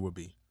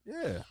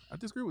 Yeah, I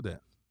disagree with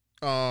that.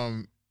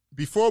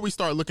 Before we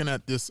start looking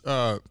at this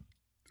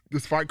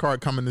fight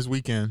card coming this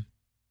weekend,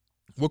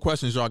 what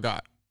questions y'all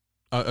got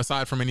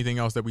aside from anything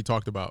else that we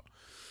talked about?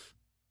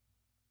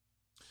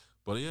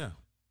 But yeah,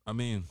 I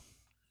mean,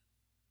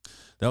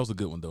 that was a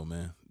good one though,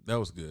 man. That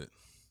was good.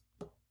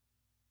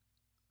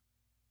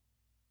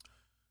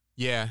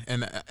 Yeah,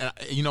 and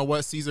you know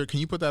what, Caesar? Can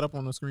you put that up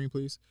on the screen,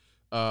 please?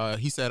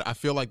 He said, I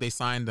feel like they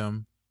signed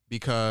him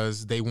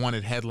because they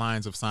wanted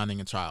headlines of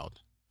signing a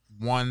child.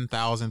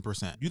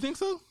 1,000%. You think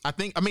so? I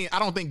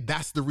don't think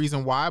that's the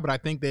reason why, but I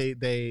think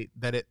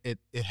that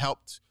it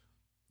helped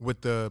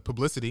with the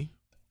publicity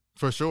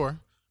for sure.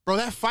 Bro,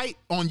 that fight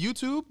on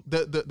YouTube,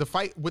 the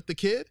fight with the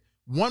kid,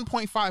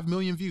 1.5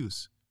 million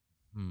views.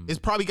 It's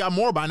probably got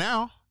more by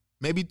now.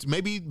 Maybe 2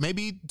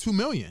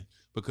 million.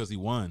 Because he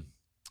won.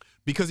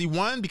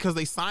 Because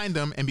they signed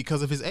him, and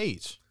because of his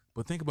age.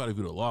 But think about if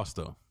he would have lost,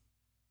 though.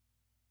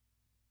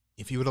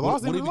 If he would have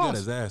lost, what if he got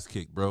his ass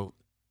kicked, bro?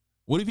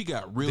 What if he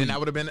got really? Then that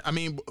would have been. I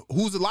mean,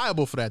 who's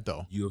liable for that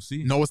though?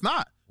 UFC. No, it's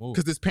not.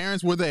 Because his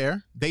parents were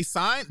there. They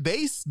signed.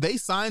 They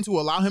signed to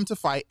allow him to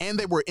fight, and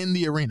they were in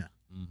the arena.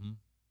 Mm-hmm.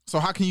 So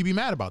how can you be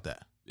mad about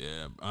that?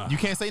 Yeah, you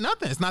can't say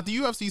nothing. It's not the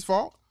UFC's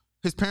fault.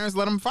 His parents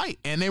let him fight,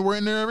 and they were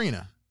in the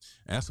arena.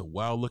 That's a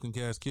wild looking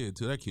ass kid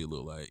too. That kid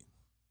look like.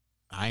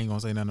 I ain't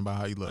gonna say nothing about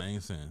how he look. I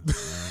ain't saying. You know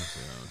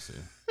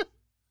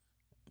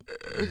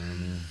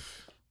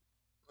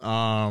what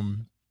I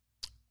mean?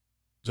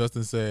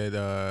 Justin said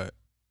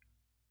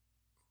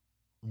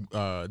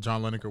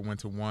John Lineker went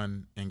to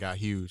 1 and got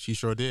huge. He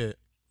sure did.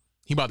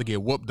 He about to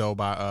get whooped though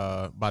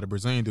by the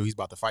Brazilian dude. He's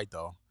about to fight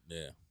though.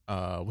 Yeah.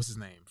 What's his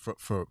name?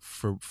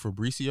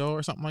 Fabricio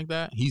or something like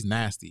that. He's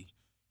nasty.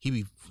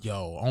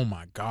 Oh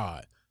my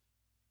God.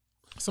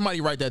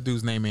 Somebody write that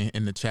dude's name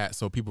in the chat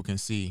so people can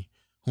see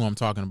who I'm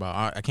talking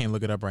about. I can't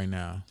look it up right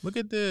now. Look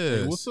at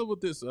this. Hey, what's up with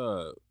this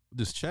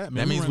chat,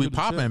 man? That means we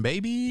popping,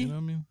 baby. You know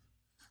what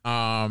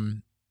I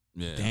mean?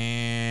 Yeah.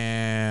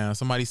 Damn.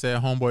 Somebody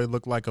said homeboy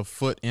looked like a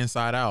foot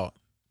inside out.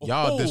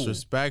 Y'all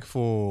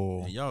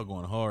disrespectful. Man, y'all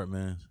going hard,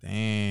 man.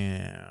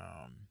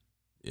 Damn.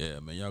 Yeah,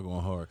 man, y'all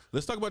going hard.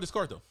 Let's talk about this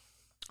card though.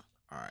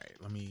 All right,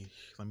 let me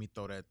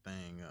throw that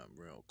thing up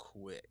real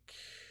quick.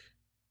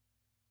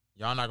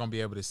 Y'all not gonna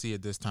be able to see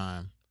it this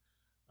time,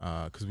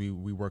 cause we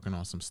working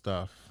on some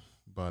stuff.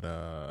 But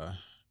I'm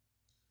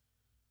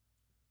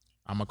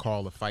gonna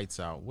call the fights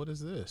out. What is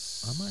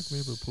this? I might be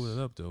able to pull it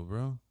up though,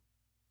 bro.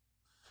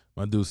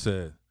 My dude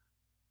said,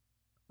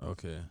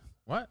 "Okay,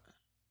 what?"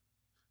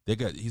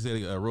 He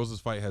said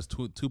Rosa's fight has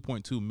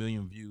 2.2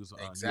 million views on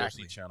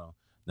UFC channel,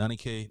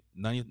 92K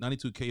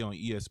on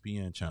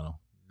ESPN channel.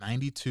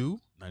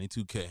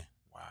 92K.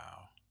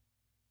 Wow,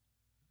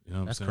 you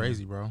know that's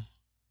crazy, bro.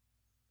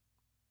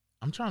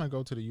 I'm trying to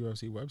go to the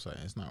UFC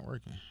website. It's not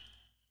working.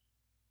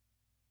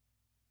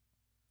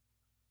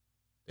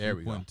 There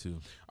we go. All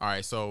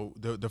right, so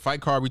the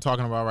fight card we're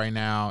talking about right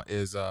now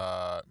is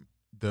the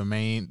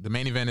main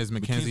event is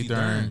Mackenzie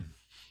Dern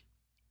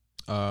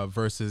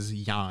versus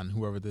Jan,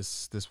 whoever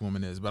this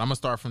woman is. But I'm gonna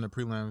start from the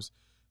prelims.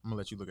 I'm gonna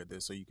let you look at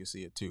this so you can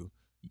see it too.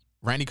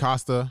 Randy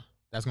Costa,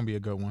 that's gonna be a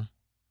good one.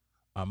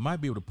 I might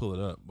be able to pull it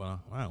up, but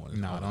I don't want to.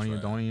 No,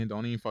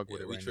 don't even fuck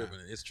with it. We right tripping.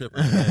 Now. It's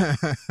tripping.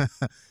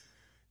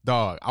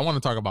 Dog, I want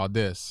to talk about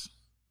this.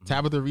 Mm-hmm.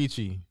 Tabitha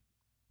Ricci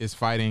is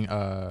fighting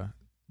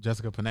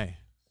Jessica Panay.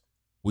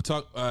 We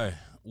talk.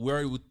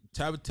 We're with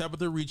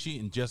Tabitha Ricci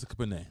and Jessica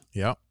Panay.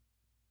 Yep.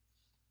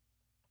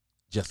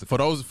 Jessica.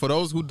 For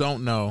those who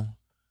don't know,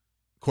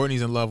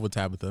 Courtney's in love with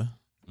Tabitha.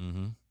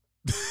 Mm-hmm.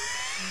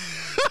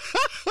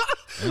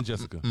 And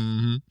Jessica.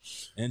 Mm-hmm.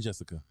 And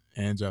Jessica.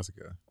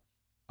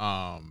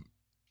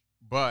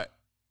 But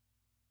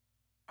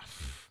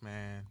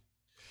man,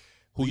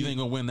 who you think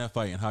gonna win that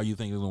fight, and how you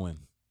think they're gonna win?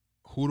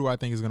 Who do I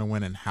think is gonna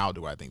win, and how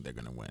do I think they're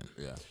gonna win?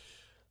 Yeah.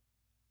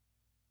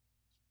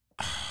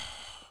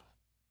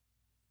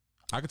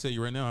 I can tell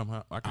you right now. I'm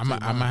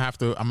gonna have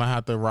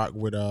to rock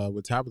with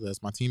Tabitha.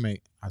 That's my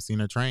teammate. I've seen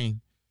her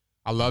train.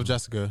 I love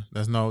Jessica.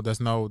 There's no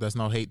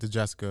hate to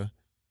Jessica.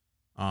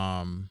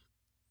 And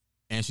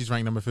she's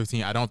ranked number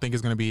 15. I don't think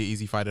it's gonna be an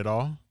easy fight at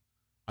all.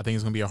 I think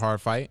it's gonna be a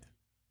hard fight,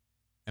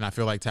 and I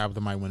feel like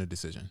Tabitha might win a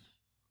decision.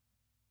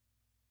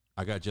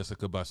 I got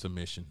Jessica by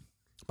submission.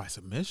 By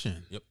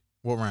submission? Yep.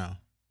 What round?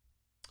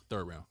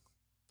 Third round.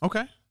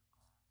 Okay.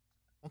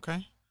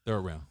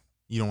 Third round.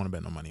 You don't want to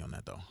bet no money on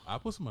that, though. I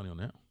put some money on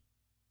that.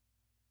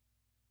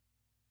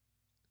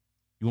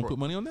 You want to put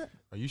money on that?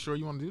 Are you sure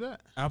you want to do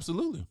that?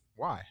 Absolutely.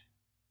 Why?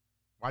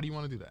 Why do you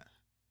want to do that?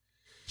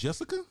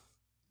 Jessica?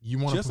 You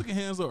want Jessica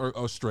hands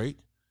are straight.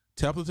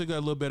 Tabitha got a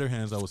little better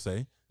hands, I would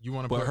say. You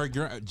want to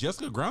But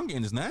Jessica ground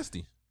game is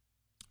nasty.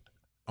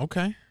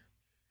 Okay.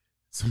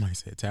 Somebody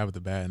said Tabitha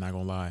bad, not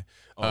going to lie.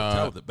 Oh,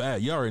 Tabitha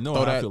bad. You already know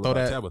how I feel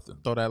about Tabitha.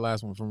 Throw that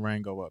last one from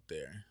Rango up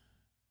there.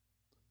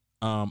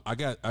 I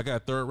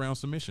got third round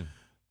submission.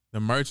 The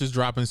merch is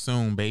dropping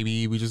soon,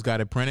 baby. We just got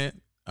it printed.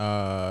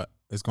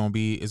 It's gonna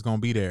be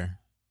there.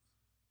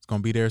 It's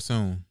gonna be there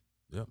soon.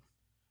 Yep.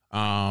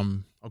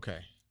 Okay.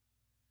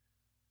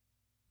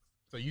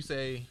 So you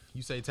say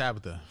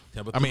Tabitha.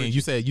 Tabitha I mean,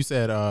 Rich. you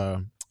said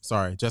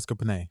sorry, Jessica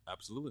Panay.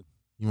 Absolutely.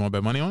 You want to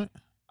bet money on it?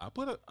 I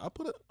put a how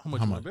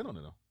much you want to bet on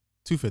it though?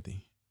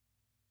 $250.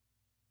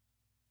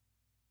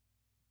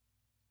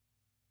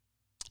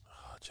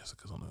 Oh,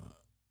 Jessica's on the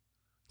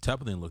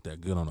Tabitha didn't look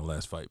that good on the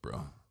last fight,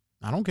 bro.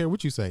 I don't care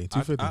what you say.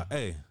 $250.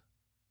 Hey.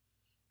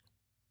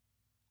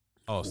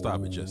 Oh,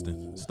 stop it,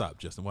 Justin. Stop,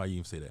 Justin. Why you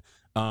even say that?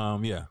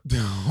 Yeah.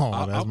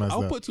 Oh, that's messed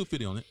I'll up. put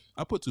 $250 on it.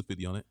 I'll put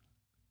 $250 on it.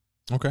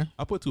 Okay.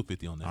 I'll put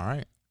 $250 on that. All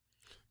right.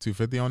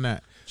 $250 on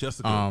that.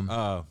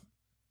 Jessica.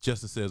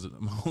 Justin says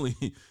only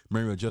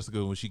Mary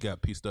Jessica when she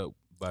got pieced up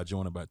by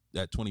Joanna about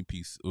that 20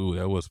 piece. Ooh,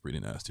 that was pretty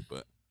nasty.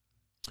 But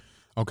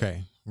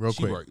okay, real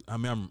quick. Worked. I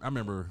mean, I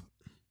remember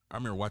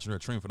watching her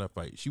train for that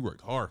fight. She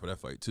worked hard for that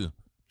fight too.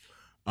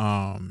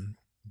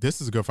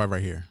 This is a good fight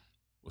right here.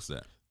 What's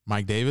that?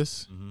 Mike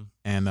Davis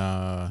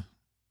and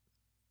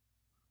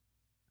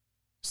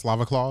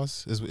Slava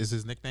Claus is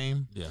his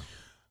nickname. Yeah,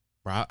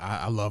 bro.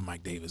 I love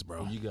Mike Davis,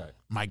 bro. What you got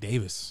Mike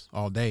Davis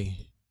all day.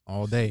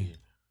 All day.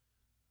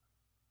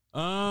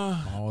 I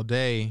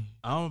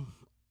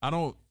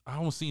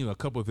don't see a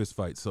couple of his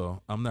fights,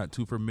 so I'm not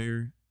too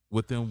familiar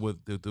with them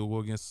with the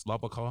war against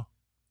Slobakov.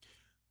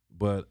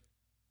 But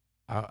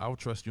I'll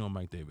trust you on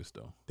Mike Davis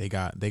though. They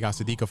got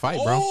Sadiq a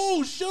fight, bro.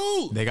 Oh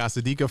shoot! They got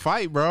Sadiq a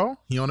fight, bro.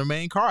 He on the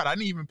main card. I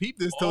didn't even peep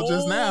this till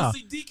just now.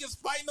 Sadiq is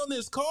fighting on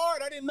this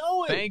card. I didn't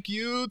know it. Thank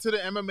you to the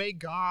MMA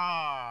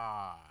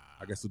god.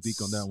 I got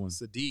Sadiq on that one.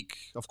 Sadiq,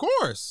 of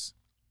course.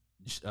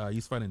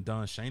 He's fighting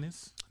Don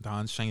Shainis.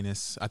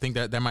 I think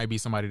that might be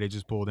somebody they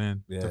just pulled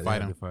in to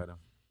fight him.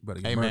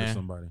 Better get murder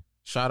somebody.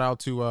 Shout out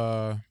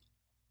to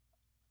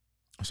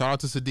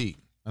Sadiq.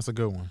 That's a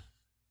good one.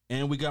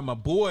 And we got my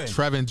boy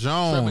Trevin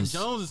Jones. Trevin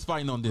Jones is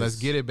fighting on this. Let's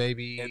get it,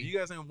 baby. If you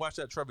guys haven't watched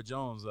that Trevin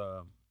Jones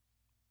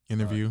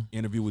interview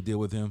we did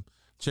with him,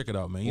 check it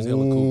out, man. He's a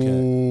hella cool cat.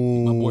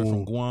 He's my boy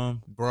from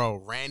Guam. Bro,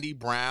 Randy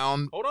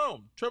Brown. Hold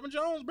on. Trevin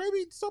Jones,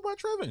 baby. Talk about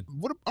Trevin.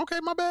 Okay,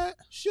 my bad.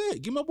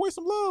 Shit. Give my boy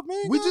some love,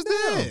 man. We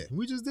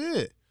just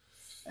did.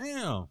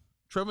 Damn.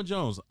 Trevin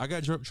Jones. I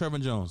got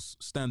Trevin Jones.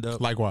 Stand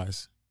up.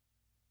 Likewise.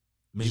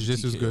 Maybe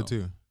this is good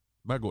too.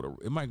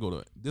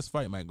 This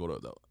fight might go to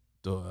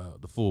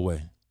the full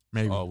way.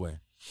 Maybe. All way.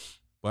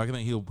 But I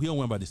think he'll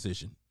win by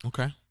decision.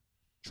 Okay.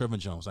 Trevin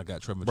Jones. I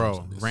got Trevin Jones. Bro,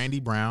 On this. Randy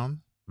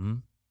Brown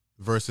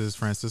versus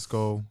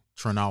Francisco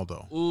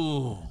Trinaldo.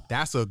 Ooh.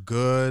 That's a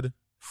good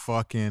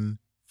fucking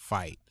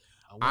fight.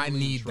 I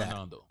need that.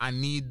 Trinaldo. I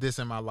need this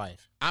in my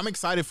life. I'm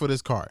excited for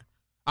this card.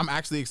 I'm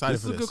actually excited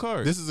for this. This is a good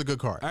card. This is a good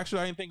card.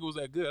 Actually, I didn't think it was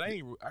that good.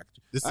 I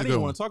This is didn't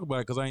even want to talk about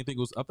it because I didn't think it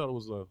was. I thought it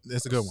was a.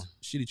 It's a good one.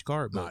 Shitty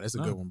card. Nah, that's a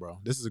good one, bro.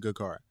 This is a good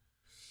card.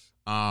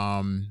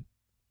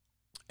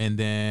 And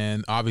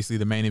then obviously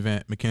the main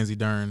event, Mackenzie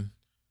Dern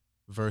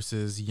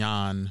versus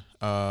Jan.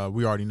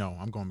 We already know.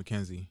 I'm going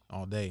Mackenzie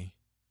all day.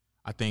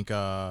 I think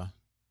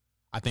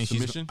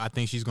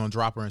she's gonna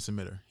drop her and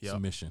submit her. Yep.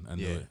 Submission. I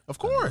knew it. Of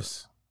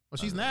course. Well,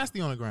 she's nasty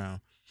on the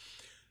ground.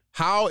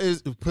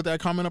 Put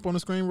that comment up on the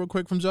screen real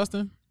quick from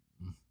Justin.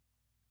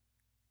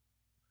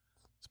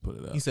 Let's put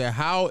it up. He said,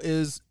 how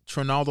is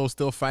Trinaldo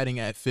still fighting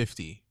at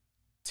 50?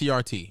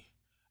 TRT.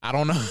 I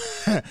don't know.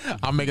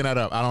 I'm making that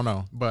up. I don't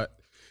know. But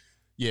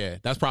yeah,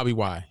 that's probably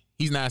why.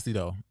 He's nasty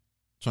though.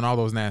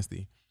 Trinaldo's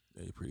nasty.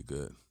 Yeah, he's pretty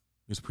good.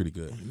 He's pretty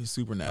good. He's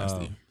super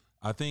nasty.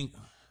 I think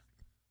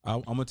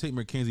I'm gonna take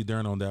Mackenzie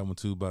Dern on that one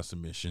too by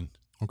submission.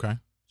 Okay.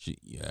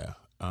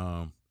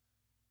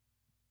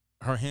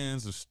 Her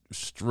hands are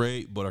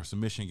straight, but her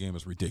submission game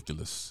is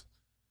ridiculous.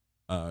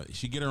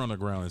 She get her on the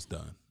ground, it's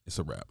done. It's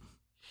a wrap.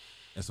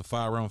 It's a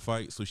 5-round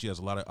fight, so she has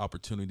a lot of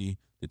opportunity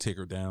to take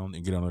her down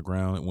and get on the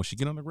ground. And when she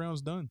get on the ground,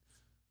 it's done.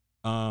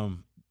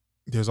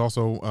 There's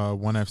also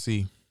ONE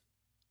FC.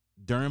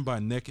 Dern by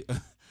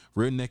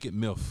rear naked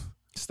MILF.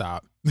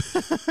 Stop.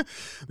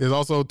 There's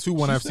also two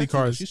ONE FC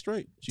cards. She's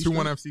straight. Two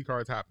ONE FC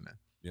cards happening.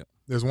 Yeah.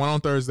 There's one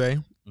on Thursday,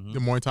 the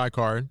Muay Thai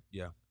card.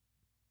 Yeah.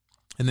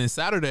 And then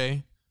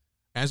Saturday,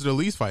 Angela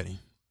Lee's fighting.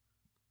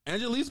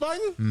 Angela Lee's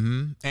fighting?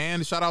 Mm-hmm.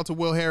 And shout out to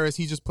Will Harris.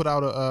 He just put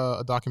out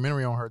a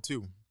documentary on her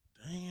too.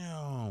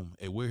 Damn.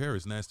 Hey, Will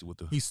Harris nasty with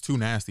the. He's too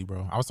nasty,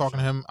 bro. I was talking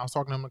to him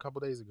a couple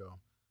days ago.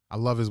 I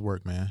love his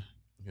work, man.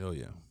 Hell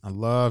yeah. I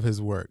love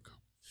his work.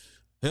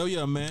 Hell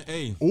yeah, man.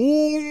 Hey.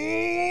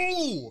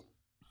 Ooh.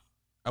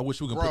 I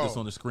wish we could Bro. put this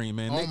on the screen,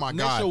 man. Oh, my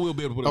Next God. show we'll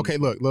be able to put it Okay,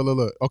 look.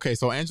 Okay,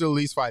 so Angela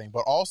Lee's fighting, but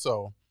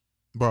also,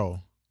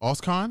 bro,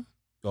 Oskan,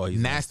 Oh,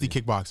 he's nasty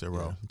kickboxer,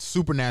 bro. Yeah.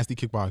 Super nasty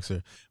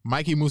kickboxer.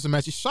 Mikey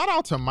Musumeci. Shout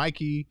out to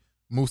Mikey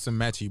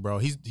Musumeci, bro.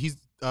 He's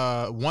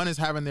one is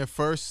having their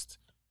first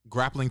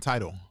grappling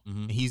title.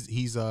 Mm-hmm.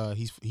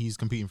 He's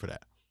competing for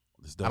that.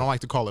 I don't like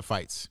to call it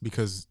fights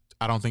because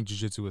I don't think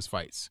jiu-jitsu is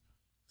fights.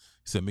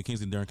 He said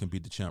Mackenzie Dern can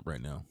beat the champ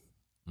right now.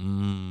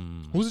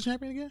 Who's the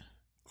champion again?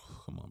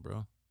 Come on,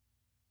 bro.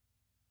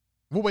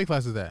 What weight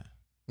class is that?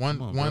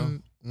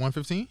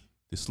 115?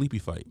 The sleepy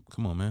fight.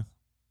 Come on, man.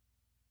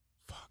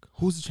 Fuck.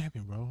 Who's the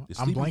champion, bro?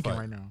 I'm blanking fight.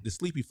 right now. The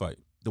sleepy fight.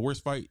 The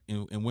worst fight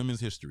in women's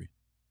history.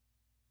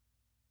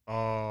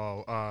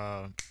 Oh,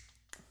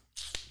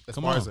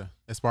 Come on.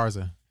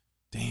 Esparza.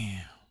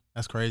 Damn.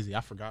 That's crazy.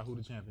 I forgot who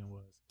the champion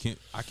was.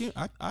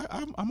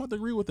 I'm about to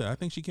agree with that. I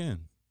think she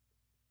can.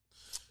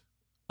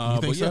 You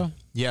think so? Yeah.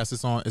 Yes,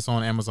 it's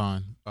on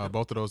Amazon.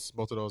 Both of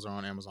those are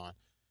on Amazon.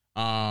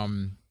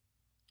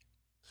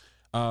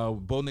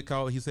 Bo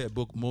Nickel, he said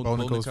Bo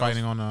Nickel's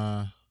fighting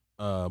on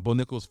Bo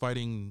Nickel's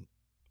fighting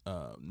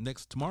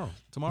tomorrow.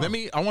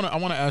 I want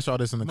to ask y'all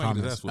this in the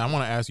comments. I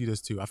want to ask you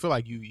this too. I feel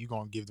like you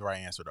gonna give the right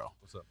answer though.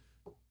 What's up?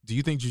 Do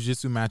you think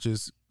jiu-jitsu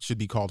matches should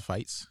be called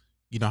fights?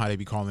 You know how they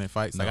be calling it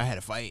fights? No. Like I had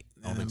a fight.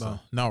 I don't think so.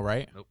 No,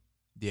 right? Nope.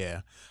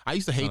 Yeah. I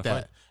used to hate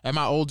that. At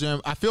my old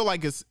gym, I feel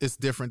like it's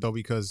different though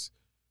because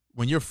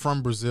when you're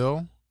from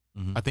Brazil,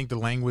 mm-hmm. I think the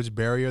language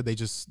barrier, they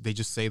just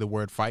say the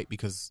word fight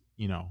because,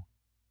 you know,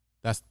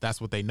 that's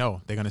what they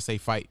know. They're gonna say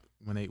fight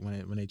when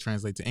they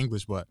translate to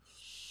English, but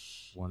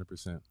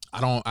 100%.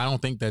 I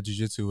don't think that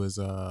jiu-jitsu is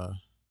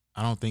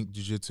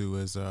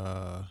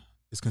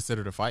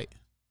considered a fight.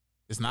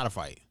 It's not a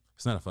fight.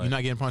 It's not a fight. You're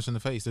not getting punched in the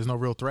face. There's no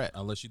real threat.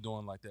 Unless you're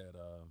doing like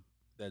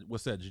that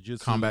what's that,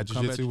 jiu-jitsu? Combat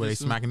jiu-jitsu where they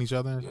smacking each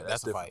other. Yeah,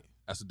 that's a fight.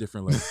 That's a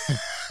different level.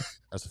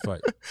 That's a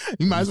fight.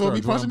 You might as well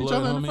be punching each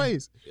other in the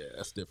face. Yeah,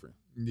 that's different.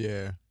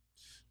 Yeah.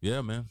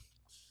 Yeah, man.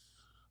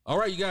 All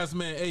right, you guys,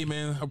 man. Hey,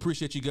 man, I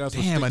appreciate you guys.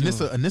 Damn,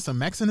 Anissa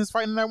Mexon is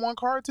fighting that one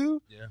card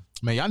too? Yeah.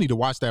 Man, y'all need to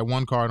watch that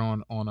one card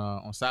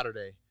on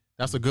Saturday.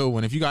 That's a good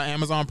one. If you got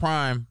Amazon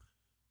Prime,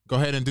 go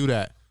ahead and do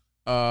that.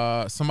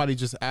 Somebody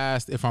just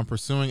asked if I'm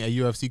pursuing a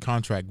UFC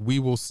contract. We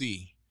will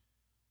see.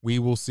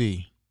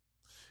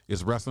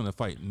 Is wrestling a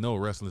fight? No,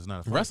 wrestling is not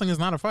a fight. Wrestling is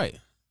not a fight.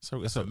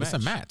 So it's a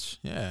match.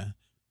 Yeah.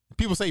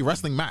 People say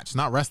wrestling match,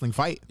 not wrestling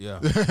fight. Yeah.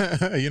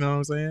 You know what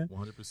I'm saying?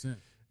 100%.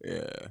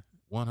 Yeah.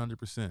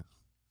 100%.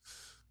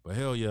 But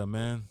hell yeah,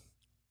 man.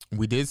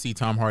 We did see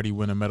Tom Hardy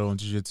win a medal in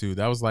jiu-jitsu.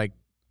 That was like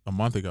a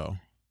month ago.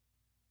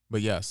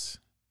 But yes,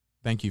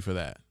 thank you for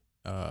that,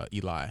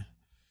 Eli.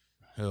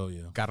 Hell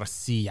yeah.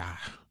 Garcia.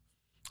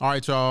 All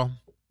right, y'all.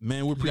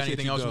 Man, we appreciate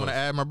anything else you want to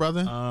add, my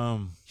brother?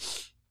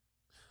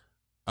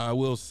 I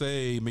will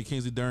say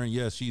Mackenzie Dern,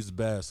 yes, she's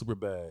bad, super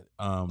bad.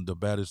 The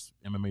baddest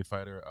MMA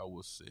fighter, I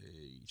will say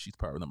she's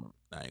probably number.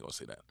 I ain't gonna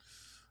say that.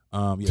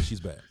 Yeah, she's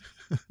bad,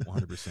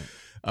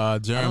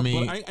 100%.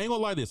 Jeremy, I ain't gonna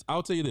lie.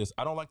 I'll tell you this.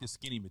 I don't like this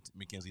skinny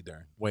Mackenzie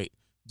Dern. Wait,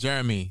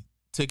 Jeremy,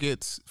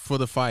 tickets for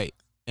the fight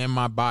in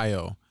my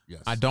bio.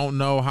 Yes. I don't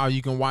know how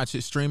you can watch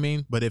it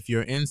streaming, but if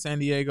you're in San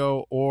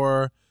Diego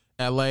or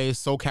LA,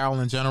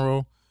 SoCal in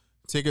general,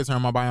 tickets are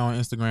in my bio on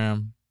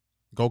Instagram.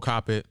 Go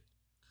cop it.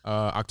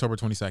 October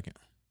 22nd.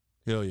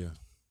 Hell yeah.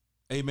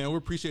 Hey, man, we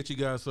appreciate you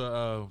guys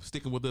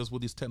sticking with us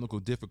with these technical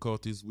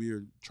difficulties.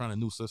 We're trying a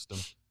new system.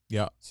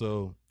 Yeah.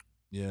 So,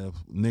 yeah,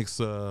 next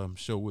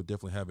show we'll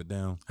definitely have it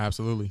down.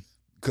 Absolutely.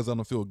 Because I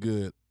don't feel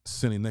good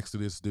sitting next to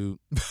this dude.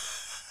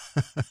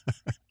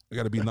 I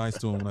got to be nice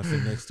to him when I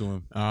sit next to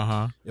him.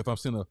 Uh-huh. If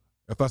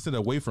I sit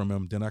away from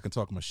him, then I can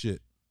talk my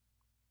shit.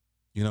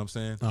 You know what I'm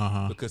saying?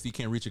 Uh-huh. Because he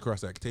can't reach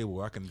across that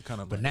table. I can kind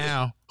of. But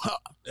now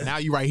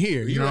you right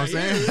here. You know what I'm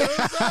saying?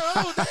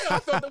 Oh, damn. I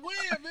felt the win,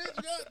 bitch.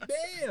 God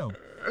damn.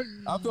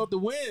 I felt the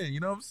win. You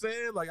know what I'm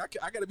saying? Like,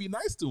 I got to be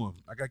nice to him.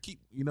 I got to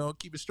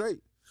keep it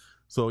straight.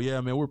 So, yeah,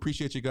 man, we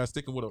appreciate you guys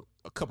sticking with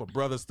a couple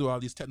brothers through all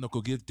these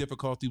technical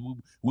difficulties. We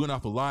went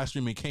off a live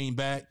stream and came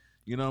back.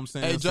 You know what I'm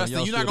saying? Hey,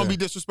 Justin, you're not going to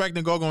be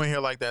disrespecting Gogo in here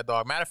like that,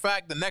 dog. Matter of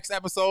fact, the next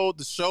episode,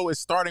 the show is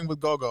starting with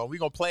Gogo. We're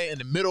going to play it in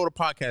the middle of the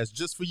podcast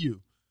just for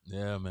you.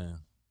 Yeah, man.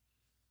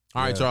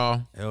 All right,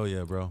 y'all. Hell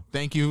yeah, bro.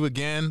 Thank you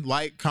again.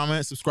 Like,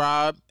 comment,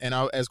 subscribe. And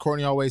as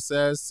Courtney always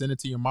says, send it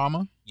to your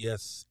mama.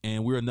 Yes.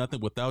 And we're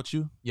nothing without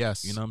you.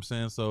 Yes. You know what I'm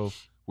saying? So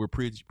we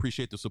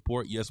appreciate the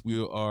support. Yes,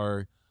 we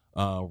are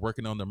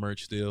working on the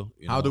merch still.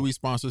 How do we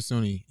sponsor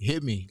SUNY?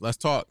 Hit me. Let's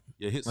talk.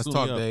 Yeah, let's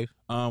talk, Dave.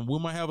 We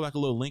might have like a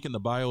little link in the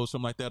bio or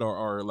something like that,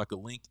 or like a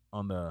link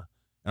on our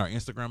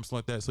Instagram, something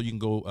like that. So you can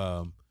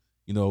go,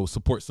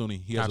 support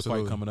SUNY. He has a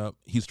fight coming up.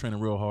 He's training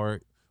real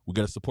hard. We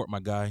got to support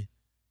my guy.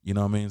 You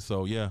know what I mean?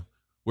 So yeah,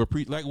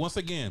 once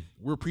again,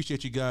 we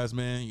appreciate you guys,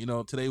 man. You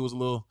know, today was a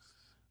little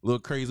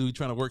crazy. We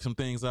trying to work some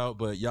things out,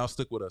 but y'all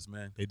stuck with us,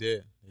 man. They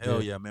did.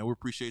 Hell yeah, man. We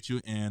appreciate you,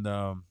 and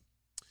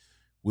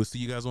we'll see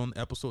you guys on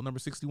episode number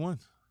 61.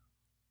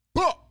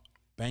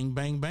 Bang,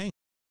 bang, bang.